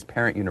school are these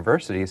parent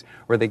universities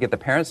where they get the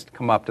parents to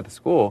come up to the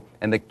school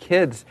and the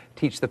kids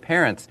teach the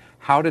parents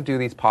how to do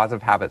these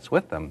positive habits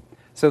with them.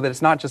 So that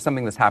it's not just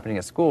something that's happening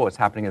at school, it's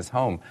happening at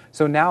home.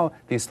 So now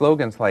these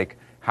slogans like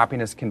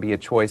happiness can be a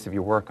choice if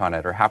you work on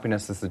it, or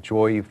happiness is the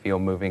joy you feel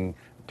moving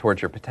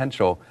towards your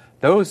potential,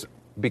 those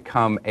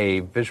become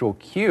a visual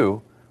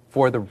cue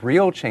for the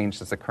real change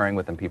that's occurring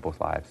within people's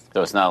lives.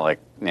 So it's not like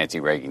Nancy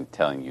Reagan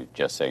telling you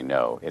just say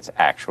no. It's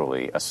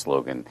actually a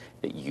slogan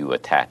that you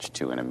attach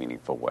to in a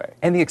meaningful way.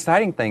 And the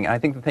exciting thing, and I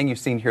think the thing you've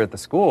seen here at the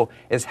school,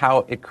 is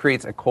how it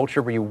creates a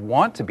culture where you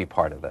want to be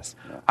part of this.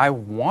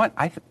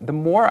 Yeah. The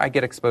more I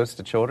get exposed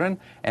to children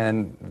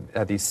and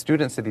these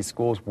students at these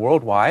schools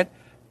worldwide,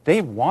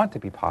 they want to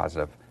be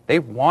positive. They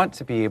want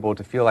to be able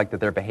to feel like that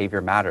their behavior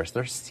matters.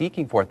 They're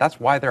seeking for it. That's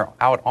why they're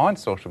out on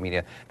social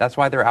media. That's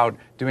why they're out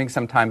doing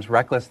sometimes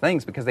reckless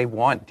things, because they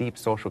want deep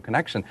social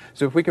connection.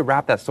 So if we could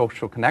wrap that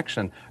social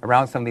connection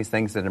around some of these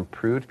things that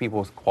improved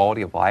people's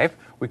quality of life,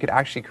 we could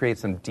actually create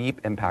some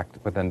deep impact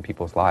within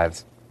people's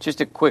lives.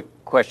 Just a quick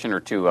question or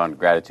two on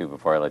gratitude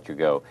before I let you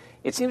go.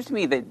 It seems to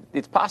me that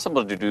it's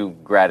possible to do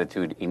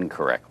gratitude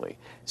incorrectly.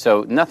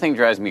 So nothing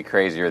drives me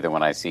crazier than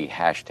when I see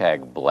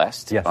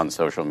 #blessed Yes. on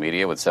social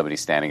media with somebody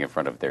standing in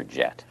front of their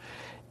jet.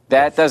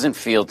 That doesn't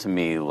feel to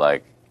me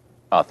like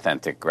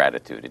authentic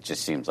gratitude. It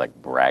just seems like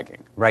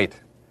bragging. Right.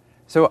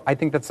 So I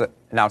think that's an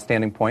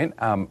outstanding point.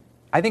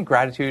 I think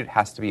gratitude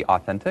has to be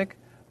authentic,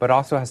 but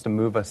also has to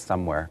move us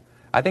somewhere.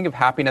 I think if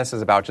happiness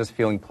is about just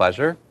feeling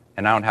pleasure,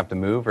 and I don't have to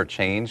move or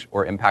change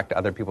or impact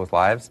other people's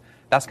lives,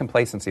 that's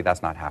complacency,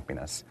 that's not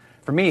happiness.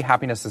 For me,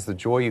 happiness is the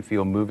joy you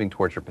feel moving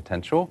towards your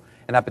potential,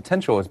 and that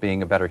potential is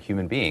being a better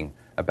human being,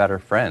 a better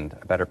friend,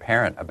 a better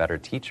parent, a better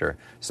teacher,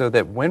 so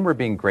that when we're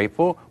being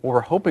grateful, what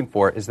we're hoping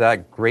for is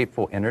that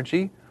grateful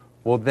energy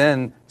will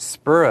then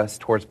spur us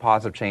towards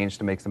positive change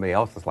to make somebody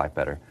else's life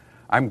better.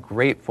 I'm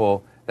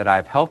grateful that I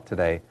have health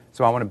today,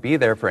 so I want to be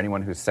there for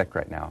anyone who's sick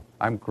right now.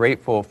 I'm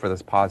grateful for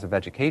this positive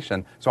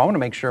education, so I want to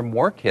make sure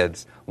more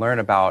kids learn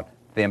about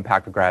the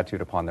impact of gratitude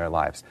upon their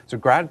lives. So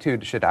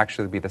gratitude should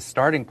actually be the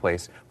starting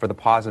place for the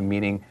positive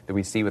meaning that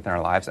we see within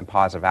our lives and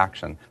positive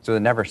action. So it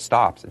never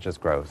stops, it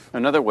just grows.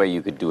 Another way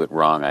you could do it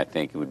wrong, I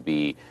think, would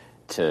be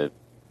to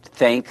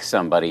thank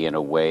somebody in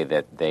a way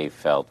that they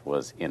felt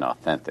was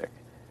inauthentic.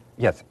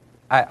 Yes.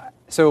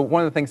 So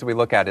one of the things that we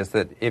look at is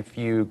that if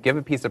you give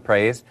a piece of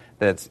praise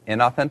that's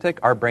inauthentic,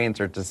 our brains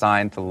are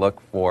designed to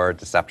look for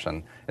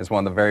deception. It's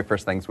one of the very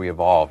first things we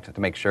evolved, to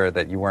make sure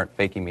that you weren't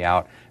faking me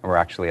out and were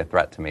actually a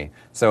threat to me.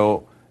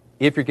 So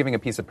if you're giving a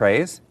piece of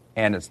praise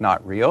and it's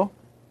not real,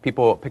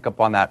 people pick up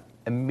on that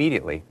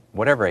immediately,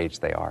 whatever age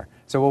they are.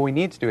 So what we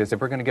need to do is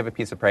if we're going to give a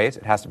piece of praise,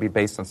 it has to be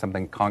based on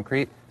something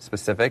concrete,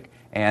 specific,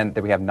 and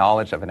that we have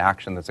knowledge of an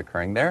action that's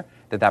occurring there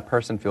that that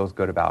person feels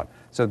good about.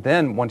 So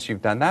then once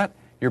you've done that,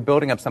 you're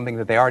building up something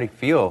that they already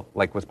feel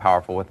like was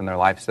powerful within their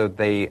life, so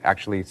they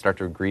actually start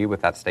to agree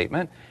with that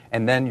statement,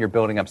 and then you're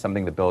building up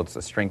something that builds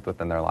a strength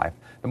within their life.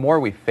 The more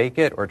we fake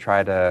it or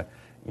try to,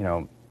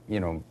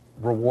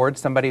 reward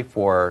somebody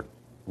for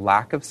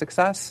lack of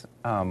success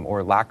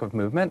or lack of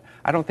movement,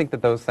 I don't think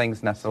that those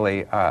things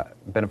necessarily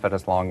benefit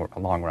us long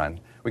run.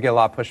 We get a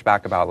lot of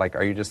pushback about, like,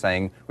 are you just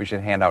saying we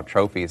should hand out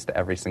trophies to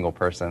every single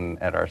person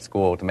at our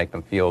school to make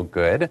them feel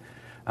good?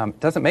 It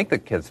doesn't make the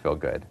kids feel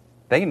good.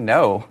 They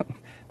know.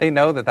 They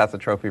know that that's a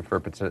trophy for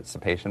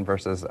participation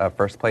versus a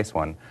first place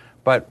one.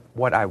 But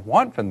what I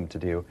want for them to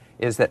do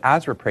is that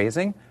as we're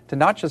praising, to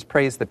not just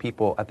praise the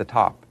people at the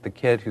top, the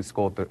kid who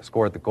scored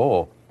the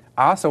goal.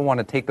 I also want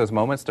to take those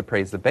moments to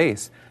praise the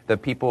base, the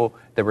people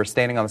that were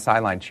standing on the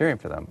sideline cheering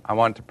for them. I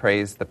want to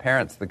praise the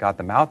parents that got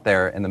them out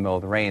there in the middle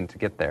of the rain to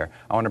get there.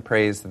 I want to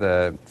praise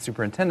the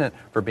superintendent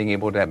for being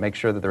able to make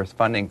sure that there was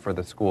funding for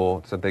the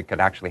school so they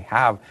could actually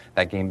have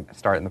that game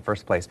start in the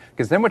first place.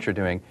 Because then what you're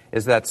doing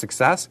is that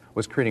success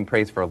was creating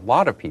praise for a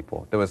lot of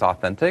people that was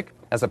authentic,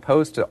 as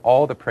opposed to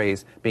all the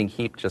praise being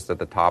heaped just at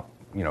the top,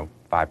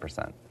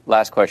 5%.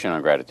 Last question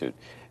on gratitude.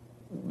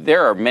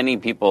 There are many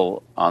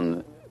people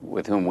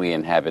with whom we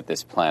inhabit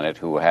this planet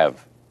who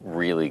have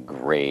really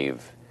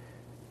grave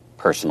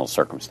personal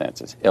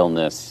circumstances,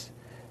 illness,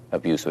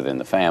 abuse within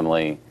the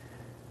family,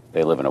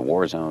 they live in a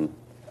war zone.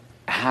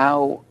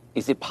 How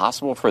is it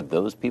possible for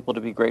those people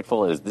to be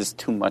grateful? Is this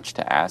too much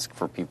to ask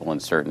for people in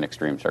certain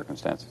extreme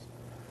circumstances?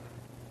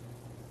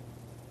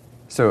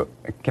 So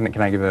can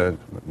I give a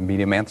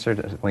medium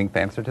answer, length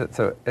answer to it?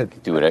 So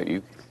do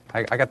it.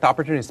 I got the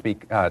opportunity to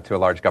speak to a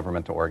large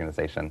governmental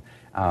organization,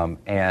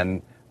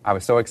 and I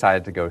was so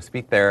excited to go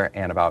speak there,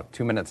 and about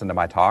 2 minutes into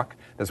my talk,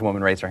 this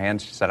woman raised her hand.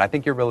 She said, I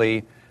think you're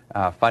really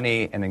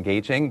funny and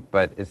engaging,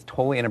 but it's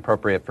totally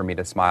inappropriate for me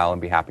to smile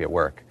and be happy at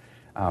work.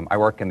 I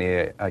work in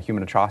the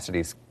Human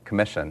Atrocities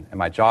Commission, and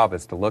my job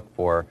is to look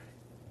for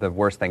the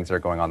worst things that are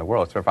going on in the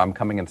world. So if I'm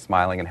coming in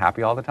smiling and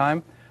happy all the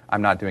time,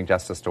 I'm not doing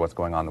justice to what's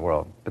going on in the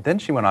world. But then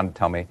she went on to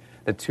tell me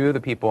that 2 of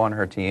the people on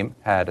her team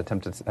had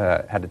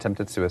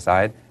attempted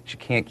suicide. She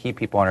can't keep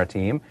people on her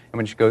team. And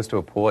when she goes to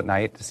a pool at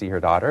night to see her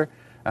daughter,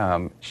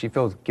 she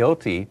feels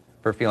guilty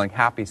for feeling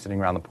happy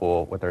sitting around the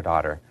pool with her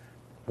daughter.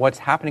 What's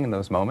happening in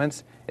those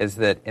moments is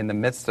that in the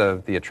midst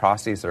of the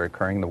atrocities that are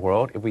occurring in the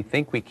world, if we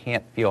think we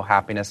can't feel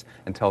happiness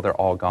until they're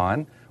all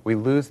gone, we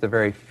lose the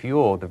very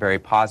fuel, the very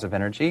positive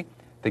energy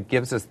that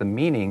gives us the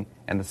meaning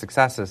and the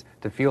successes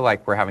to feel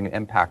like we're having an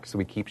impact, so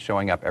we keep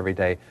showing up every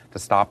day to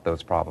stop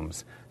those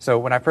problems. So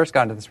when I first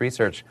got into this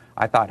research,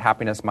 I thought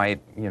happiness might,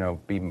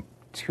 be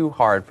too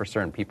hard for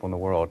certain people in the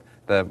world.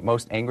 The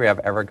most angry I've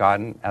ever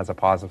gotten as a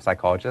positive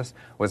psychologist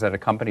was at a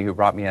company who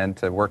brought me in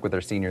to work with their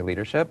senior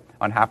leadership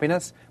on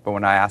happiness. But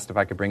when I asked if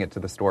I could bring it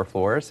to the store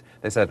floors,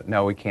 they said,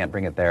 no, we can't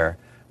bring it there.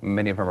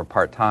 Many of them are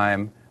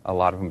part-time. A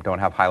lot of them don't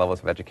have high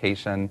levels of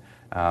education.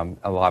 A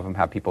lot of them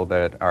have people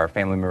that are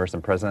family members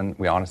in prison.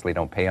 We honestly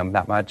don't pay them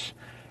that much.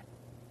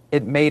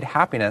 It made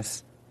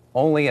happiness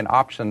only an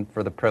option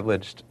for the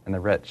privileged and the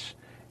rich.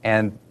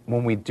 And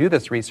when we do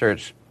this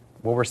research,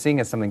 what we're seeing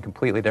is something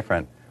completely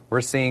different.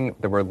 We're seeing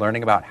that we're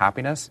learning about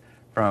happiness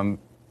from,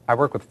 I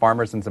work with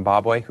farmers in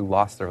Zimbabwe who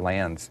lost their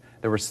lands.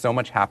 They were so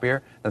much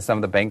happier than some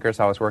of the bankers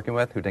I was working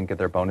with who didn't get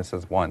their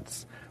bonuses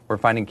once. We're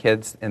finding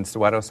kids in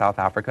Soweto, South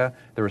Africa,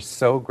 they were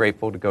so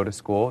grateful to go to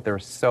school. They were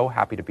so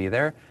happy to be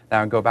there.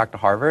 Now I go back to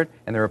Harvard,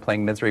 and they were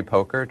playing misery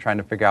poker, trying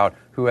to figure out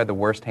who had the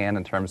worst hand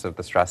in terms of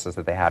the stresses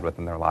that they had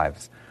within their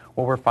lives.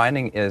 What we're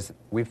finding is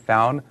we've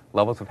found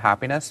levels of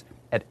happiness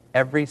at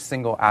every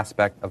single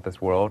aspect of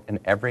this world, in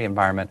every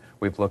environment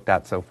we've looked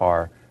at so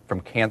far, from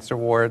cancer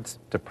wards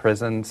to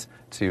prisons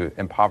to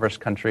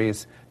impoverished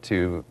countries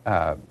to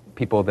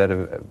people that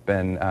have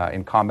been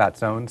in combat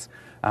zones.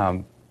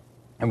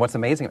 And what's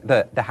amazing,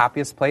 the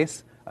happiest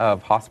place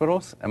of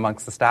hospitals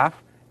amongst the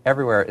staff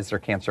everywhere is their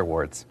cancer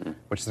wards,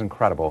 which is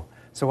incredible.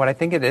 So what I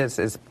think it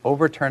is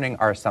overturning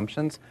our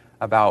assumptions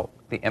about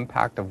the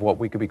impact of what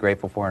we could be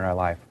grateful for in our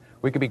life.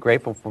 We could be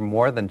grateful for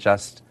more than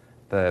just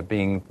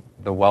being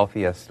the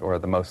wealthiest or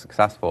the most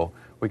successful.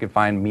 We could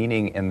find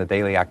meaning in the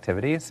daily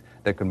activities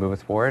that could move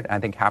us forward. I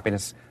think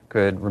happiness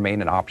could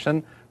remain an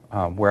option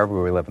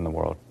wherever we live in the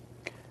world.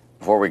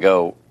 Before we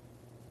go,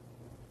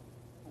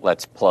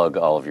 let's plug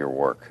all of your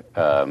work.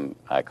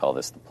 I call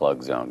this the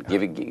plug zone.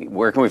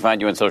 Where can we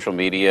find you on social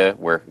media?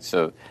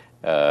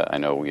 I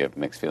know we have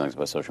mixed feelings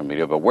about social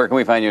media, but where can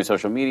we find you on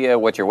social media?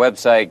 What's your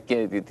website?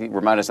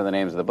 Remind us of the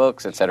names of the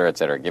books, et cetera, et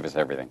cetera. Give us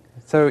everything.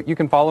 So you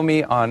can follow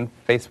me on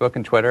Facebook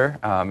and Twitter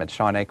at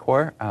Sean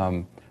Achor.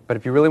 But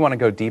if you really want to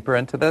go deeper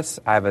into this,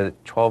 I have a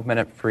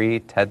 12-minute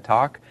free TED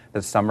Talk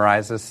that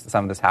summarizes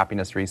some of this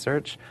happiness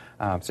research.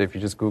 So if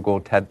you just Google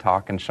TED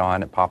Talk and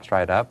Sean, it pops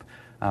right up.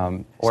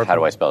 Or how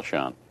do I spell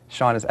Sean?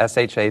 Sean is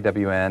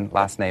S-H-A-W-N,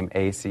 last name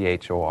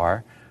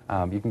A-C-H-O-R.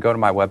 You can go to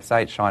my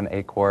website,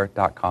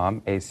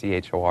 SeanAchor.com,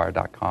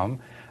 A-C-H-O-R.com.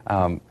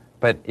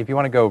 But if you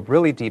want to go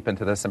really deep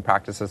into this and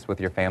practice this with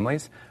your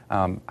families,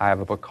 I have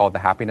a book called The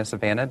Happiness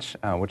Advantage,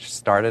 which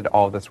started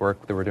all of this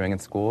work that we're doing in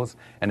schools,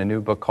 and a new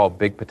book called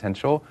Big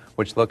Potential,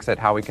 which looks at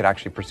how we could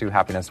actually pursue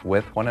happiness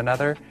with one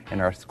another in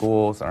our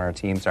schools, on our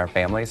teams, our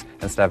families,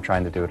 instead of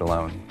trying to do it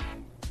alone.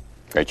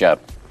 Great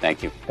job.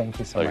 Thank you. Thank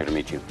you so much. Pleasure to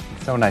meet you.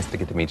 It's so nice to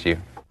get to meet you.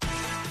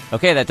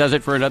 Okay, that does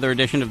it for another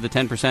edition of the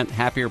 10%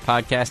 Happier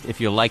podcast.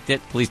 If you liked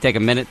it, please take a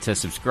minute to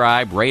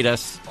subscribe, rate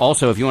us.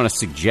 Also, if you want to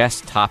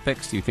suggest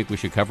topics you think we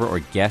should cover or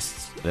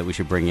guests that we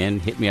should bring in,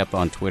 hit me up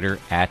on Twitter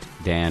at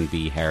Dan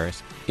B.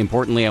 Harris.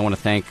 Importantly, I want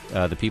to thank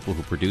the people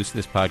who produce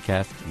this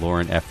podcast,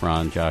 Lauren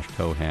Efron, Josh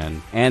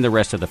Cohan, and the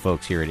rest of the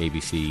folks here at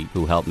ABC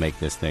who helped make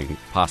this thing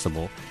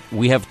possible.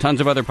 We have tons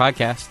of other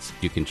podcasts.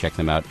 You can check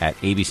them out at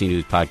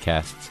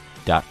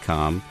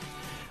abcnewspodcasts.com.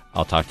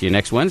 I'll talk to you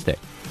next Wednesday.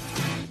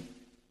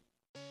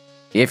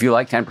 If you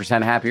like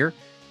 10% Happier,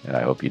 and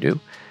I hope you do,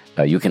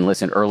 you can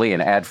listen early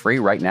and ad-free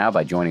right now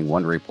by joining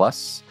Wondery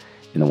Plus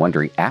in the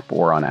Wondery app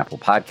or on Apple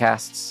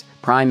Podcasts.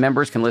 Prime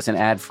members can listen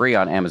ad-free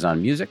on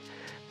Amazon Music.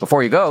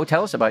 Before you go,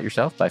 tell us about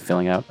yourself by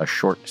filling out a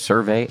short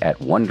survey at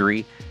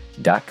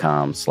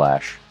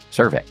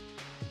Wondery.com/survey.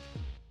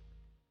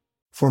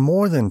 For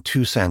more than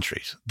 2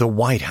 centuries, the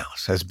White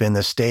House has been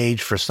the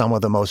stage for some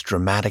of the most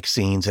dramatic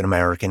scenes in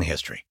American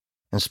history.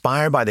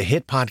 Inspired by the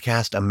hit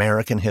podcast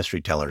American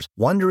History Tellers,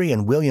 Wondery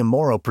and William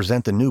Morrow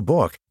present the new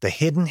book, The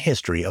Hidden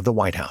History of the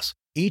White House.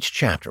 Each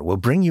chapter will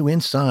bring you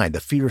inside the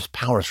fierce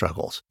power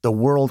struggles, the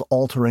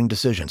world-altering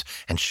decisions,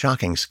 and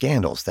shocking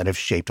scandals that have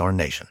shaped our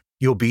nation.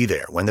 You'll be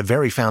there when the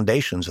very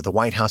foundations of the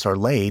White House are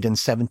laid in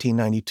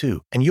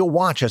 1792, and you'll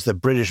watch as the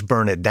British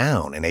burn it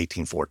down in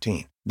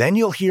 1814. Then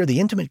you'll hear the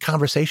intimate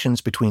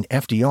conversations between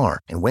FDR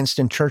and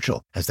Winston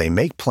Churchill as they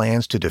make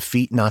plans to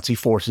defeat Nazi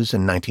forces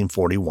in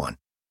 1941.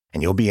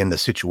 And you'll be in the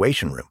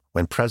Situation Room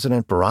when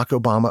President Barack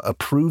Obama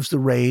approves the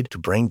raid to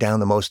bring down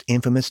the most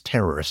infamous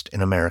terrorist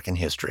in American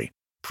history.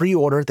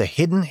 Pre-order The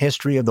Hidden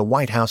History of the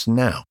White House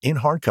now in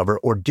hardcover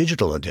or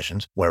digital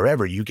editions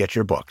wherever you get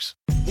your books.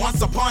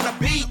 Once upon a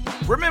beat.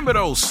 Remember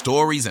those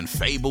stories and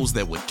fables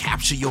that would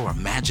capture your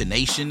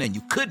imagination and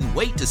you couldn't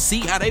wait to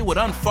see how they would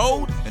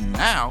unfold? And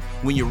now,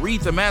 when you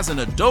read them as an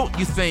adult,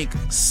 you think,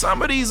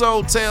 some of these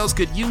old tales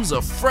could use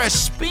a fresh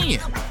spin.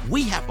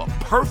 We have a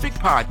perfect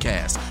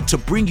podcast to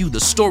bring you the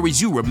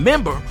stories you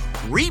remember,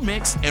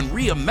 remix, and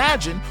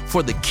reimagine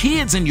for the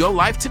kids in your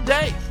life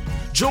today.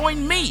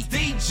 Join me,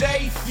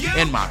 DJ Few,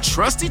 and my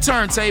trusty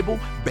turntable,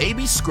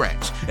 Baby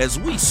Scratch, as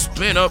we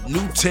spin up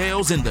new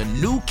tales in the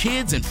New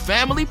Kids and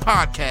Family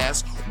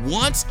podcast,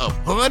 Once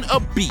Upon a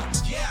Beat.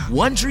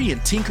 Wondery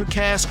and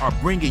Tinkercast are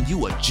bringing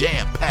you a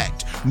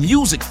jam-packed,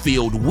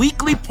 music-filled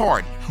weekly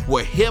party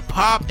where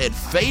hip-hop and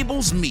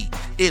fables meet.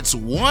 It's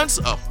Once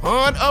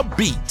Upon a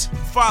Beat.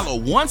 Follow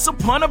Once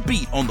Upon a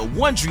Beat on the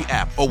Wondery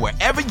app or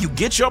wherever you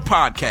get your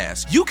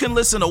podcasts. You can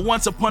listen to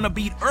Once Upon a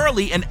Beat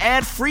early and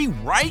ad-free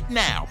right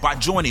now by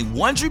joining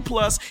Wondery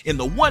Plus in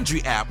the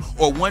Wondery app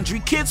or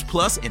Wondery Kids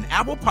Plus in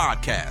Apple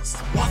Podcasts.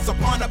 Once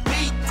Upon a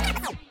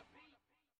Beat.